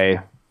put him away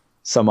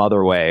some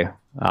other way.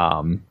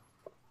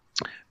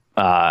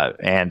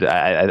 And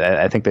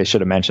I think they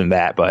should have mentioned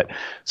that. But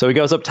so he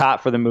goes up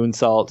top for the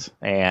moonsault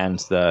and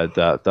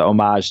the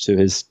homage to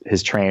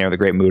his trainer, the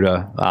Great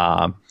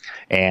Muta.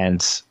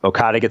 And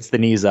Okada gets the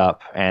knees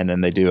up, and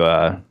then they do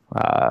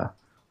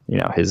you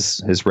know,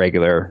 his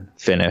regular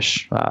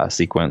finish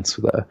sequence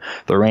with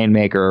the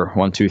Rainmaker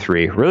 1 2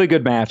 3. Really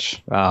good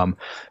match.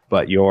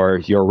 But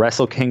your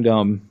Wrestle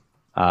Kingdom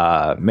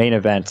main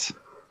event,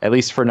 at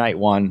least for night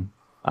 1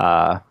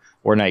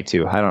 or night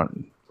 2,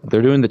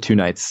 they're doing the 2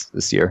 nights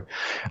this year,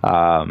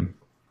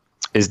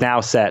 is now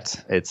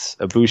set. It's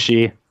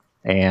Ibushi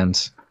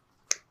and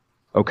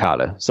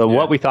Okada. So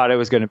what we thought it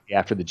was going to be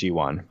after the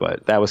G1,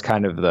 but that was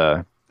kind of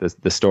the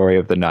story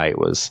of the night,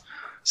 was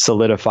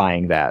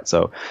solidifying that.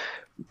 So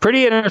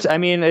pretty interesting. I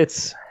mean,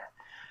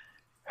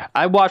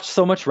 I watch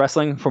so much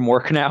wrestling from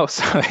work now,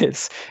 so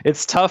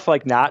it's tough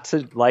like not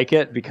to like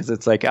it, because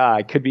it's like,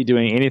 I could be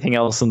doing anything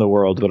else in the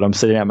world, but I'm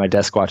sitting at my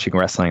desk watching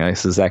wrestling.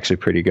 This is actually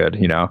pretty good,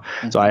 you know.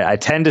 So I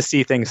tend to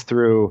see things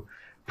through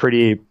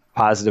pretty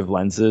positive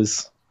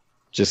lenses,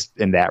 just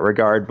in that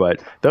regard.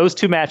 But those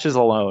 2 matches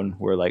alone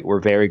were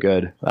very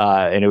good,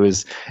 and it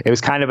was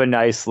kind of a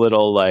nice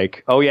little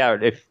like, oh yeah,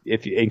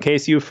 if in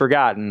case you've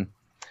forgotten,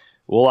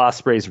 Will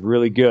Ospreay's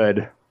really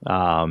good,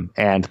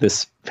 and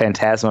this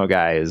Phantasmo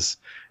guy is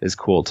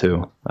cool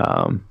too.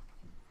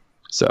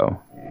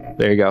 So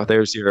there you go.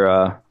 There's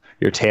your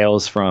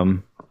tales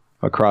from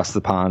across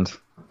the pond.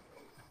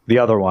 The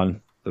other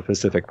one, the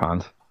Pacific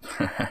Pond.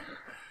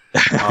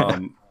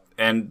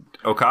 And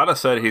Okada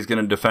said he's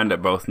going to defend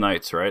it both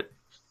nights, right?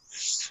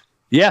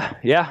 Yeah.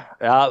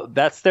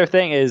 That's their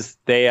thing. Is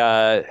they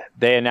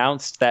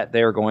announced that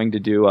they were going to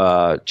do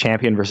a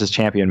champion versus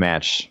champion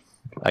match.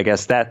 I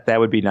guess that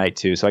would be night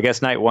 2. So I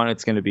guess night 1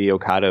 it's going to be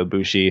Okada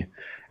Ibushi,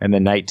 and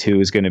then night 2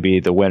 is going to be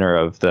the winner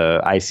of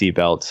the IC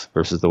belt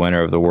versus the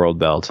winner of the world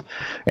belt.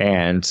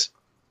 And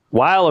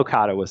while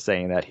Okada was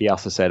saying that, he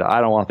also said,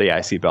 I don't want the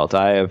IC belt.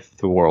 I have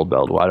the world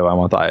belt. Why do I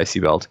want the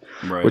IC belt?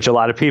 Right. Which a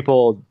lot of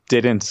people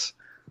didn't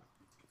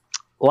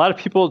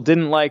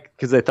like,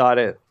 because they thought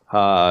it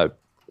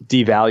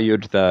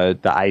devalued the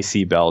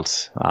IC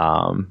belt.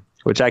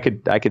 Which I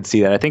could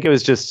see that. I think it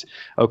was just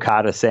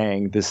Okada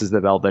saying this is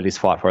the belt that he's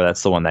fought for.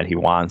 That's the one that he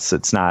wants.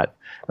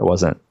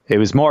 It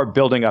was more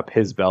building up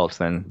his belt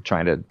than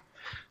trying to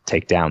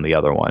take down the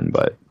other one.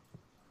 But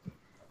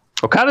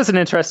Okada's an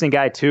interesting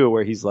guy too,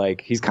 where he's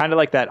kind of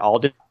like that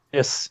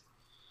Aldis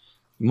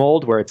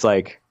mold, where it's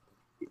like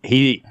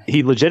he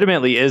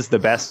legitimately is the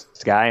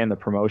best guy in the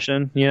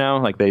promotion, you know,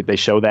 like they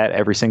show that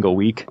every single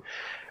week,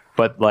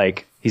 but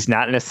like he's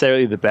not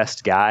necessarily the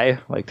best guy.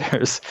 Like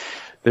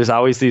there's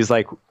always these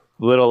like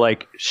little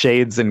like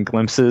shades and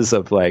glimpses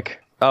of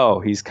like, oh,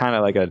 he's kind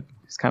of like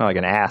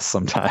an ass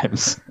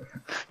sometimes,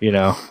 you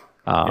know.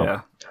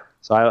 Yeah.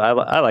 So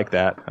I like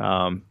that.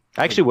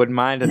 I actually wouldn't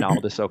mind an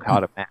Aldis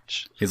Okada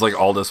match. He's like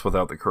Aldis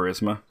without the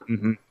charisma.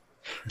 Mm-hmm.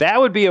 That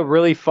would be a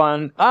really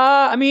fun.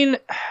 I mean,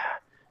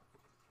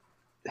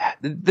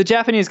 the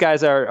Japanese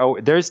guys are. Oh,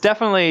 there's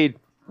definitely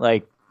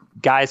like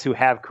guys who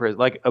have charisma.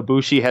 Like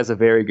Ibushi has a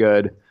very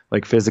good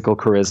like physical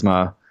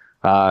charisma.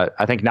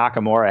 I think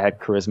Nakamura had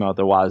charisma at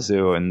the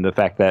wazoo, and the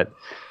fact that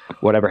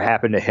whatever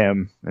happened to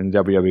him and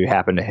WWE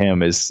happened to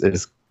him is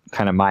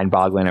kind of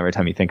mind-boggling every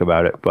time you think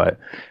about it. But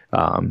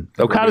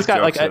Okada's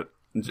got like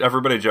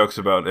everybody jokes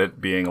about it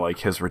being like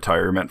his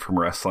retirement from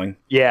wrestling.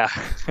 Yeah.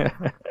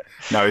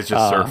 Now he's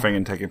just surfing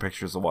and taking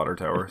pictures of water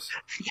towers.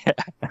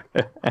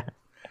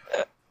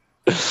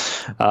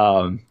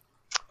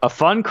 A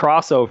fun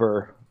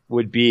crossover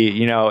would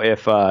be,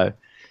 if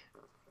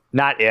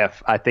not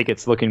if, I think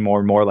it's looking more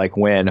and more like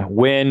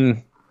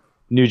when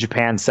New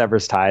Japan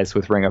severs ties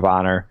with Ring of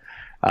Honor.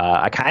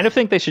 I kind of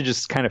think they should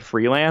just kind of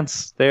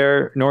freelance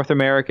their North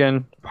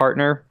American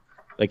partner.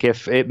 Like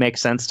if it makes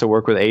sense to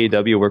work with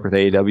AEW, work with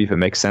AEW. If it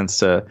makes sense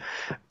to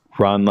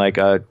run like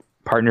a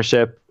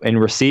partnership in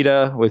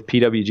Reseda with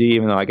PWG,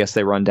 even though I guess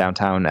they run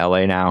downtown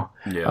LA now.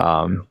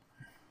 Yeah.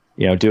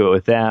 Do it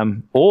with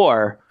them.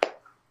 Or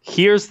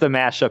here's the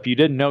mashup you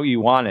didn't know you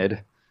wanted: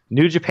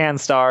 New Japan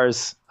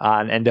Stars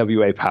on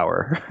NWA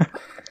Power.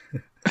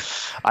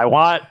 I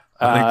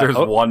think there's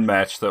one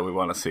match that we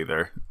want to see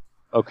there.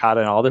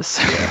 Okada and all this.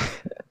 Yeah.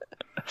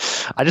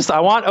 I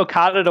want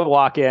Okada to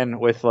walk in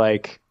with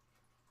like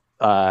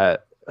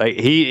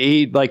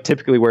he like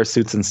typically wears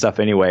suits and stuff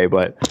anyway,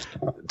 but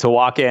to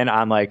walk in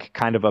on like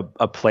kind of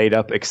a played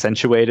up,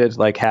 accentuated,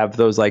 like have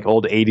those like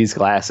old 80s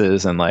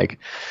glasses and like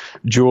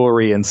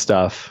jewelry and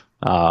stuff.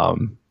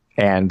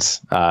 And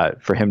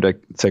for him to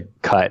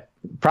cut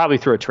probably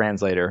through a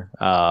translator,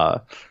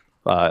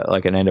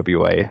 like an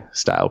NWA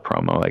style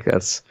promo. Like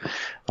that's,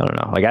 I don't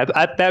know. Like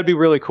that'd be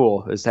really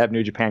cool, is to have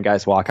New Japan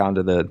guys walk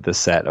onto the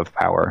set of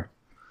Power.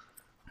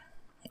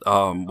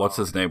 What's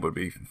his name would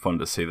be fun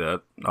to see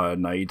that.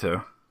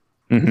 Naito.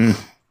 Mm-hmm.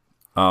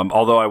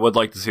 Although I would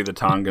like to see the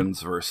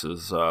Tongans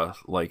versus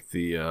like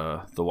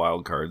the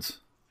wild cards.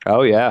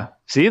 Oh yeah.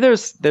 See,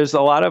 there's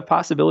a lot of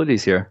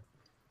possibilities here.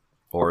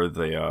 Or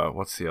the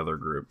what's the other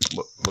group?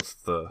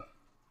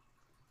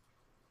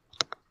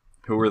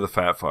 Who were the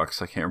Fat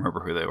Fucks? I can't remember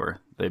who they were.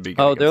 They'd be.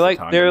 Oh, they're like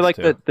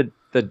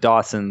the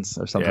Dawsons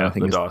or something. Yeah, I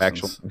think it's the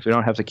actual. We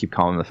don't have to keep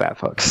calling them the Fat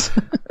Fucks.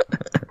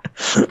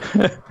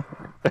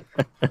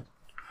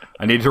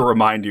 I need to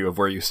remind you of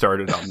where you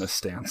started on this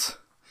stance.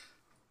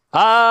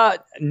 No,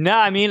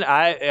 I mean,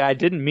 I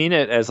didn't mean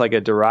it as like a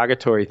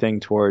derogatory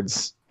thing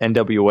towards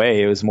NWA.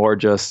 It was more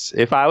just,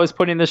 if I was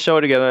putting this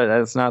show together,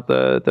 that's not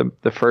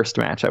the first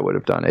match I would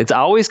have done. It's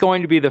always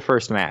going to be the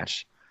first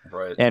match.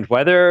 Right. And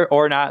whether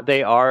or not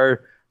they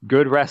are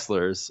good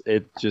wrestlers,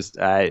 it just,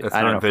 I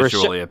don't know.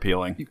 Visually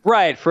appealing.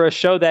 Right. For a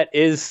show that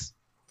is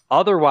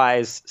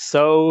otherwise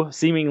so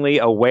seemingly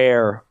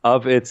aware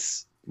of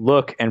its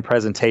look and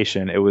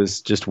presentation, it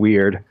was just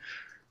weird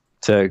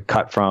to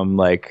cut from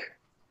like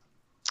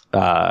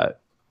the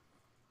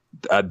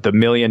 $1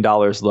 million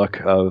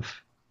look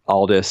of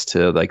Aldis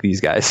to like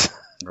these guys.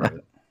 Right.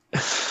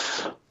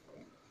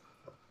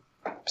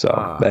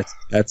 So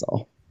that's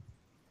all.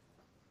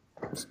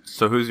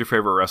 So who's your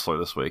favorite wrestler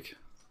this week?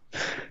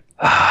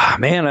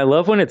 Man, I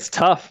love when it's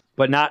tough,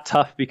 but not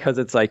tough because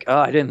it's like, oh,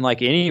 I didn't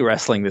like any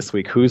wrestling this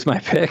week. Who's my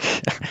pick?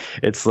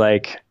 It's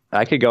like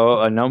I could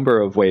go a number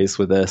of ways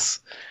with this.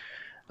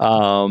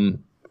 I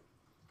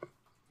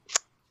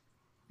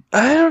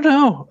don't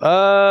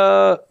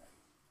know.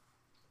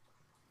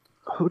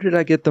 Who did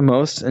I get the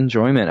most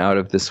enjoyment out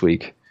of this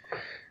week?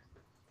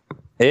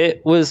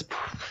 It was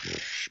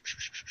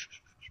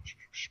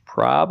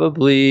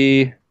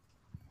probably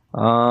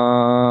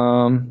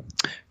I'm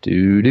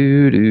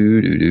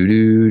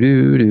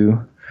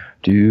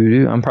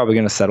probably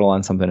gonna settle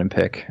on something and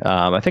pick.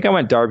 I think I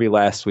went Darby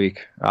last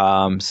week.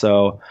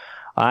 So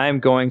I'm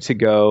going to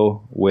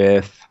go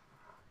with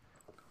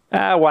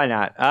why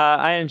not?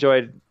 I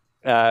enjoyed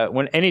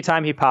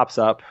anytime he pops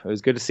up. It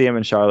was good to see him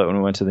in Charlotte when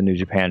we went to the New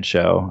Japan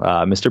show.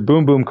 Mr.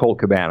 Boom Boom Colt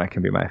Cabana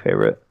can be my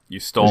favorite. You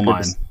stole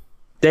mine.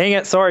 Dang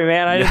it, sorry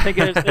man. I didn't think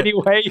there's any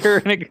way you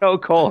were gonna go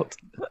Colt.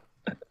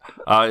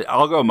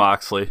 I'll go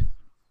Moxley.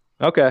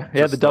 Okay,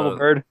 yeah, the Double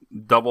Bird.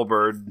 Double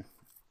Bird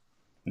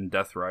and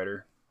Death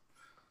Rider.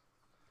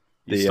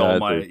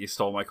 You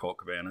stole my Colt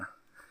Cabana.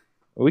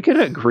 We could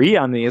agree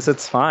on these.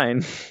 It's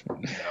fine.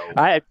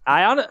 No.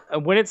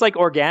 When it's like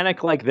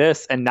organic like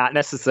this and not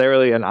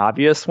necessarily an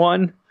obvious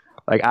one,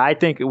 like I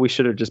think we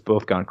should have just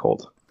both gone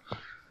Colt.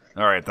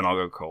 All right, then I'll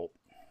go Colt.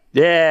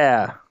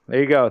 Yeah,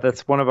 there you go.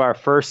 That's one of our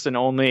first and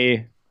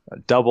only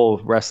double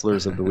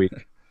wrestlers of the week.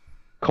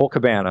 Colt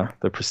Cabana,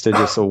 the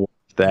prestigious award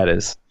that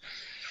is.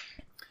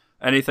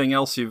 Anything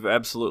else you've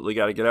absolutely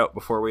got to get out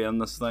before we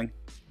end this thing?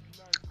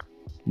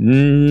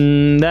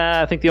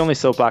 Nah, I think the only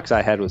soapbox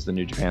I had was the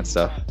New Japan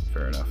stuff.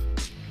 Fair enough.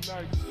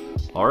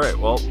 All right,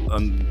 well,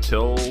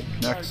 until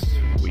next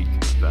week,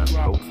 then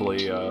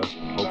hopefully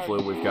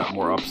we've got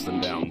more ups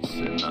than downs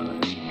in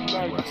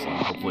wrestling.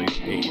 Hopefully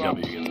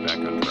AEW gets back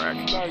on track.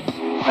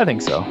 I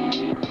think so.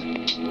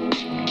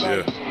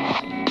 Yeah.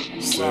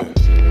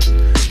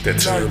 That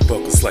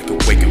turnbuckle's like a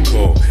wake-up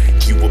call.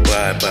 You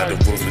abide by the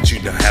rules, but you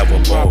know how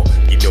I ball.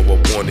 You know I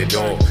want it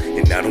all,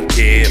 and I don't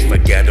care if I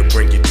gotta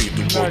bring you through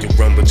the Royal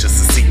Rumble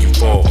just to see you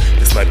fall.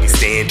 This might be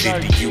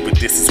standard to you, but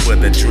this is what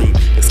I dream.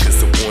 It's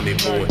cause I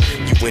wanted more.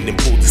 You went and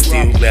pulled the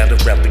steel ladder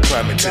out the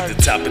climbing to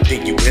the top, and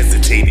then you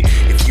hesitated.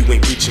 If you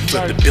ain't reaching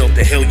for the belt,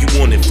 the hell you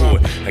want it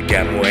for? I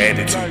got more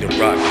attitude than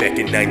Rock back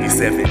in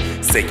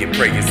 97. Saying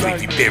prayers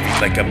leave you buried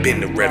like I've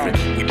been the Reverend.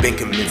 We've been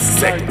convinced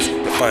seconds,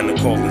 the final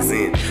call is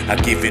in. I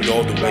give it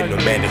all the way, no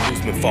matter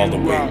who's been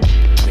following.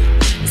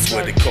 It's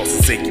what it costs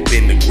to say you've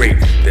been the great.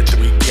 That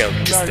 3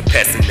 count is the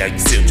passing, now you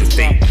sealed your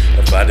fate.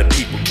 A lot of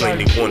people claim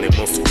they want it,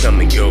 most will come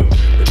and go,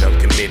 but I'm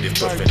committed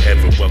for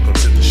forever. Welcome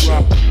to the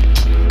show.